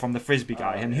one deal from the Frisbee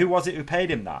guy. And who was it who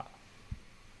paid him that?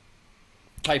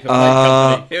 Paper plate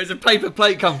company. It was a paper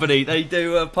plate company. They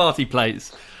do party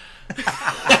plates.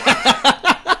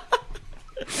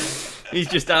 He's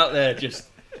just out there,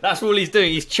 that's all he's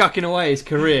doing. He's chucking away his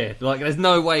career. Like, there's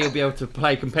no way he'll be able to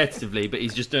play competitively, but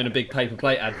he's just doing a big paper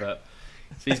plate advert.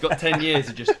 So he's got 10 years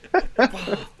of just,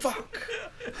 fuck.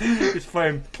 Just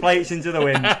throwing plates into the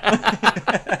wind.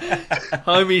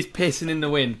 Homie's pissing in the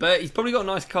wind, but he's probably got a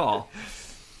nice car.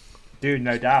 Dude,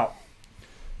 no doubt.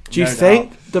 Do you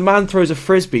think the man throws a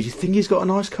frisbee? Do you think he's got a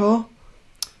nice car?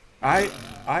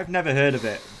 I've never heard of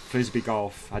it. Frisbee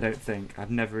golf, I don't think.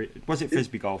 I've never... Was it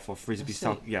Frisbee golf or Frisbee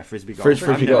soccer? Yeah, Frisbee golf.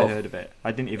 I've never heard of it.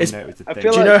 I didn't even know it was a thing.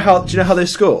 Do you know how they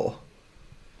score?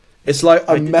 It's like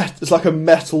a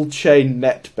metal chain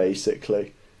net,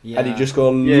 basically. Yeah. And you just got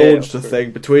to launch the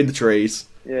thing between the trees.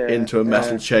 into a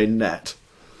metal chain net.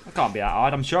 That can't be that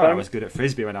hard. I'm sure I was good at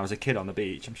frisbee when I was a kid on the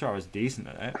beach. I'm sure I was decent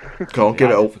at it. Come on,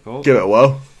 give it a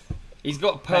whirl. He's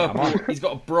got purple. He's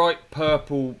got a bright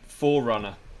purple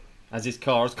 4Runner as his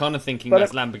car. I was kind of thinking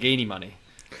that's Lamborghini money.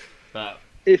 But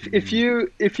if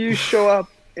you show up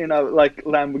in a like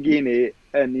Lamborghini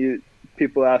and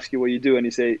people ask you what you do and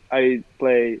you say I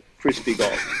play frisbee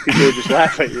golf, people will just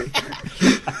laugh at you.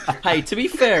 Hey, to be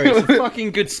fair, it's a fucking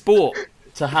good sport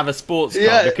to have a sports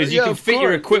car because you can fit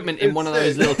your equipment in one of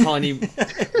those little tiny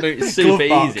boots, super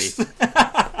easy.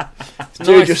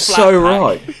 Dude, you're so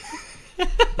right.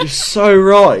 You're so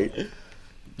right.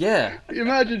 Yeah.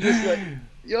 Imagine just like,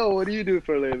 yo, what do you do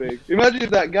for a living? Imagine if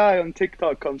that guy on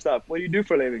TikTok comes up. What do you do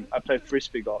for a living? I play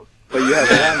frisbee golf. But you have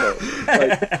a Lambo.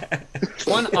 Like... It's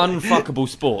one unfuckable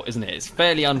sport, isn't it? It's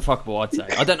fairly unfuckable, I'd say.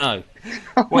 I don't know.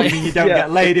 What, you mean you don't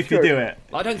get laid if you do it?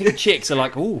 I don't think chicks are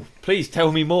like, ooh, please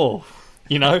tell me more.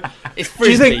 You know? It's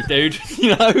frisbee, dude.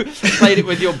 You know? Played it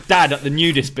with your dad at the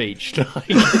nudist beach.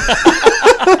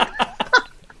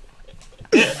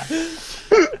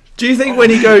 Do you think when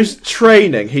he goes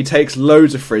training, he takes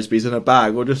loads of frisbees in a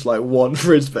bag, or just like one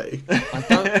frisbee? I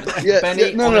don't. Yeah,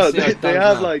 Benny, no, honestly, they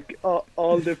have like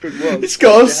all different ones. He's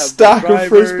got a stack of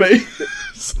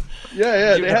frisbees.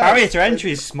 Yeah. The barrier to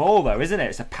entry is small, though, isn't it?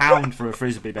 It's £1 for a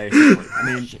frisbee, basically.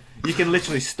 I mean, you can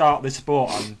literally start the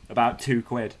sport on about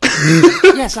 £2.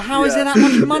 Yeah, so how is there that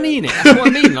much money in it? That's what I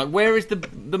mean. Like, where is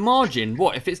the margin?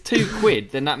 What if it's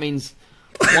 £2? Then that means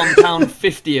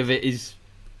 £1.50 of it is.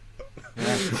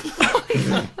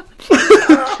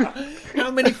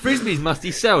 How many frisbees must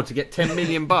he sell to get 10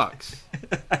 million bucks?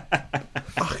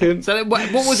 So what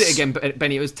was it again,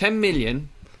 Benny? It was 10 million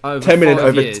over 10 million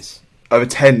 5 years. Over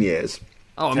 10 years.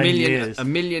 Oh, a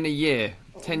million a year.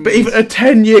 10 but years. Even a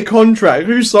 10-year contract.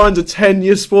 Who signs a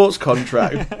 10-year sports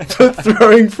contract for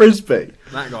throwing frisbee?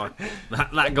 That guy.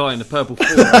 That guy in the purple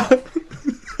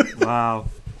 4. Wow.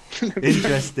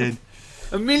 Interesting.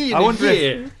 A million a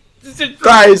year.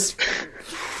 That is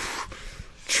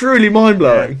truly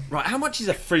mind-blowing. Right, how much is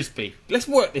a frisbee? Let's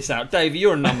work this out. Davey,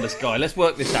 you're a numbers guy. Let's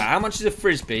work this out. How much is a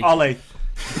frisbee? Ollie,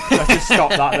 let's just stop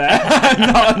that there.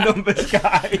 I'm not a numbers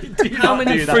guy. How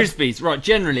many frisbees? Right,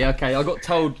 generally, okay, I got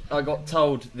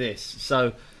told this.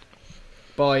 So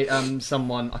by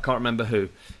someone, I can't remember who.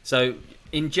 So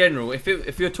in general, if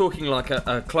you're talking like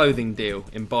a clothing deal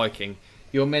in biking,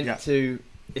 you're meant to,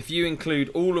 if you include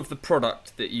all of the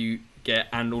product that you get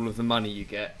and all of the money you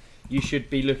get, you should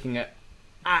be looking at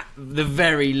the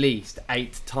very least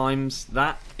 8 times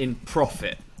that in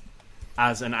profit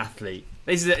as an athlete.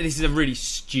 This is a really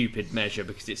stupid measure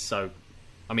because it's so.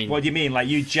 I mean, what do you mean? Like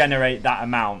you generate that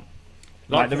amount?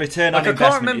 Like the return on investment. I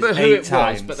can't remember is who 8 it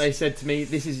times. was, but they said to me,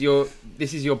 "This is your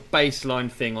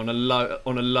baseline thing on a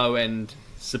low end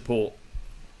support,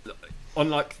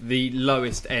 on like the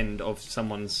lowest end of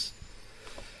someone's."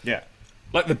 Yeah.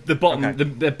 Like the bottom,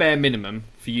 the bare minimum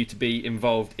for you to be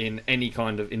involved in any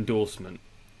kind of endorsement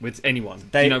with anyone.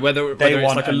 Whether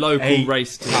it's like a local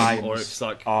race team or it's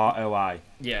like ROI.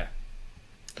 Yeah.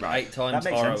 Right. 8 times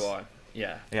ROI. Sense.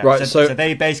 Yeah. Right. So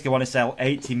they basically want to sell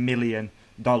 $80 million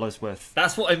worth.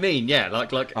 That's what I mean. Yeah.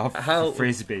 Like of how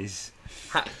frisbees.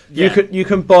 You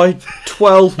can buy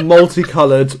 12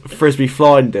 multicoloured frisbee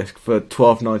flying discs for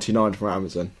 $12.99 from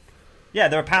Amazon. Yeah,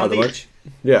 they're £1 each.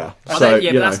 Yeah. But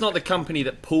that's not the company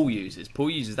that Paul uses.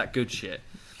 Paul uses that good shit.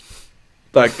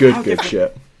 That good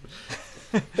shit.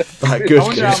 That good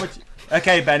shit.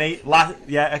 Okay, Benny.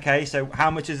 Okay. So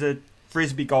how much is a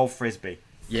frisbee golf frisbee?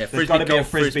 Yeah, there's got to be a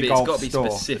frisbee golf store. It's got to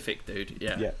be specific, dude.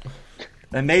 Yeah.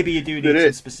 Then maybe you do need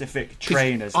some specific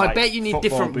trainers. I bet you need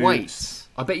different weights.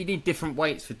 I bet you need different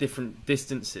weights for different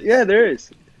distances. Yeah, there is.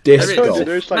 Disc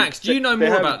golf. Max, do you know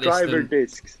more about this? Driver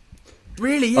discs.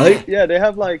 Really? Yeah. Yeah, they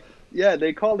have like. Yeah,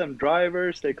 they call them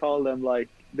drivers. They call them like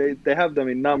they have them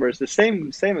in numbers, the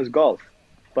same as golf,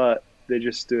 but they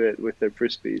just do it with their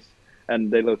frisbees,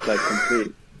 and they look like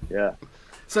complete. Yeah.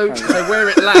 So where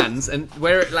it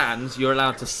lands, you're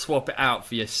allowed to swap it out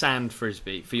for your sand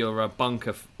frisbee, for your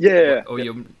bunker. Or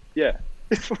your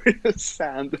for your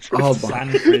sand frisbee. Oh,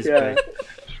 sand frisbee. Yeah.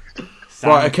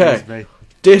 Right. Okay. Frisbee.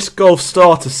 Disc golf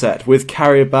starter set with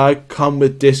carrier bag, come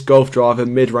with disc golf driver,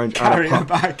 mid range, and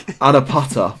a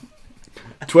putter.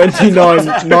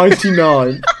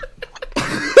 $29.99.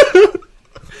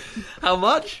 How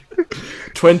much?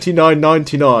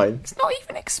 $29.99. It's not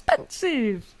even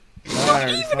expensive. No, not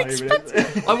even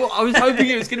expensive. I was hoping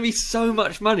it was going to be so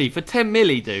much money for 10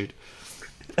 milli, dude.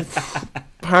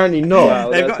 Apparently not. Wow,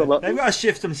 they've got to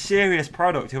shift some serious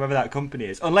product, whoever that company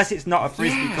is. Unless it's not a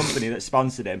frisbee company that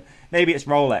sponsored him. Maybe it's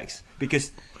Rolex,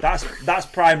 because that's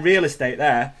prime real estate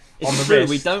there. It's true.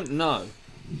 We don't know.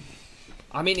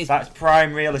 I mean, that's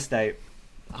prime real estate.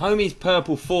 Homie's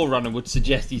purple Forerunner would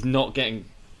suggest he's not getting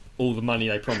all the money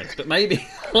they promised, but maybe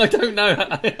I don't know.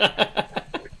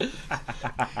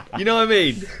 You know what I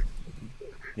mean?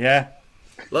 Yeah,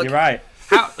 you're right.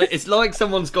 It's like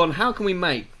someone's gone, how can we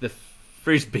make the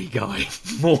frisbee guy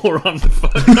more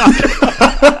unfun?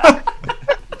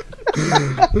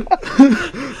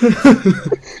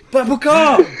 Purple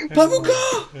car!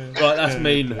 Right, that's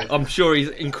mean. I'm sure he's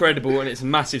incredible, and it's a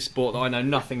massive sport that I know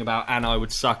nothing about, and I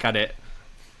would suck at it.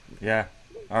 Yeah.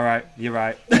 All right, you're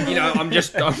right. You know,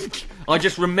 I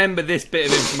just remember this bit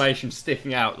of information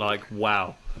sticking out like,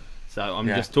 wow. So I'm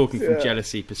just talking from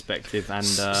jealousy perspective, and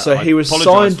so he was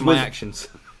signed for my with actions.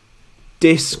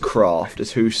 Discraft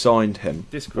is who signed him.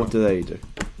 Discraft. What do they do?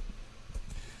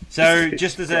 So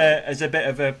just as a bit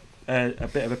of a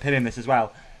pin in this as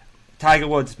well, Tiger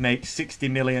Woods makes $60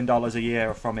 million a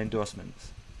year from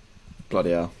endorsements.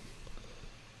 Bloody hell!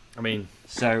 I mean,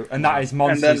 and that is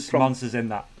monsters in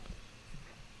that.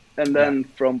 And then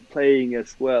from playing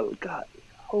as well. God,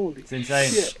 holy it's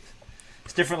insane. shit.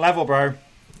 It's different level, bro.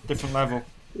 Different level.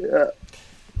 Yeah.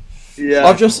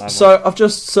 I've just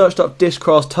searched up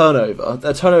Discraft's turnover.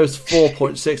 Their turnover is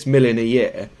 4.6 million a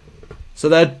year. So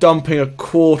they're dumping a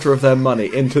quarter of their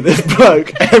money into this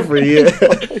bloke every year.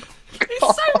 It's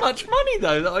so much money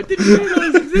though that I didn't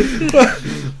realise existed.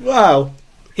 Wow.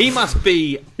 He must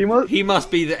be the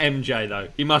MJ though.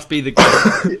 He must be the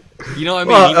guy. You know what I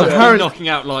mean? Well, he must be knocking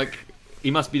out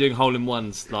he must be doing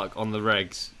hole-in-ones on the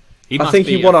regs. He won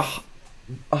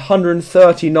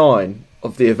 139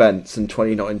 of the events in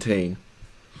 2019.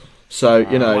 So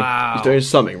he's doing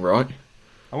something right.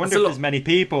 I wonder if there's many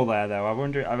people there though. I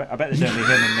bet there's only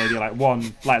him and maybe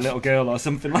one little girl or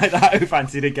something like that who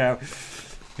fancied a go.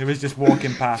 Who was just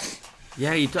walking past.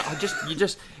 Yeah, it's so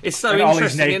and interesting,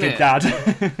 Ollie's naked isn't it? dad.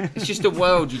 It's just a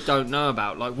world you don't know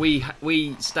about. Like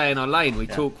we stay in our lane. We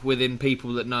talk within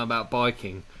people that know about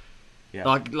biking.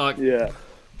 Yeah.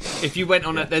 If you went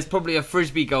on there's probably a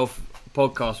frisbee golf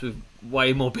podcast with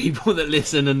way more people that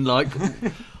listen and I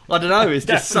don't know. It's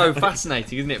just so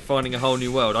fascinating, isn't it? Finding a whole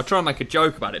new world. I try and make a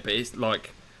joke about it, but it's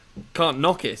can't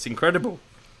knock it. It's incredible.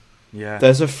 Yeah.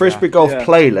 There's a frisbee golf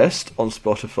playlist on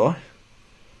Spotify.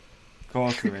 Of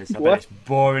course there is. I bet it's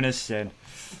boring as sin.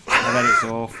 I bet it's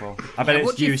awful. I bet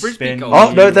it's you spin.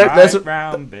 Oh no, there's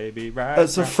round, baby, right.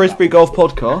 It's a frisbee golf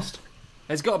podcast.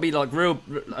 There's got to be a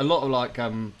lot of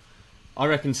I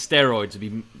reckon steroids would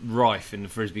be rife in the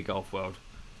frisbee golf world.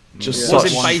 Just Was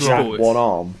such in baseball, one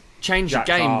arm. Changed Jack's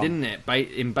the game, arm. didn't it?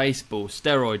 In baseball,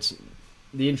 steroids.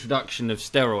 The introduction of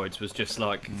steroids was just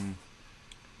like.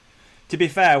 To be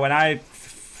fair, when I,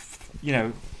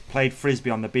 played frisbee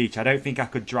on the beach, I don't think I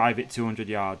could drive it 200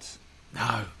 yards.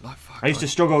 No, fuck. I used to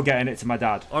struggle getting it to my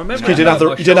dad. I remember You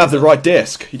didn't have the right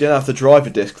disc. You didn't have the driver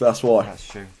disc. That's why. That's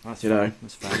true. That's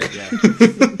That's fair. Yeah.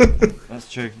 That's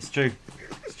true. It's true.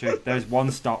 Those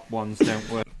one-stop ones don't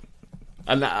work.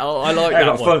 And I like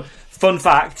that one. Fun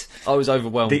fact. I was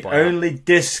overwhelmed The by only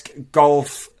disc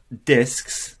golf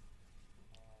discs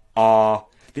that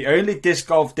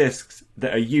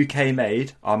are UK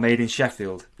made are made in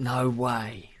Sheffield. No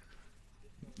way.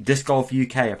 Disc Golf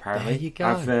UK, apparently. There you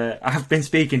go. I've been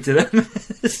speaking to them.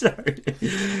 So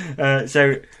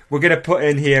we're going to put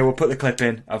in here, we'll put the clip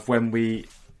in of when we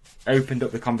opened up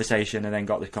the conversation and then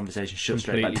got the conversation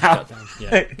straight back down. Shut down.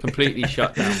 Yeah, completely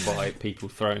shut down by people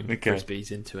throwing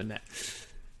frisbees into a net.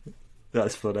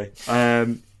 That's funny.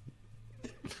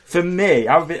 For me,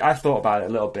 I thought about it a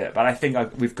little bit, but I think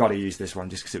we've got to use this one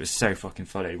just because it was so fucking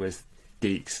funny. Was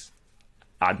Deeks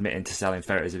admitting to selling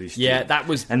photos of his street? Yeah, that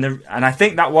was, and I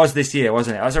think that was this year,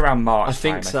 wasn't it? That was around March. I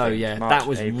think so. Yeah, that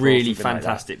was April, really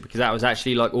fantastic because that was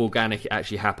actually organic. It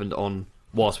actually happened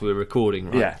whilst we were recording,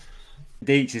 right? Yeah.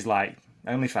 Deeks is like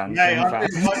OnlyFans. Yeah, I've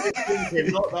been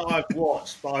thinking, not that I've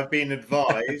watched, but I've been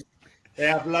advised. They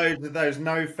have loads of those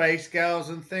no face girls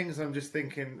and things. I'm just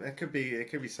thinking it could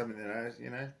be something there,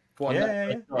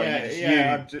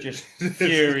 I'm just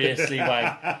furiously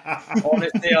wait.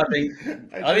 Honestly, I think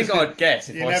I'd guess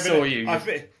if I saw you.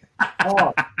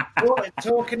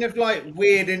 Talking of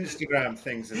weird Instagram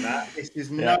things and that, this is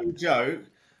no joke.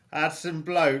 I had some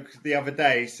bloke the other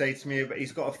day say to me,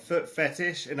 he's got a foot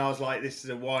fetish, and I was like, this is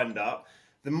a wind up.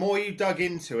 The more you dug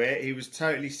into it, he was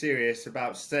totally serious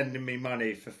about sending me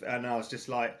money and I was just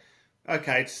like,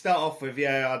 okay, to start off with,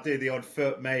 I'll do the odd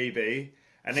foot maybe.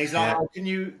 And he's like, can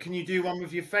you do one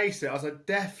with your face? I was like,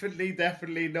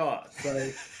 definitely not.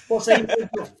 So, so you put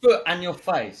your foot and your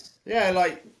face?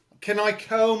 Yeah, can I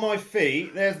curl my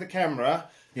feet? There's the camera.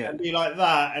 Yeah. And be like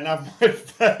that and have my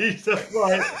face. That's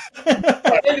right.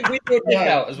 With your dick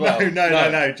out as well.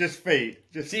 No, just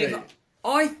feet. Just feet.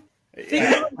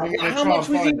 How much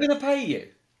was he going to pay you?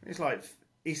 It's like,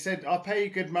 he said, I'll pay you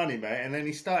good money, mate. And then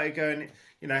he started going,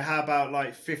 how about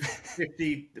like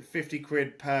 50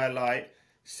 quid per like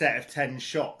set of 10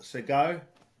 shots a go?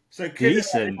 So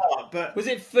decent. But was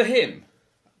it for him?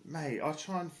 Mate, I'll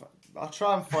try and find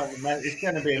the message. It's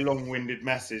going to be a long-winded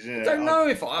message, isn't it? I don't know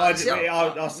if I'll save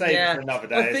it for another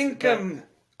day. I think I don't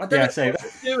know if I would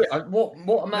do it.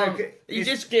 What amount? No, he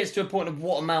just gets to a point of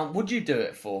what amount would you do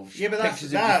it for? Yeah, but that's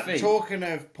that. Talking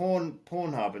of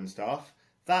Pornhub and stuff,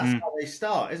 that's how they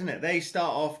start, isn't it? They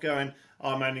start off going,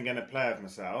 I'm only going to play with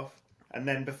myself, and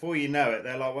then before you know it,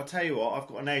 they're like, well, I'll tell you what, I've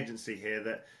got an agency here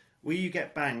that. Will you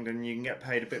get banged and you can get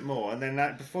paid a bit more? And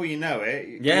then before you know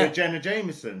it, you're Jenna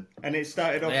Jameson. And it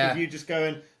started off with you just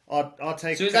going, I'll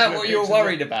take. So is that what you're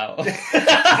worried about? That's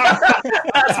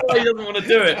why he doesn't want to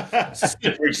do it. It's a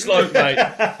slippery slope, mate.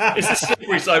 It's a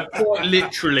slippery slope, quite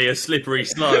literally a slippery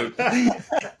slope.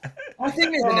 I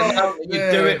think there's an amount that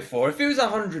you do it for. If it was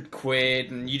 100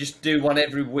 quid and you just do one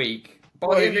every week,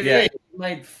 by the end of the year, you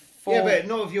made 4. Yeah, but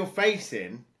not if you're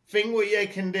facing. Think what you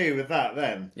can do with that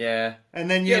then. Yeah. And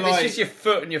then you're like... it's just your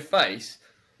foot and your face.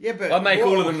 Yeah, but... I make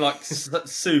all of them like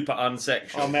super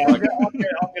unsexual. Oh, man, I'm going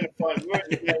to find... We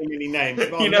won't name any names,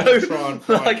 but I'm going to try and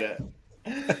find it.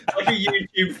 Like a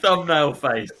YouTube thumbnail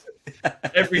face.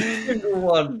 Every single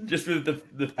one, just with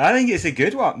the... I think it's a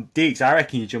good one. Deeks, I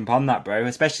reckon you jump on that, bro.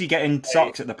 Especially getting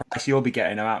socks at the price you'll be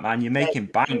getting them at, man. You're making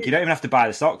bank. You don't even have to buy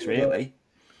the socks, really.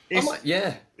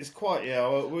 It's quite,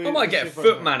 I might get a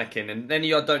foot mannequin, and then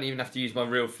I don't even have to use my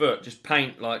real foot. Just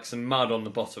paint like some mud on the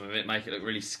bottom of it, make it look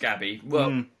really scabby.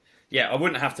 Well, I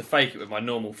wouldn't have to fake it with my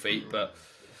normal feet, but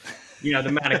the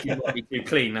mannequin might be too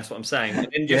clean. That's what I'm saying. And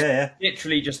then just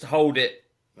literally just hold it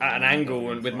at an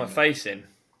angle and with my face in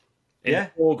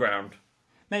the foreground.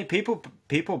 Mate,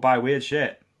 people buy weird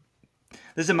shit.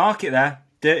 There's a market there.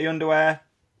 Dirty underwear,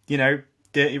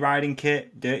 dirty riding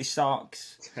kit, dirty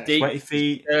socks, sweaty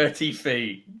feet. Dirty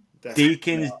feet.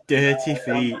 Deacon's dirty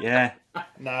feet, yeah.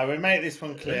 No, we make this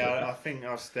one clear. I think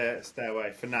I'll stay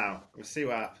away for now. We'll see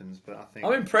what happens, but I think...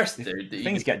 I'm impressed, dude.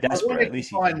 Things get desperate, at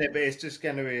least. I find it, but it's just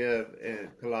going to be a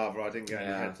palaver. I didn't get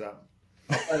any heads up.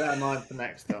 I'll pay that in mind for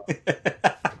next time.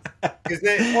 Because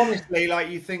honestly, like,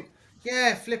 you think,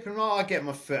 flipping right, I'll get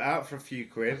my foot out for a few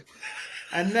quid.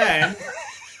 And then...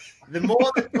 The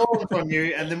more that dawns on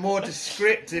you and the more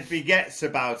descriptive he gets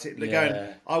about it, they're going,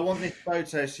 I want this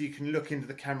photo so you can look into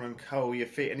the camera and curl your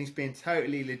feet. And he's being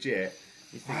totally legit.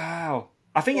 You think, wow.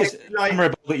 I think it's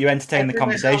admirable that you entertain the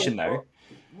conversation, though.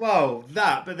 Well,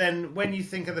 but then when you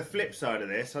think of the flip side of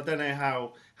this, I don't know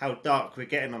how dark we're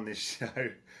getting on this show.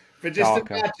 But just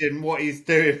imagine what he's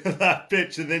doing with that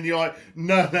picture. Then you're like,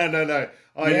 no.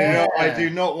 I do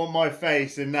not want my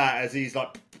face in that, as he's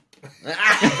like...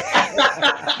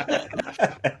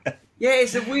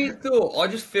 It's a weird thought. I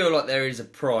just feel like there is a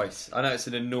price. I know it's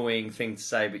an annoying thing to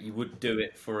say, but you would do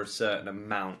it for a certain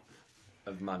amount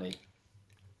of money.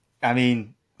 I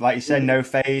mean, like you said, no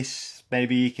face.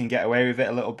 Maybe you can get away with it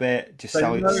a little bit. Just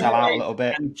sell out a little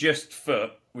bit. And just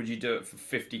foot. Would you do it for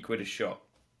 50 quid a shot?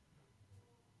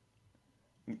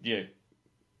 You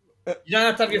don't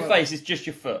have to have your face. It's just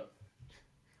your foot.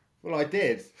 Well, I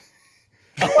did.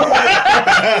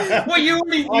 Well, you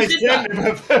did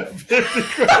that.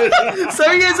 So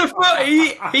he is a foot.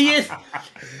 He is.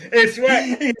 It's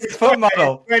when he's a foot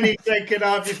model. When he's taking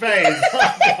off your face.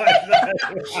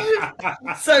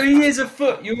 So he is a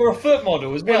foot. You're a foot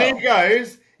model as well. And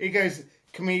he goes.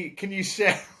 Can you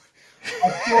share?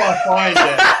 I'm sure I find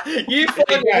it. You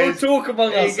find it. We'll talk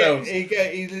among ourselves.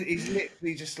 He's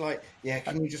literally just like,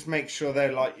 can you just make sure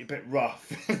they're like a bit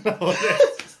rough?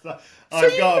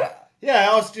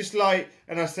 I was just like,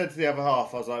 and I said to the other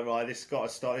half, I was like, right, this has got to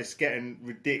start. It's getting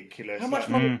ridiculous. How much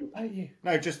money did they pay you?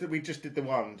 No, just that we just did the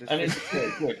one. And it's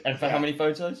good. And for how many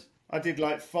photos? I did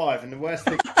like 5, and the worst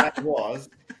thing that was,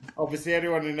 obviously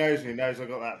anyone who knows me knows I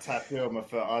got that tattoo on my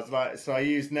foot. I was like, so I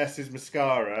used Ness's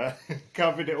mascara,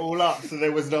 covered it all up, so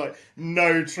there was like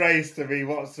no trace to me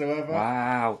whatsoever.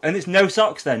 Wow. And it's no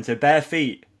socks then, so bare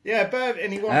feet. Yeah, bare,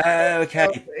 and he wanted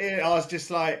okay. I was just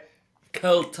like...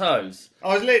 Curled toes.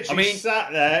 I was literally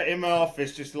sat there in my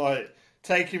office just like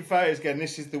taking photos going,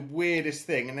 this is the weirdest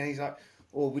thing. And then he's like,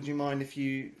 would you mind if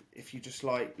you just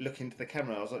like look into the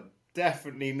camera? I was like,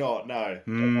 definitely not, no. That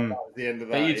was the end of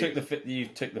that. But you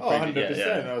took the 100%.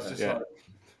 Yeah. I was just like...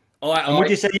 And would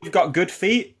you say you've got good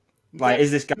feet? Like,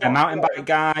 is this guy a mountain bike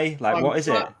guy? Like, what is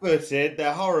it? Flat-footed,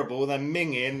 they're horrible, they're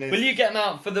minging. Will you get them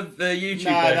out for the YouTube?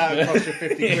 No, that would cost you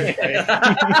 50 quid.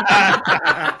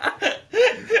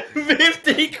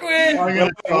 50 quid.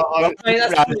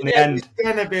 It's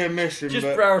going to be a mission.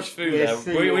 Just browse through there.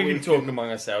 We can talk among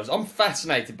ourselves. I'm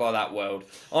fascinated by that world.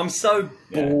 I'm so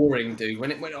boring, dude.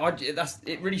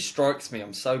 It really strikes me.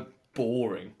 I'm so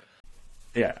boring.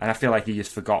 Yeah, and I feel like he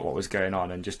just forgot what was going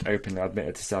on and just openly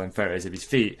admitted to selling photos of his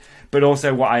feet. But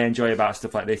also, what I enjoy about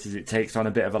stuff like this is it takes on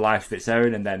a bit of a life of its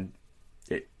own, and then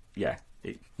it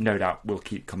no doubt will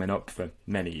keep coming up for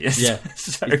many years. Yeah,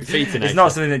 so it's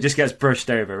not something that just gets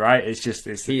brushed over, right? He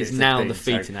is now the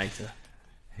feetinator.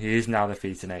 He is now the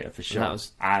feetinator for sure,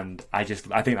 and I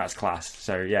think that's class.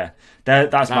 So yeah,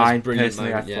 that's mine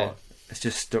personally. I thought it's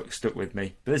just stuck with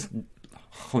me. But there's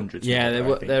hundreds. Yeah,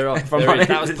 there are.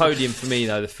 That was podium for me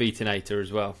though. The feetinator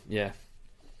as well. Yeah.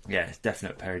 Yeah, it's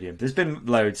definite podium. There's been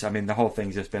loads. I mean, the whole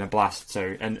thing's just been a blast.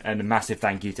 So, and a massive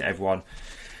thank you to everyone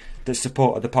that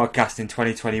supported the podcast in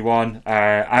 2021. I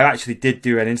actually did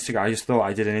do an Instagram. I just thought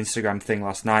I did an Instagram thing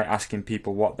last night asking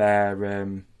people what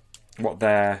their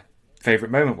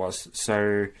favourite moment was.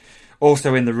 So,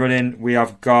 also in the running, we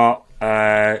have got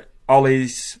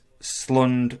Olly's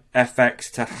Slund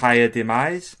FX to higher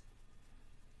demise.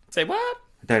 Say what?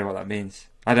 I don't know what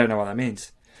that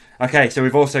means. Okay, so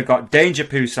we've also got Danger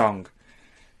Poo Song.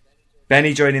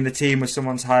 Benny joining the team was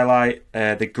someone's highlight.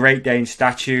 The Great Dane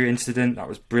statue incident, that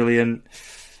was brilliant.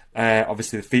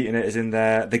 Obviously, the feet-in-it is in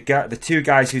there. The two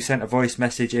guys who sent a voice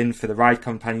message in for the ride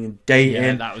companion dating.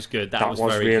 Yeah, that was good. That was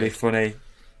very really good. Funny.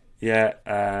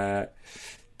 Yeah.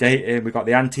 Dating. We've got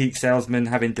the antique salesman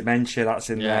having dementia. That's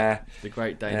in there. The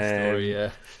Great Dane story.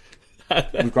 Yeah.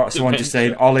 We've got someone just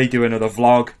saying, Ollie, do another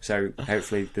vlog. So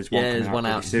hopefully there's one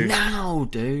out soon. Now,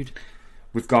 dude.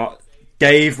 We've got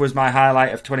Dave was my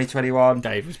highlight of 2021.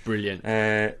 Dave was brilliant.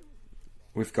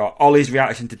 We've got Ollie's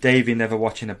reaction to Davey never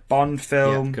watching a Bond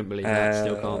film. Yeah, couldn't believe that.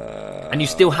 Still can't. And you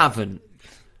still haven't.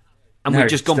 And we've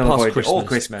just gone past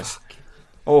Christmas.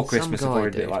 All Christmas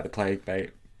avoided it like the plague,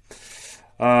 mate.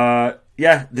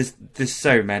 Yeah, there's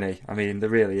so many. I mean, there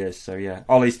really is. So yeah,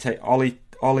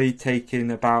 Ollie taking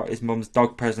about his mum's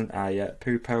dog present.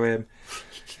 Poo poem.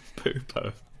 Poo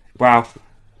poem. Wow.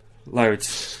 Loads.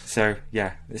 So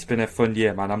yeah, it's been a fun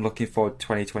year, man. I'm looking forward to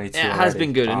 2022. It has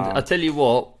been good, and I tell you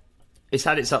what, it's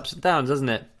had its ups and downs,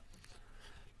 hasn't it?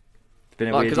 It's been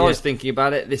a weird year. Because I was thinking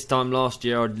about it this time last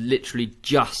year. I'd literally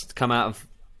just come out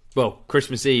of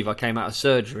Christmas Eve. I came out of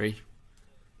surgery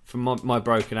from my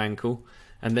broken ankle,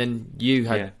 and then you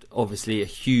had obviously a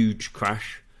huge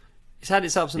crash. It's had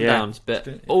its ups and downs, but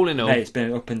all in all, it's been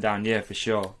an up and down year for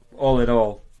sure. All in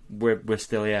all, we're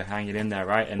still here hanging in there,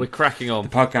 right? And we're cracking on. The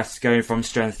podcast is going from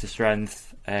strength to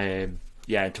strength.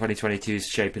 2022 is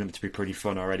shaping up to be pretty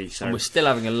fun already. So and we're still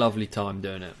having a lovely time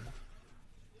doing it.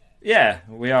 Yeah,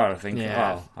 we are. I think. Yeah.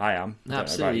 Well, I am.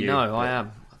 Absolutely, I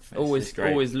am. Always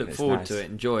look forward to it.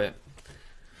 Enjoy it.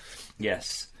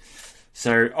 Yes.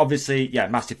 So obviously,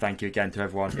 massive thank you again to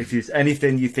everyone. If there's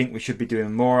anything you think we should be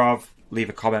doing more of, leave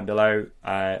a comment below.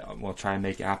 We'll try and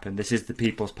make it happen. This is the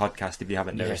People's Podcast, if you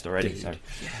haven't noticed already. Dude. So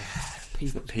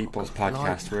it's the People's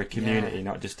Podcast. We're a community,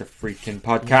 not just a freaking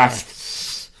podcast.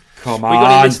 Yes. Come on. We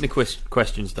got to listen to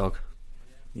questions, dog.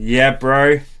 Yeah,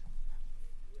 bro.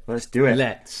 Let's do it.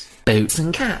 Let's. Boots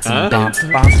and cats and boots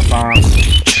and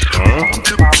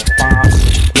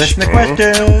Listen to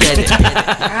questions.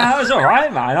 That was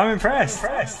alright, man. I'm impressed.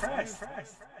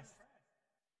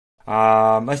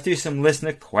 Let's do some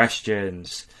listener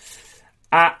questions.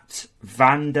 At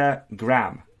Vander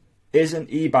Graham, is an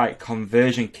e-bike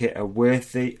conversion kit a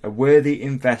worthy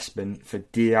investment for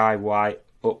DIY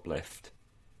uplift?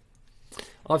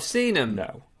 I've seen them.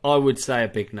 No. I would say a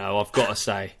big no. I've got to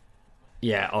say.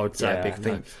 Yeah, I would say a big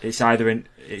no. It's either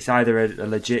a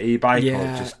legit e-bike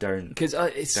or just don't. Because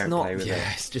it's not.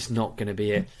 It's just not going to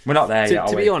be it. We're not there yet.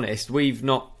 To be honest, we've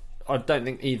not. I don't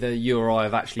think either you or I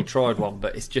have actually tried one,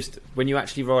 but it's just when you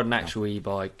actually ride an actual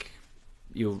e-bike,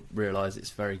 you'll realise it's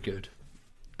very good.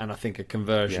 And I think a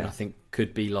conversion,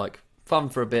 could be like fun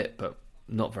for a bit, but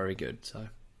not very good. So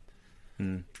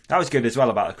that was good as well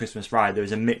about the Christmas ride. There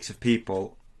was a mix of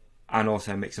people and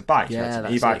also a mix of bikes. Yeah, we had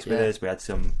some e-bikes with us. We had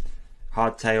some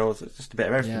hardtails. It's just a bit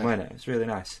of everything, weren't it? It's really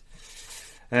nice.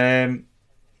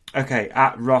 Okay,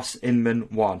 at Ross Inman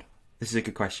 1. This is a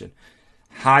good question.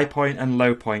 High point and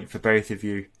low point for both of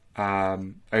you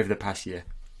over the past year.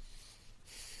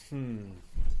 I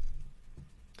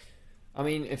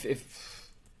mean, if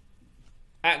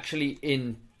actually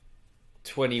in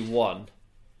 21,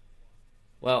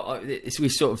 well,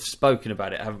 we've sort of spoken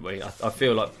about it, haven't we? I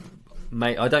feel like,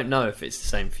 mate, I don't know if it's the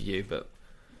same for you, but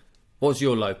what's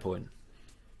your low point?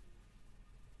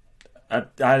 I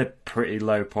had a pretty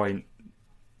low point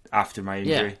after my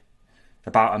injury.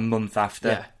 About a month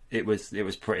after. it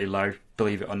was pretty low,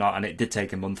 believe it or not, and it did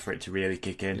take a month for it to really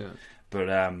kick in. But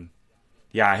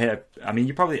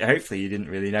hopefully you didn't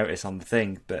really notice on the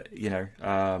thing, but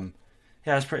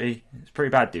it's pretty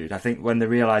bad, dude. I think when the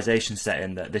realization set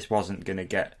in that this wasn't going to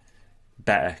get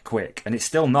better quick, and it's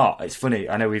still not. It's funny,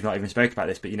 I know we've not even spoke about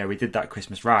this, but we did that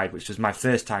Christmas ride, which was my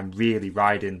first time really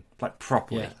riding like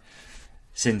properly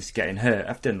since getting hurt.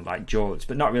 I've done like jumps,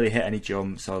 but not really hit any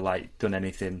jumps or like done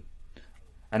anything,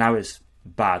 and I was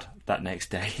bad that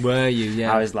next day. Were you?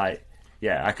 Yeah. I was like,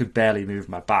 I could barely move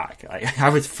my back. I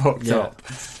was fucked up.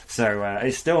 So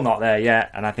it's still not there yet,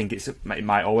 and I think it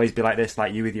might always be like this,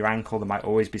 like you with your ankle. There might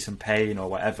always be some pain or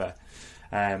whatever.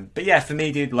 But yeah, for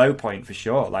me, dude, low point for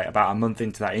sure. Like about a month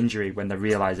into that injury, when the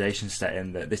realization set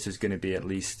in that this was going to be at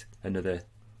least another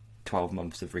 12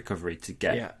 months of recovery to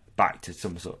get back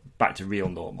to back to real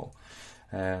normal.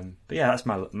 But yeah, that's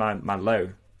my low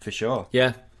for sure.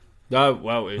 Yeah. No,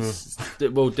 well,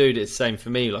 well, dude, it's the same for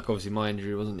me. Like, obviously, my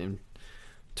injury wasn't in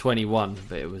 21,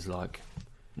 but it was like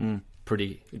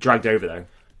pretty dragged over though.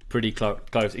 Pretty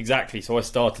close, exactly. So I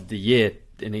started the year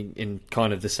in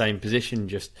kind of the same position,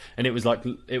 and it was like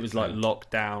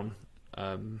lockdown.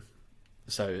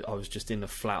 So I was just in the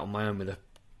flat on my own with a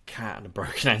cat and a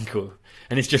broken ankle,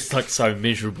 and it's just like so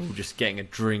miserable. Just getting a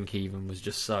drink even was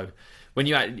just so. When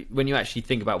you actually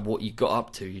think about what you got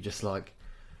up to, you're just like,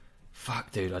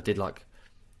 fuck, dude. I did like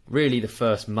really the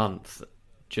first month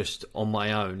just on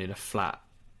my own in a flat,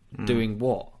 doing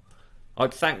what?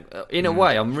 In a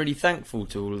way, I'm really thankful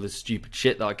to all of the stupid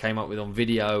shit that I came up with on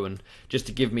video, and just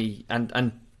to give me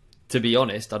and to be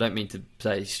honest, I don't mean to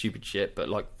say stupid shit, but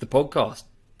like the podcast,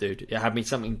 dude, it had me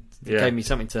something. It gave me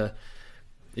something to.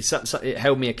 It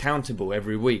held me accountable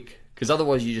every week, because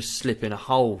otherwise you just slip in a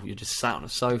hole. You're just sat on a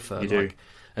sofa,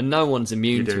 and no one's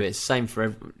immune to it. It's the same for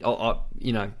every.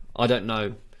 I don't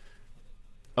know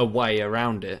a way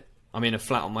around it. I'm in a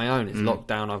flat on my own. It's locked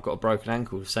down. I've got a broken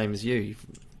ankle, same as you. You've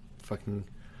fucking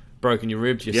broken your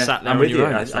ribs. You're sat there on your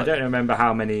own. I don't remember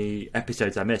how many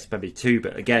episodes I missed, maybe 2,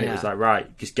 but again, it was like,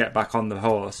 right, just get back on the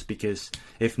horse, because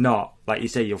if not, like you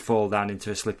say, you'll fall down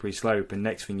into a slippery slope, and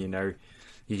next thing you know,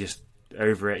 you just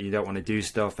over it, you don't want to do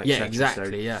stuff, etc. Yeah,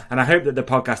 exactly. And I hope that the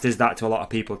podcast is that to a lot of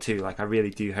people too. Like, I really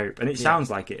do hope, and it sounds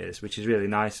like it is, which is really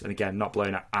nice. And again, not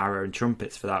blowing our own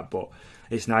trumpets for that, but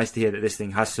it's nice to hear that this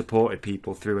thing has supported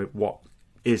people through what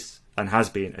is and has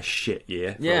been a shit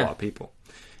year for a lot of people,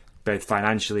 both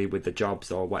financially with the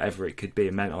jobs or whatever it could be,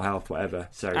 mental health, whatever.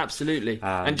 So absolutely.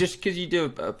 And just because you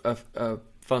do a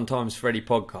Fun Times Freddy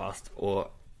podcast or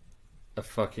a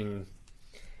fucking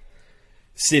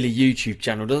silly YouTube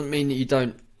channel doesn't mean that you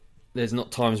don't. There's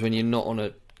not times when you're not on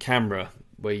a camera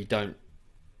where you don't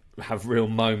have real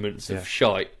moments of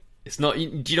shite. It's not. Do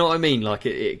you know what I mean? Like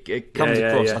it comes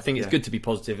across. I think it's good to be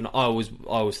positive, and I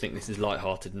always think this is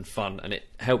lighthearted and fun, and it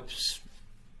helps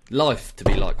life to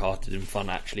be lighthearted and fun.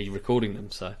 Actually, recording them.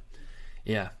 So,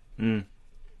 yeah.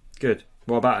 Good.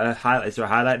 What about a highlight? Is there a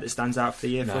highlight that stands out for the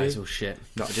year? No, for you? It's all shit.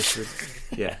 Not just.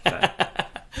 Fair.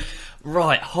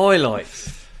 Right,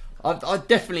 highlights. I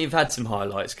definitely have had some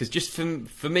highlights, because just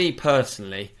for me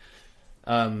personally,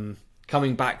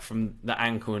 coming back from the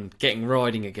ankle and getting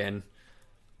riding again,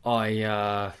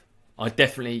 I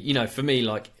definitely, for me,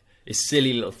 like, it's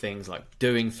silly little things like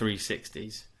doing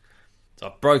 360s. So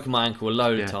I've broken my ankle a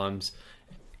load of times.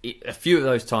 A few of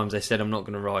those times they said I'm not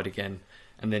going to ride again,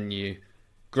 and then you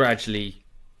gradually,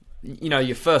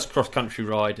 your first cross country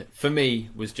ride for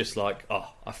me was just like,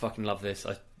 oh, I fucking love this.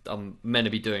 I'm meant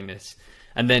to be doing this.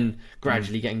 And then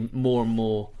gradually getting more and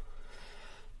more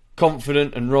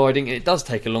confident and riding. It does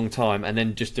take a long time, and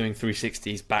then just doing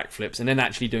 360s, backflips, and then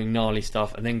actually doing gnarly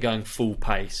stuff, and then going full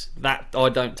pace. That I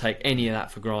don't take any of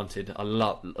that for granted. I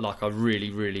really,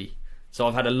 really. So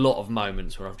I've had a lot of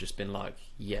moments where I've just been like,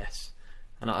 yes,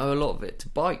 and I owe a lot of it to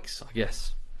bikes, I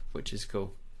guess, which is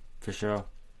cool. For sure,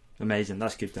 amazing.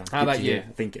 That's good. Dan. How about you?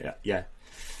 I think a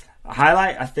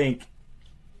highlight. I think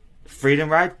Freedom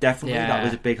Ride, definitely. That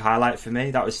was a big highlight for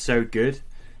me. That was so good,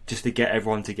 just to get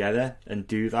everyone together and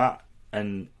do that,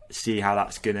 and see how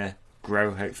that's gonna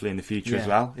grow hopefully in the future as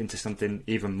well into something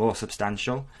even more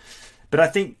substantial. But I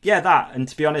think that, and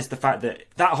to be honest, the fact that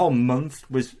whole month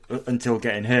was until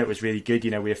getting hurt was really good.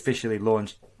 We officially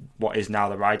launched what is now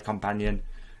the Ride Companion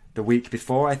the week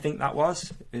before. I think it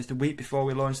was the week before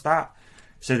we launched that.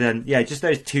 So then just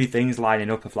those two things lining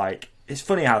up of like, it's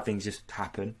funny how things just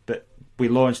happen, but we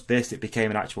launched this, it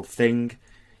became an actual thing.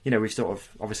 We've sort of,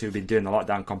 obviously we've been doing the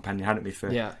Lockdown Companion, hadn't we,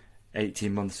 for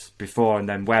 18 months before, and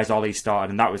then Where's Ollie started,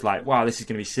 and that was like, wow, this is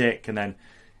going to be sick. And then,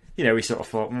 we sort of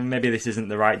thought, maybe this isn't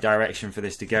the right direction for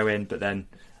this to go in, but then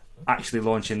actually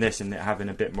launching this and it having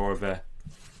a bit more of a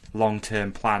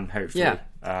long-term plan, hopefully. Yeah.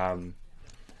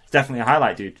 It's definitely a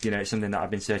highlight, dude. You know, it's something that I've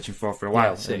been searching for a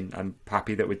while, and I'm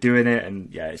happy that we're doing it,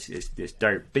 and yeah, it's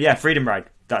dope. But yeah, Freedom Ride,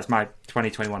 that's my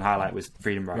 2021 highlight, was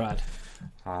Freedom Ride.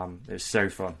 It was so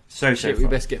fun. So fun. We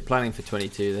best get planning for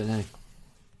 22 then, eh?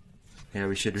 Yeah,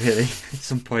 we should really, at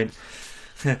some point.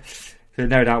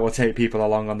 No doubt we'll take people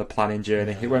along on the planning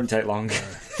journey. It won't take long.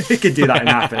 We could do that in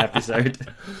half an episode.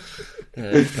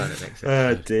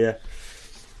 Oh dear.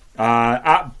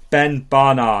 At Ben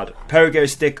Barnard, pogo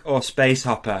stick or space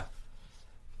hopper?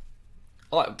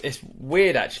 Oh, it's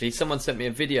weird actually. Someone sent me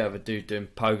a video of a dude doing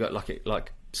pogo,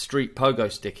 like street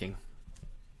pogo sticking.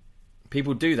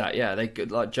 People do that, yeah. They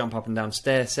could like jump up and down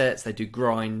stair sets. They do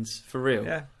grinds for real.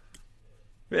 Yeah.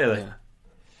 Really? Yeah.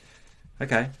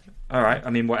 Okay. All right. I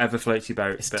mean, whatever floats your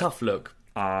boat. It's a tough look.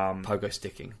 Pogo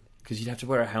sticking, because you'd have to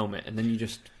wear a helmet and then you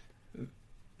just.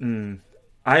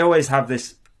 I always have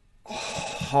this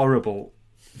horrible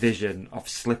vision of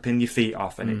slipping your feet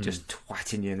off and it just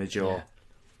twatting you in the jaw. Yeah.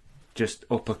 Just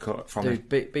uppercut from a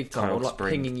big time, or like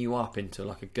spring. pinging you up into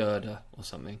like a girder or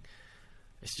something.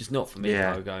 It's just not for me.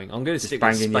 Yeah. Pogoing. I'm going to stick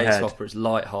with space hopper. It's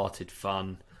light-hearted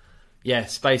fun. Yeah,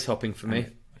 space hopping for me.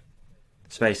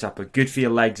 Space hopper, good for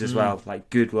your legs as well. Like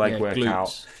good leg workout,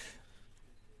 glutes.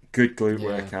 Good glute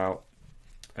workout.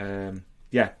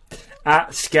 Yeah.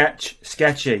 At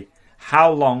sketchy.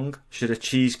 How long should a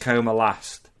cheese coma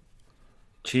last?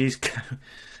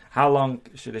 How long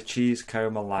should a cheese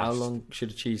coma last? How long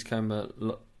should a cheese coma?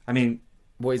 I mean,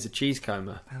 what is a cheese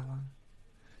coma? How long?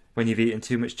 When you've eaten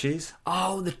too much cheese?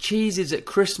 Oh, the cheese is at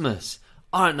Christmas.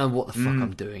 I don't know what the fuck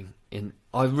I'm doing.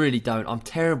 I really don't. I'm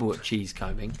terrible at cheese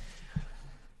combing.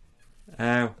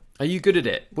 Oh. Are you good at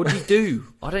it? What do you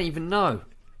do? I don't even know.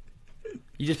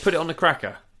 You just put it on the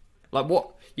cracker? Like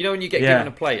what? You know when you get given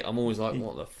a plate, I'm always like,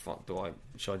 what the fuck do I...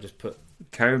 Should I just put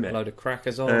a load of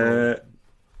crackers on?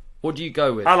 What do you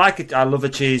go with? I like it. I love a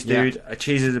cheese, dude. Yeah. A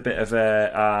cheese is a bit of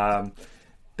a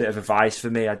vice for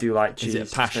me. I do like cheese,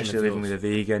 especially living with a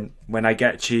vegan. When I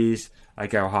get cheese, I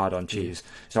go hard on cheese.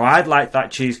 So I'd like that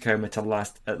cheese coma to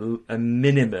last at a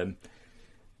minimum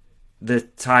the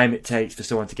time it takes for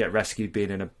someone to get rescued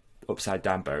being in an upside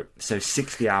down boat. So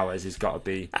 60 hours has got to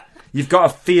be... You've got to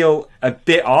feel a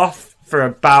bit off for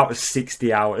about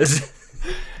 60 hours.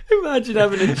 Imagine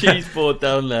having a cheese board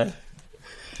down there.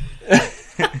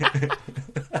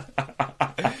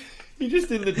 You're just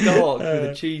in the dark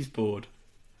with a cheese board.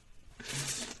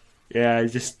 Yeah,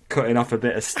 just cutting off a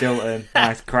bit of Stilton.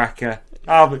 Nice cracker.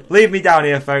 Oh, leave me down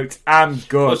here, folks. I'm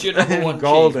good. What's your number one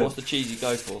cheese? What's the cheese you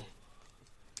go for?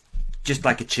 Just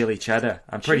like a chili cheddar.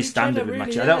 I'm pretty standard with my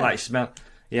cheese. I don't like smell.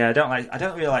 Yeah, I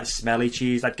don't really like smelly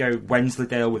cheese. I'd go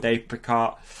Wensleydale with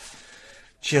apricot,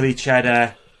 chili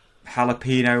cheddar,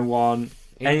 jalapeno one.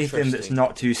 Anything that's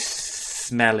not too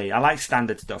smelly. I like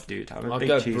standard stuff, dude. I'm a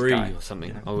big cheese brie guy. Or something.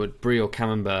 You know? I would brie or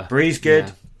camembert. Brie's good.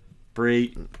 Yeah.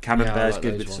 Brie, camembert's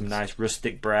good with some nice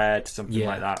rustic bread, something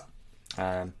like that.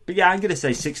 But yeah, I'm going to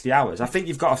say 60 hours. I think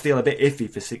you've got to feel a bit iffy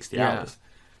for 60 hours.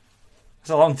 It's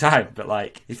a long time, but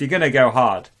like, if you're going to go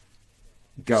hard,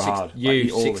 go hard.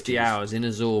 You, like, 60 hours in a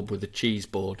Zorb with a cheese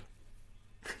board.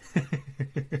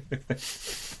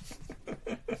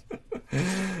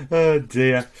 Oh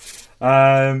dear.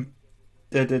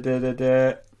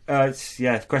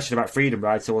 Question about Freedom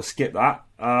Ride, so we'll skip that.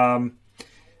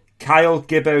 Kyle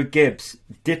Gibbo Gibbs,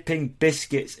 dipping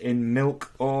biscuits in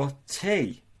milk or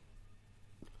tea?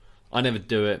 I never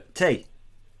do it. Tea?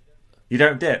 You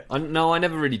don't dip? No, I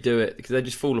never really do it because they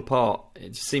just fall apart. It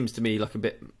just seems to me like a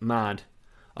bit mad.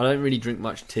 I don't really drink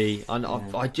much tea.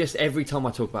 I just, every time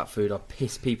I talk about food, I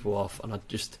piss people off, and I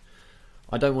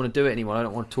don't want to do it anymore. I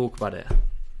don't want to talk about it.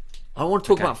 I want to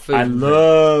talk about food. I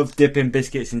love dipping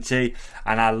biscuits in tea,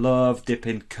 and I love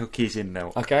dipping cookies in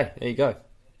milk. Okay, there you go.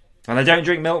 And I don't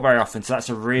drink milk very often, so that's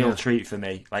a real treat for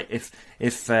me. Like if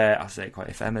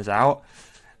Emma's out,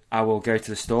 I will go to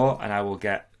the store and I will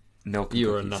get milk.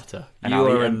 You're a nutter.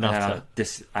 You're a nutter.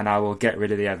 And I will get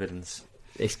rid of the evidence.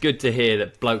 It's good to hear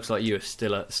that blokes like you are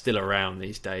still around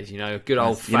these days. You know, good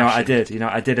old fashioned. You know what I did?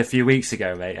 I did a few weeks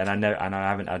ago, mate, and I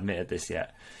haven't admitted this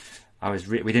yet. We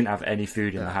didn't have any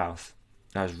food in the house.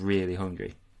 I was really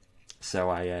hungry,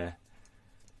 so I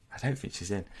don't think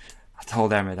she's in. I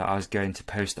told Emma that I was going to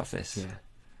post office,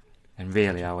 and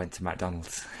really I went to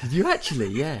McDonald's. Did you actually?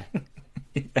 Yeah.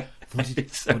 What did you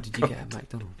get at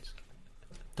McDonald's?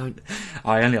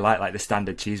 I only like the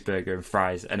standard cheeseburger and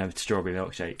fries and a strawberry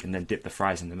milkshake, and then dip the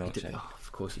fries in the milkshake.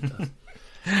 Of course he does.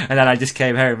 And then I just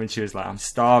came home and she was like, I'm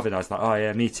starving. I was like, oh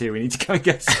yeah, me too. We need to go and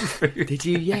get some food. Did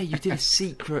you? Yeah, you did a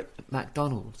secret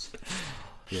McDonald's.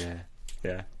 Yeah.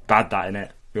 Bad that,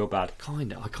 innit? Real bad.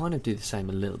 I kind of do the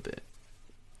same a little bit.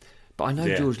 But I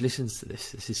know George listens to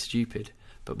this. This is stupid.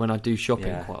 But when I do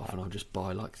shopping, quite often I'll just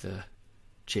buy like the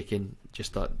chicken.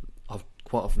 I'll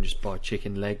quite often just buy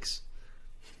chicken legs,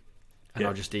 and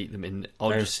I'll just eat them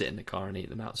I'll just sit in the car and eat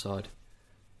them outside,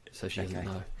 so she doesn't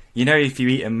know. You know, if you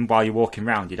eat them while you're walking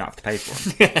around, you don't have to pay for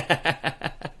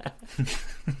them.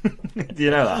 Do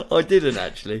you know that? I didn't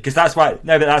actually. Because that's why.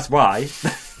 No, but that's why.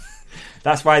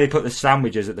 That's why they put the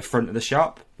sandwiches at the front of the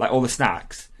shop, like all the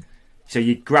snacks. So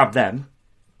you grab them,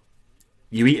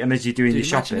 you eat them as you're doing your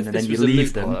shopping, and then you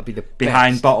leave them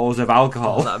behind bottles of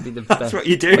alcohol. That'd be the best. That's what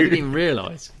you do. I didn't even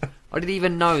realise. I didn't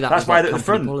even know that. That's was why like they're at the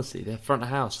front policy. They're front of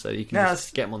house, so you can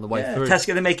just get them on the way through.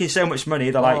 Tesco, they're making so much money.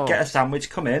 They're like, get a sandwich,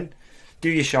 come in, do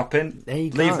your shopping,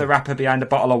 leave the wrapper behind a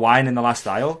bottle of wine in the last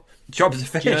aisle. Jobs are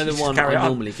finished. Do you know the one I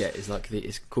normally get is like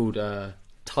it's called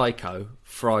taiko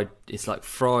fried. It's like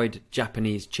fried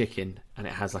Japanese chicken, and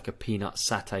it has like a peanut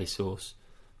satay sauce.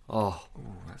 Oh,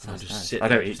 that sounds nice. I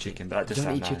don't eat chicken, but that just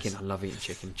sounds nice. I don't eat chicken. I love eating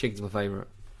chicken. Chicken's my favourite.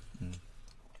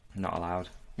 Not allowed.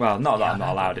 Well, not that I'm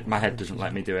not allowed. My head doesn't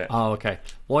let me do it. Oh, okay.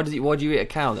 Why do you eat a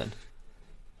cow then?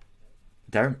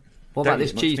 Don't. What about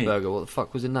this cheeseburger? What the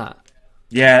fuck was in that?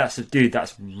 Yeah,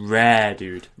 that's rare,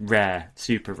 dude. Rare,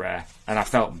 super rare. And I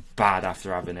felt bad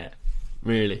after having it.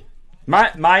 Really?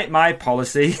 My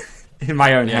policy in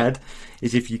my own head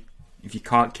is if you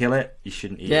can't kill it, you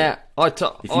shouldn't eat it. Yeah, I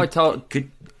told.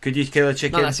 Could you kill a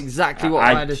chicken? No, that's exactly what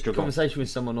I had a conversation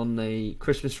with someone on the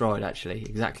Christmas ride. Actually,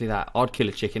 exactly that. I'd kill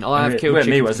a chicken. I have killed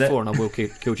chickens before, and I will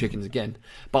kill chickens again.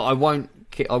 But I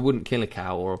wouldn't kill a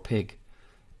cow or a pig.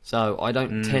 So I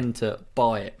don't tend to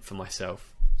buy it for myself.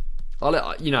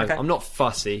 I'm not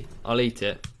fussy. I'll eat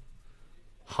it.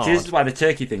 See, this is why the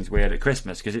turkey thing's weird at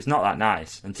Christmas, because it's not that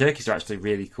nice. And turkeys are actually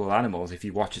really cool animals if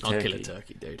you watch a turkey. I'll kill a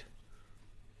turkey, dude.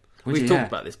 We've talked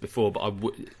about this before, but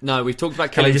we've talked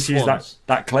about killing swans. Can I just use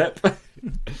that clip?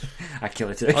 I'd kill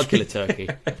a turkey. I'd kill a turkey.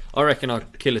 I reckon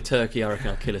I'd kill a turkey. I reckon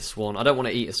I'd kill a swan. I don't want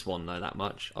to eat a swan, though, that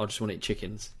much. I just want to eat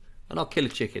chickens. And I'll kill a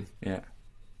chicken. Yeah.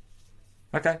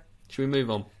 Okay. Should we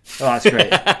move on? Oh, that's great.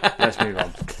 Let's move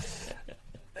on.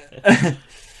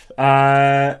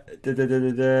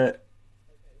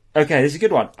 Okay, this is a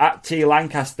good one. At T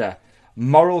Lancaster,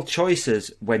 moral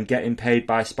choices when getting paid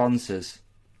by sponsors.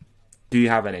 Do you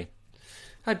have any?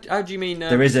 How do you mean?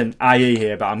 There is an IE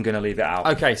here, but I'm going to leave it out.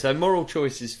 Okay, so moral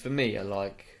choices for me are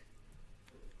like...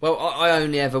 Well, I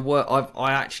only ever work...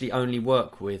 I actually only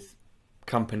work with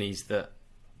companies that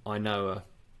I know are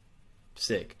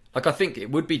sick. Like, I think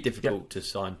it would be difficult to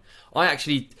sign. I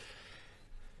actually...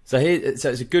 So it's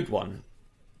a good one.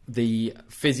 The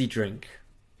fizzy drink.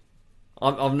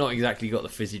 I've not exactly got the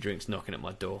fizzy drinks knocking at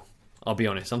my door. I'll be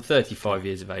honest. I'm 35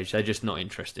 years of age. They're just not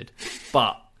interested.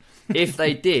 But if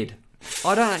they did,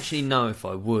 I don't actually know if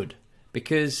I would,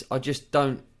 because I just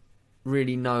don't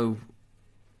really know.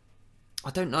 I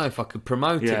don't know if I could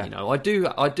promote it. You know, I do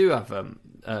have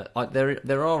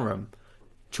there are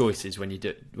choices when you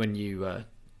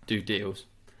do deals.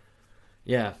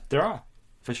 Yeah, there are,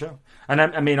 for sure. And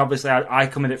I mean, obviously, I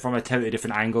come at it from a totally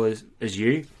different angle as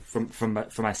you.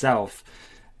 For myself,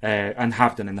 and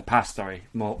have done in the past. Sorry,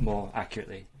 more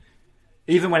accurately.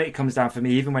 Even when it comes down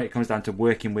to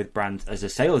working with brands as a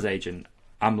sales agent,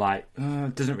 I'm like,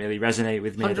 it doesn't really resonate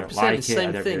with me. I don't like it.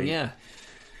 Same thing, yeah.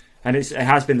 And it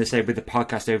has been the same with the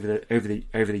podcast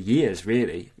over the years.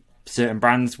 Really, certain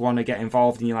brands want to get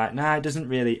involved, and you're like, nah, it doesn't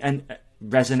really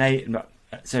resonate.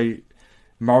 So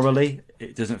morally,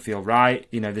 it doesn't feel right.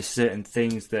 You know, there's certain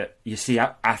things that you see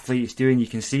athletes doing, you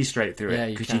can see straight through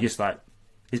it, because you're just like,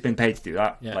 he's been paid to do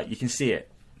that. Yeah. Like, you can see it.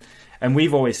 And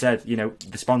we've always said, you know,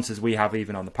 the sponsors we have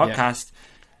even on the podcast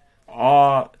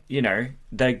are, you know,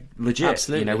 they're legit.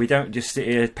 Absolutely. You know, we don't just sit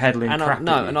here peddling crap.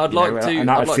 And I'd like to, and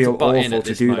that would feel awful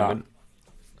to do moment. That.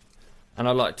 And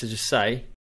I'd like to just say,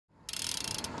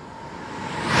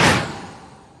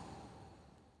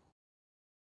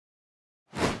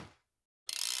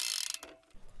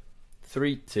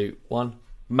 3, 2, 1.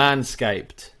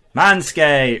 Manscaped.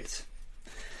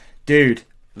 Dude,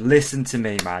 listen to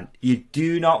me, man. You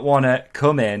do not want to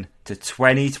come in to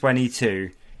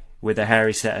 2022 with a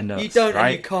hairy set of nuts. You don't, right?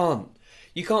 And you can't.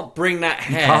 You can't bring that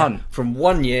hair from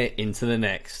one year into the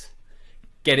next.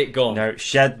 Get it gone. No,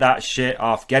 shed that shit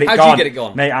off. Get it gone. How'd you get it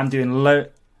gone? Mate, I'm doing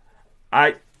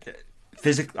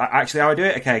actually, how I do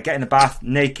it? Okay, get in the bath,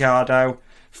 naked,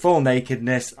 full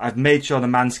nakedness. I've made sure the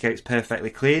Manscaped's perfectly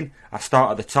clean. I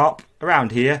start at the top,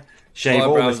 around here, shave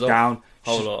all this down,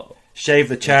 shave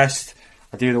the chest.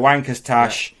 I do the wanker's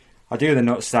tash. I do the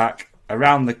nutsack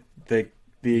around the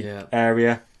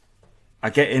area. I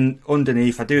get in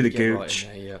underneath. I do the gooch.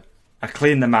 Right in there, I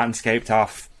clean the Manscaped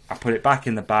off. I put it back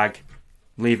in the bag.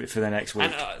 leave it for the next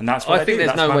week. And that's what I think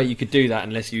there's no way you could do that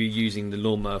unless you're using the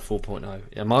Lawnmower 4.0.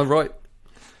 Am I right?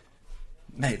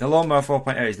 Mate, the Lawnmower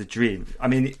 4.0 is the dream. I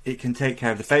mean, it can take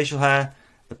care of the facial hair,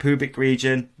 the pubic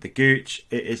region, the gooch.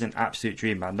 It is an absolute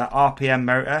dream, man. That RPM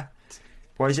motor,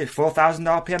 what is it, 4,000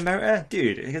 RPM motor?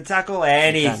 Dude, it can tackle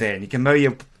anything. You can mow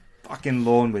your fucking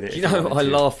lawn with it. You know, I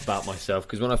laugh about myself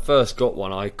because when I first got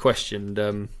one, I questioned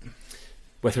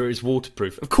whether it was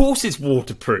waterproof. Of course it's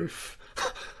waterproof.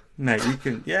 Mate, you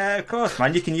can, yeah, of course,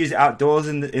 man. You can use it outdoors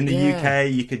in the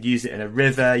UK. You could use it in a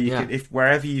river. You could, if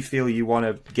wherever you feel you want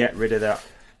to get rid of that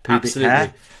pubic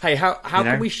hair. Hey, how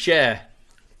can we share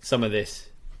some of this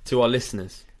to our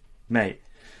listeners, mate?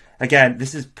 Again,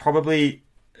 this is probably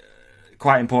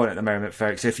quite important at the moment,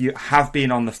 folks. If you have been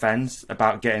on the fence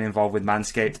about getting involved with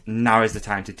Manscaped, now is the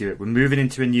time to do it. We're moving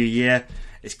into a new year.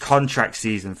 It's contract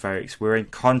season, folks. We're in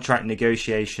contract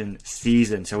negotiation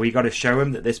season. So we got to show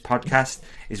them that this podcast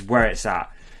is where it's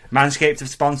at. Manscaped have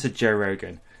sponsored Joe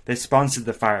Rogan. They've sponsored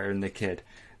The Fighter and the Kid.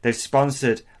 They've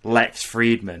sponsored Lex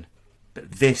Friedman.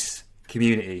 But this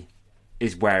community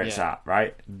is where it's at,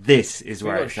 right? This is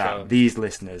where it's at. These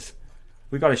listeners.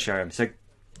 We got to show them. So,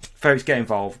 folks, get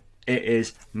involved. It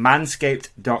is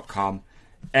manscaped.com.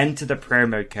 Enter the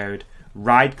promo code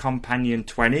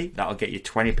RIDECOMPANION20. That'll get you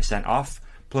 20% off.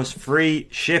 Plus free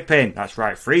shipping. That's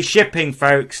right, free shipping,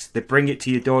 folks. They bring it to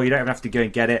your door. You don't even have to go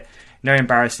and get it. No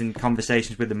embarrassing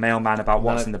conversations with the mailman about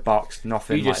what's in the box.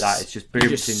 Nothing like that. It's just boom. You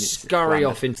just scurry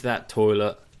off into that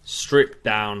toilet, strip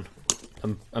down,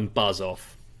 and buzz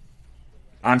off.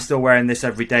 I'm still wearing this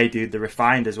every day, dude. The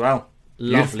refined as well.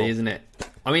 Lovely, isn't it?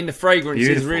 I mean, the fragrance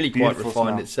is really quite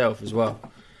refined itself as well.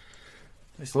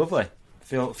 It's lovely.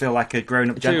 Feel like a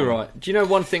grown-up gentleman. You're right. Do you know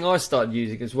one thing I started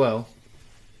using as well?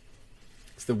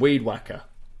 It's the Weed Whacker.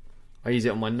 I use it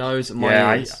on my nose and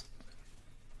my ears.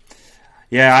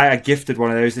 I gifted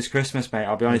one of those this Christmas, mate.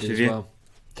 I'll be honest with you. Well.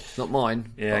 It's not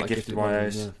mine. Yeah, I gifted one of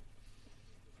those. Yeah.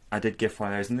 I did gift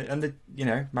one of those, and you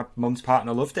know, my mum's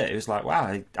partner loved it. It was like, wow,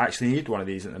 I actually need one of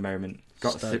these at the moment.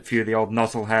 Got a few of the old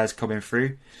nozzle hairs coming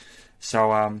through,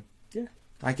 so yeah,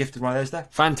 I gifted one of those there.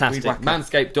 Fantastic.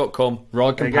 Manscaped.com,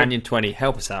 Ride Companion 20.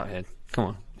 Help us out here. Come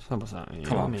on, help us out here.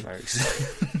 Come on,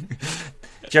 folks.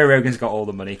 Joe Rogan's got all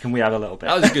the money. Can we have a little bit?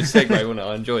 That was a good segue, wasn't it?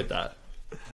 I enjoyed that.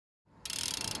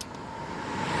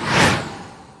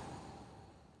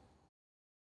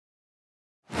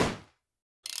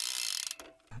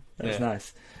 That's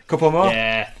nice. Couple more?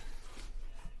 Yeah.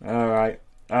 All right.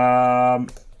 Dan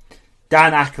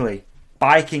Ackley,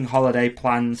 biking holiday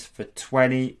plans for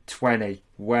 2020.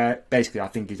 Where basically, I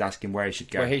think he's asking where he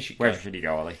should go. Where should he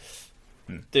go, Ollie?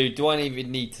 Dude, do I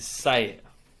even need to say it?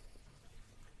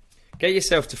 Get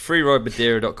yourself to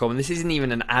freeridemadeira.com, and this isn't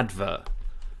even an advert.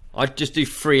 I just do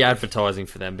free advertising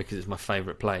for them because it's my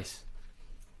favourite place.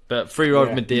 But Free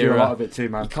Ride Madeira, you do a lot of it too,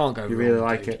 man. You can't go wrong. You really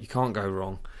like it. You can't go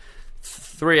wrong.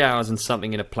 3 hours and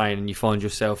something in a plane, and you find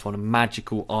yourself on a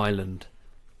magical island,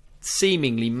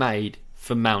 seemingly made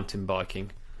for mountain biking.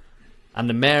 And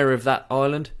the mayor of that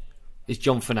island is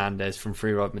John Fernandez from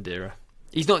Free Ride Madeira.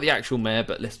 He's not the actual mayor,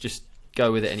 but let's just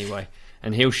go with it anyway.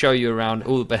 And he'll show you around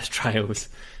all the best trails,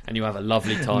 and you'll have a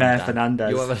lovely time. Mayor Fernandez.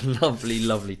 You'll have a lovely,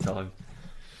 lovely time.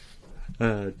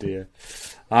 Oh dear.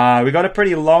 We got a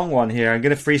pretty long one here. I'm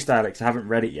going to freestyle it because I haven't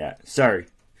read it yet. So,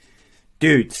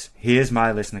 dudes, here's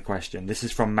my listener question. This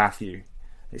is from Matthew.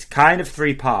 It's kind of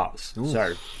 3 parts. Ooh.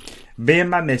 So, me and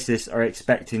my missus are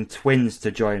expecting twins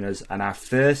to join us, and our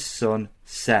first son,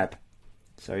 Seb.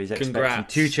 So he's expecting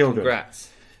 2 children. Congrats.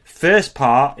 First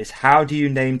part is, how do you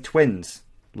name twins?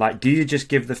 Like, do you just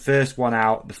give the first one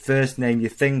out the first name you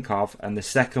think of, and the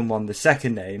second one the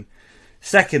second name?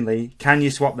 Secondly, can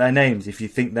you swap their names if you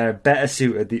think they're better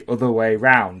suited the other way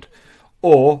round?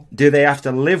 Or do they have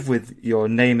to live with your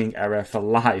naming error for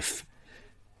life?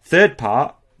 Third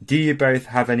part, do you both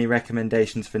have any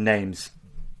recommendations for names?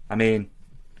 I mean,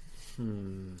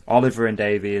 Oliver and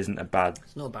Davey isn't a bad...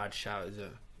 It's not a bad shout, is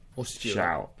it? Or Stuart.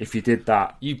 Shout. If you did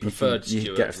that, you preferred Stuart.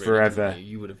 You'd get forever.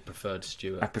 You would have preferred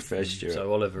Stuart. I prefer Stuart.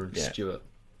 So Oliver and Stuart.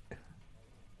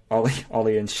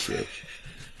 Ollie and Stuart.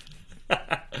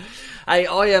 Hey,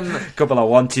 I am couple of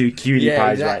 1-2 cutie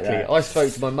pies exactly. right there. I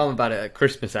spoke to my mum about it at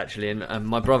Christmas actually, and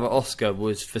my brother Oscar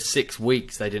was, for 6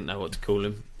 weeks they didn't know what to call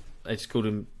him. They just called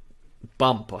him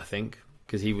Bump, I think,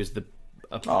 because he was the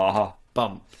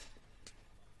Bump.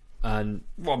 And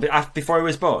what, before he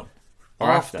was born? Or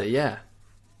after? Yeah.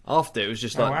 After, it was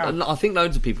just like, wow. I think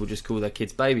loads of people just call their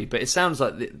kids Baby, but it sounds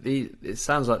like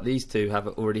these two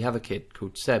already have a kid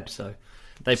called Seb, so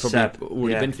they probably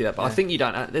already been through that. But I think you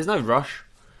don't. There's no rush.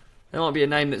 There might be a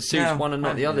name that suits one and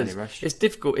not the others. It's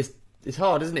difficult. It's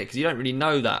hard, isn't it? Because you don't really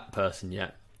know that person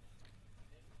yet.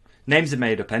 names are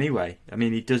made up anyway. I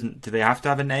mean, he doesn't. Do they have to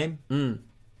have a name?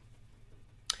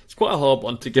 It's quite a hard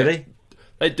one to get. Do they?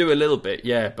 They do a little bit,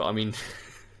 yeah. But I mean,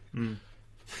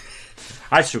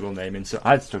 I'd struggle naming. So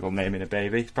I'd struggle naming a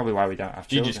baby. It's probably why we don't have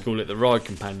children. you just call it the ride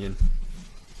companion.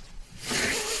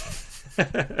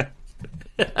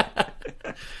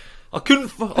 I couldn't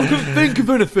think of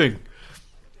anything.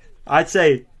 I'd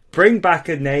say bring back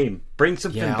a name. Bring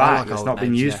something back that's not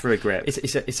been used for a grip.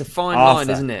 It's a fine line,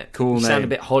 isn't it? Cool name. Sound a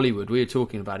bit Hollywood. We were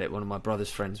talking about it. One of my brother's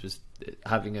friends was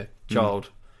having a child,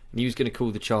 and he was going to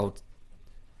call the child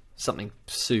something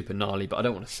super gnarly, but I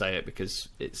don't want to say it because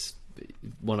it's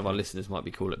one of our listeners might be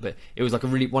call it. But it was like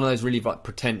one of those really like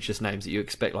pretentious names that you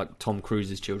expect like Tom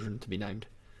Cruise's children to be named.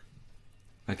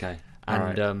 Okay,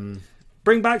 and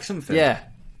bring back something. Yeah,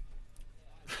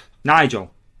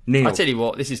 Nigel. Neil. I tell you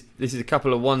what, this is a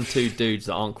couple of 1-2 dudes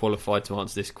that aren't qualified to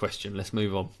answer this question. Let's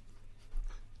move on.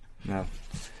 No.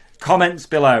 Comments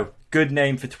below. Good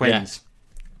name for twins. Yeah.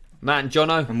 Matt and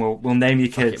Jono. And we'll name your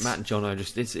kids. Matt and Jono.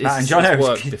 It's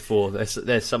worked before.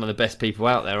 There's some of the best people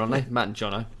out there, aren't they? Matt and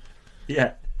Jono.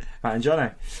 Yeah, Matt and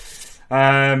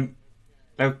Jono.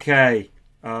 Okay.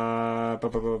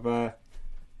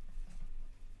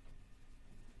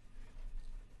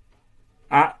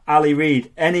 Ali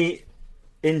Reid. Any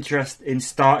interest in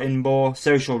starting more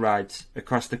social rides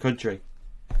across the country?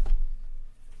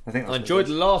 I enjoyed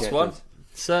the last one.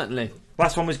 Certainly.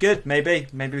 Last one was good. Maybe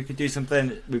we could do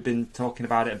something. We've been talking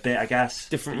about it a bit, I guess.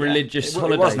 Different religious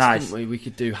holidays, it was nice. Didn't we? We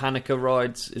could do Hanukkah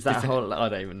rides. Is that a holiday? I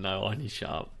don't even know. I need to shut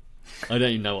up. I don't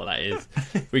even know what that is.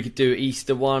 We could do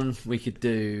Easter one. We could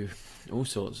do all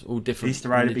sorts, all different Easter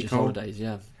ride religious holidays.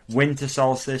 Yeah. Winter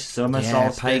solstice, summer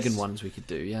solstice. Pagan ones we could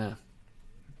do. Yeah.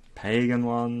 Pagan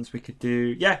ones we could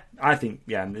do. Yeah, I think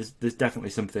there's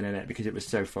definitely something in it because it was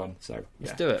so fun. So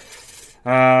let's do it.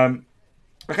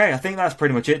 Okay, I think that's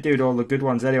pretty much it, dude. All the good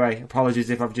ones anyway. Apologies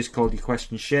if I've just called your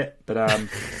question shit, but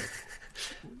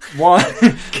one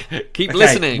keep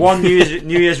listening. One New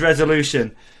Year's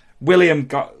resolution. William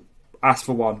asked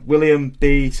for one. William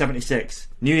B76.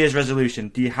 New Year's resolution.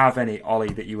 Do you have any,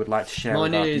 Ollie, that you would like to share? My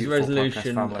with New our Year's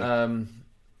resolution.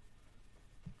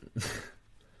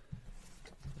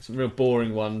 Some real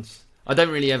boring ones. I don't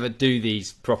really ever do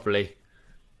these properly.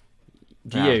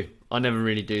 Do you? I never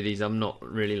really do these. I'm not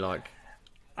really like...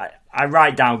 I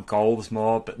write down goals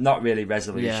more, but not really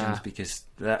resolutions because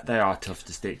they are tough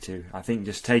to stick to. I think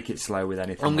just take it slow with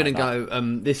anything. I'm going to go...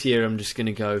 this year I'm just going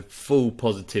to go full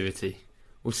positivity.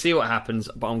 We'll see what happens,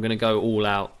 but I'm going to go all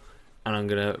out and I'm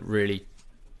going to really,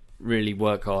 really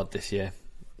work hard this year.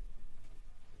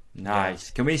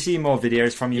 Nice. Can we see more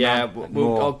videos from you? Yeah,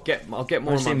 I'll get more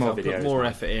videos. I'll put more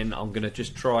effort in. I'm going to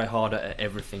just try harder at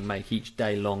everything. Make each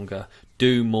day longer.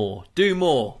 Do more.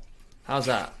 How's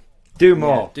that? Do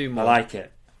more. Yeah, do more. I like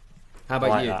it. How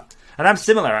about you? That. And I'm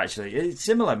similar, actually. It's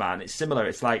similar, man. It's similar.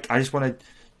 It's like I just want to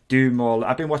do more.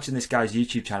 I've been watching this guy's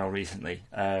YouTube channel recently.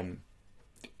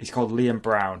 He's called Liam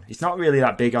Brown. He's not really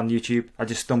that big on YouTube. I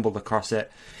just stumbled across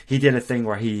it. He did a thing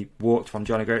where he walked from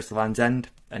John O'Groats to Land's End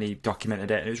and he documented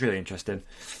it. And it was really interesting.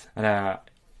 And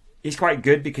he's quite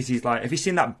good because he's like... Have you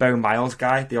seen that Bo Miles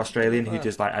guy, the Australian, who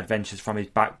does like adventures from his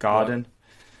back garden? Right.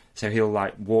 So he'll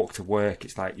like walk to work.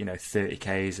 It's like, 30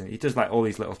 Ks. And he does like all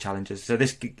these little challenges. So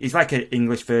he's like an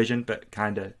English version, but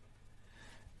kind of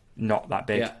not that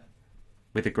big. Yeah.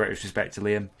 With the greatest respect to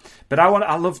Liam. But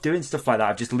I love doing stuff like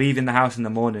that. I'm just leaving the house in the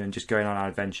morning and just going on an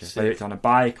adventure. Sick. Whether it's on a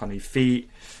bike, on your feet.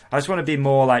 I just want to be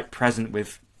more like present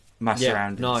with my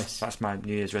surroundings. Nice. That's my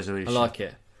New Year's resolution. I like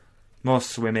it. More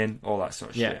swimming, all that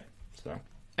sort of shit. So.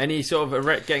 Any sort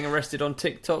of getting arrested on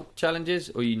TikTok challenges?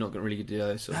 Or are you not really going to do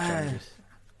those sort of challenges?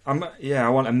 I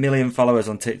want 1 million followers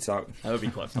on TikTok. That would be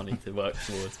quite funny to work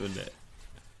towards, wouldn't it?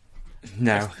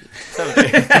 No.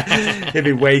 It'd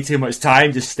be way too much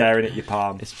time just staring at your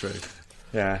palm. It's true.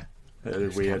 Yeah. It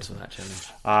would be weird. That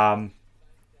challenge.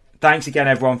 Thanks again,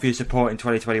 everyone, for your support in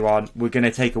 2021. We're going to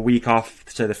take a week off.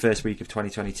 So the first week of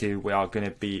 2022, we are going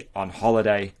to be on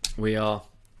holiday. We are.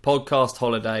 Podcast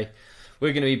holiday.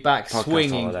 We're going to be back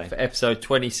swinging for episode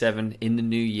 27 in the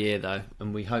new year, though.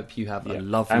 And we hope you have a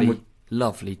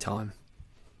lovely time.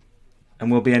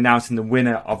 And we'll be announcing the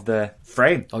winner of the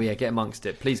frame. Oh, yeah, get amongst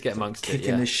it. Please get amongst it.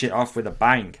 Kicking this shit off with a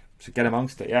bang. So get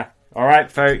amongst it, yeah. All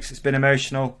right, folks, it's been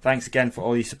emotional. Thanks again for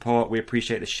all your support. We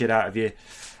appreciate the shit out of you.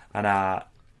 And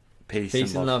peace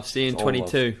and love. See you in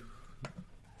 22.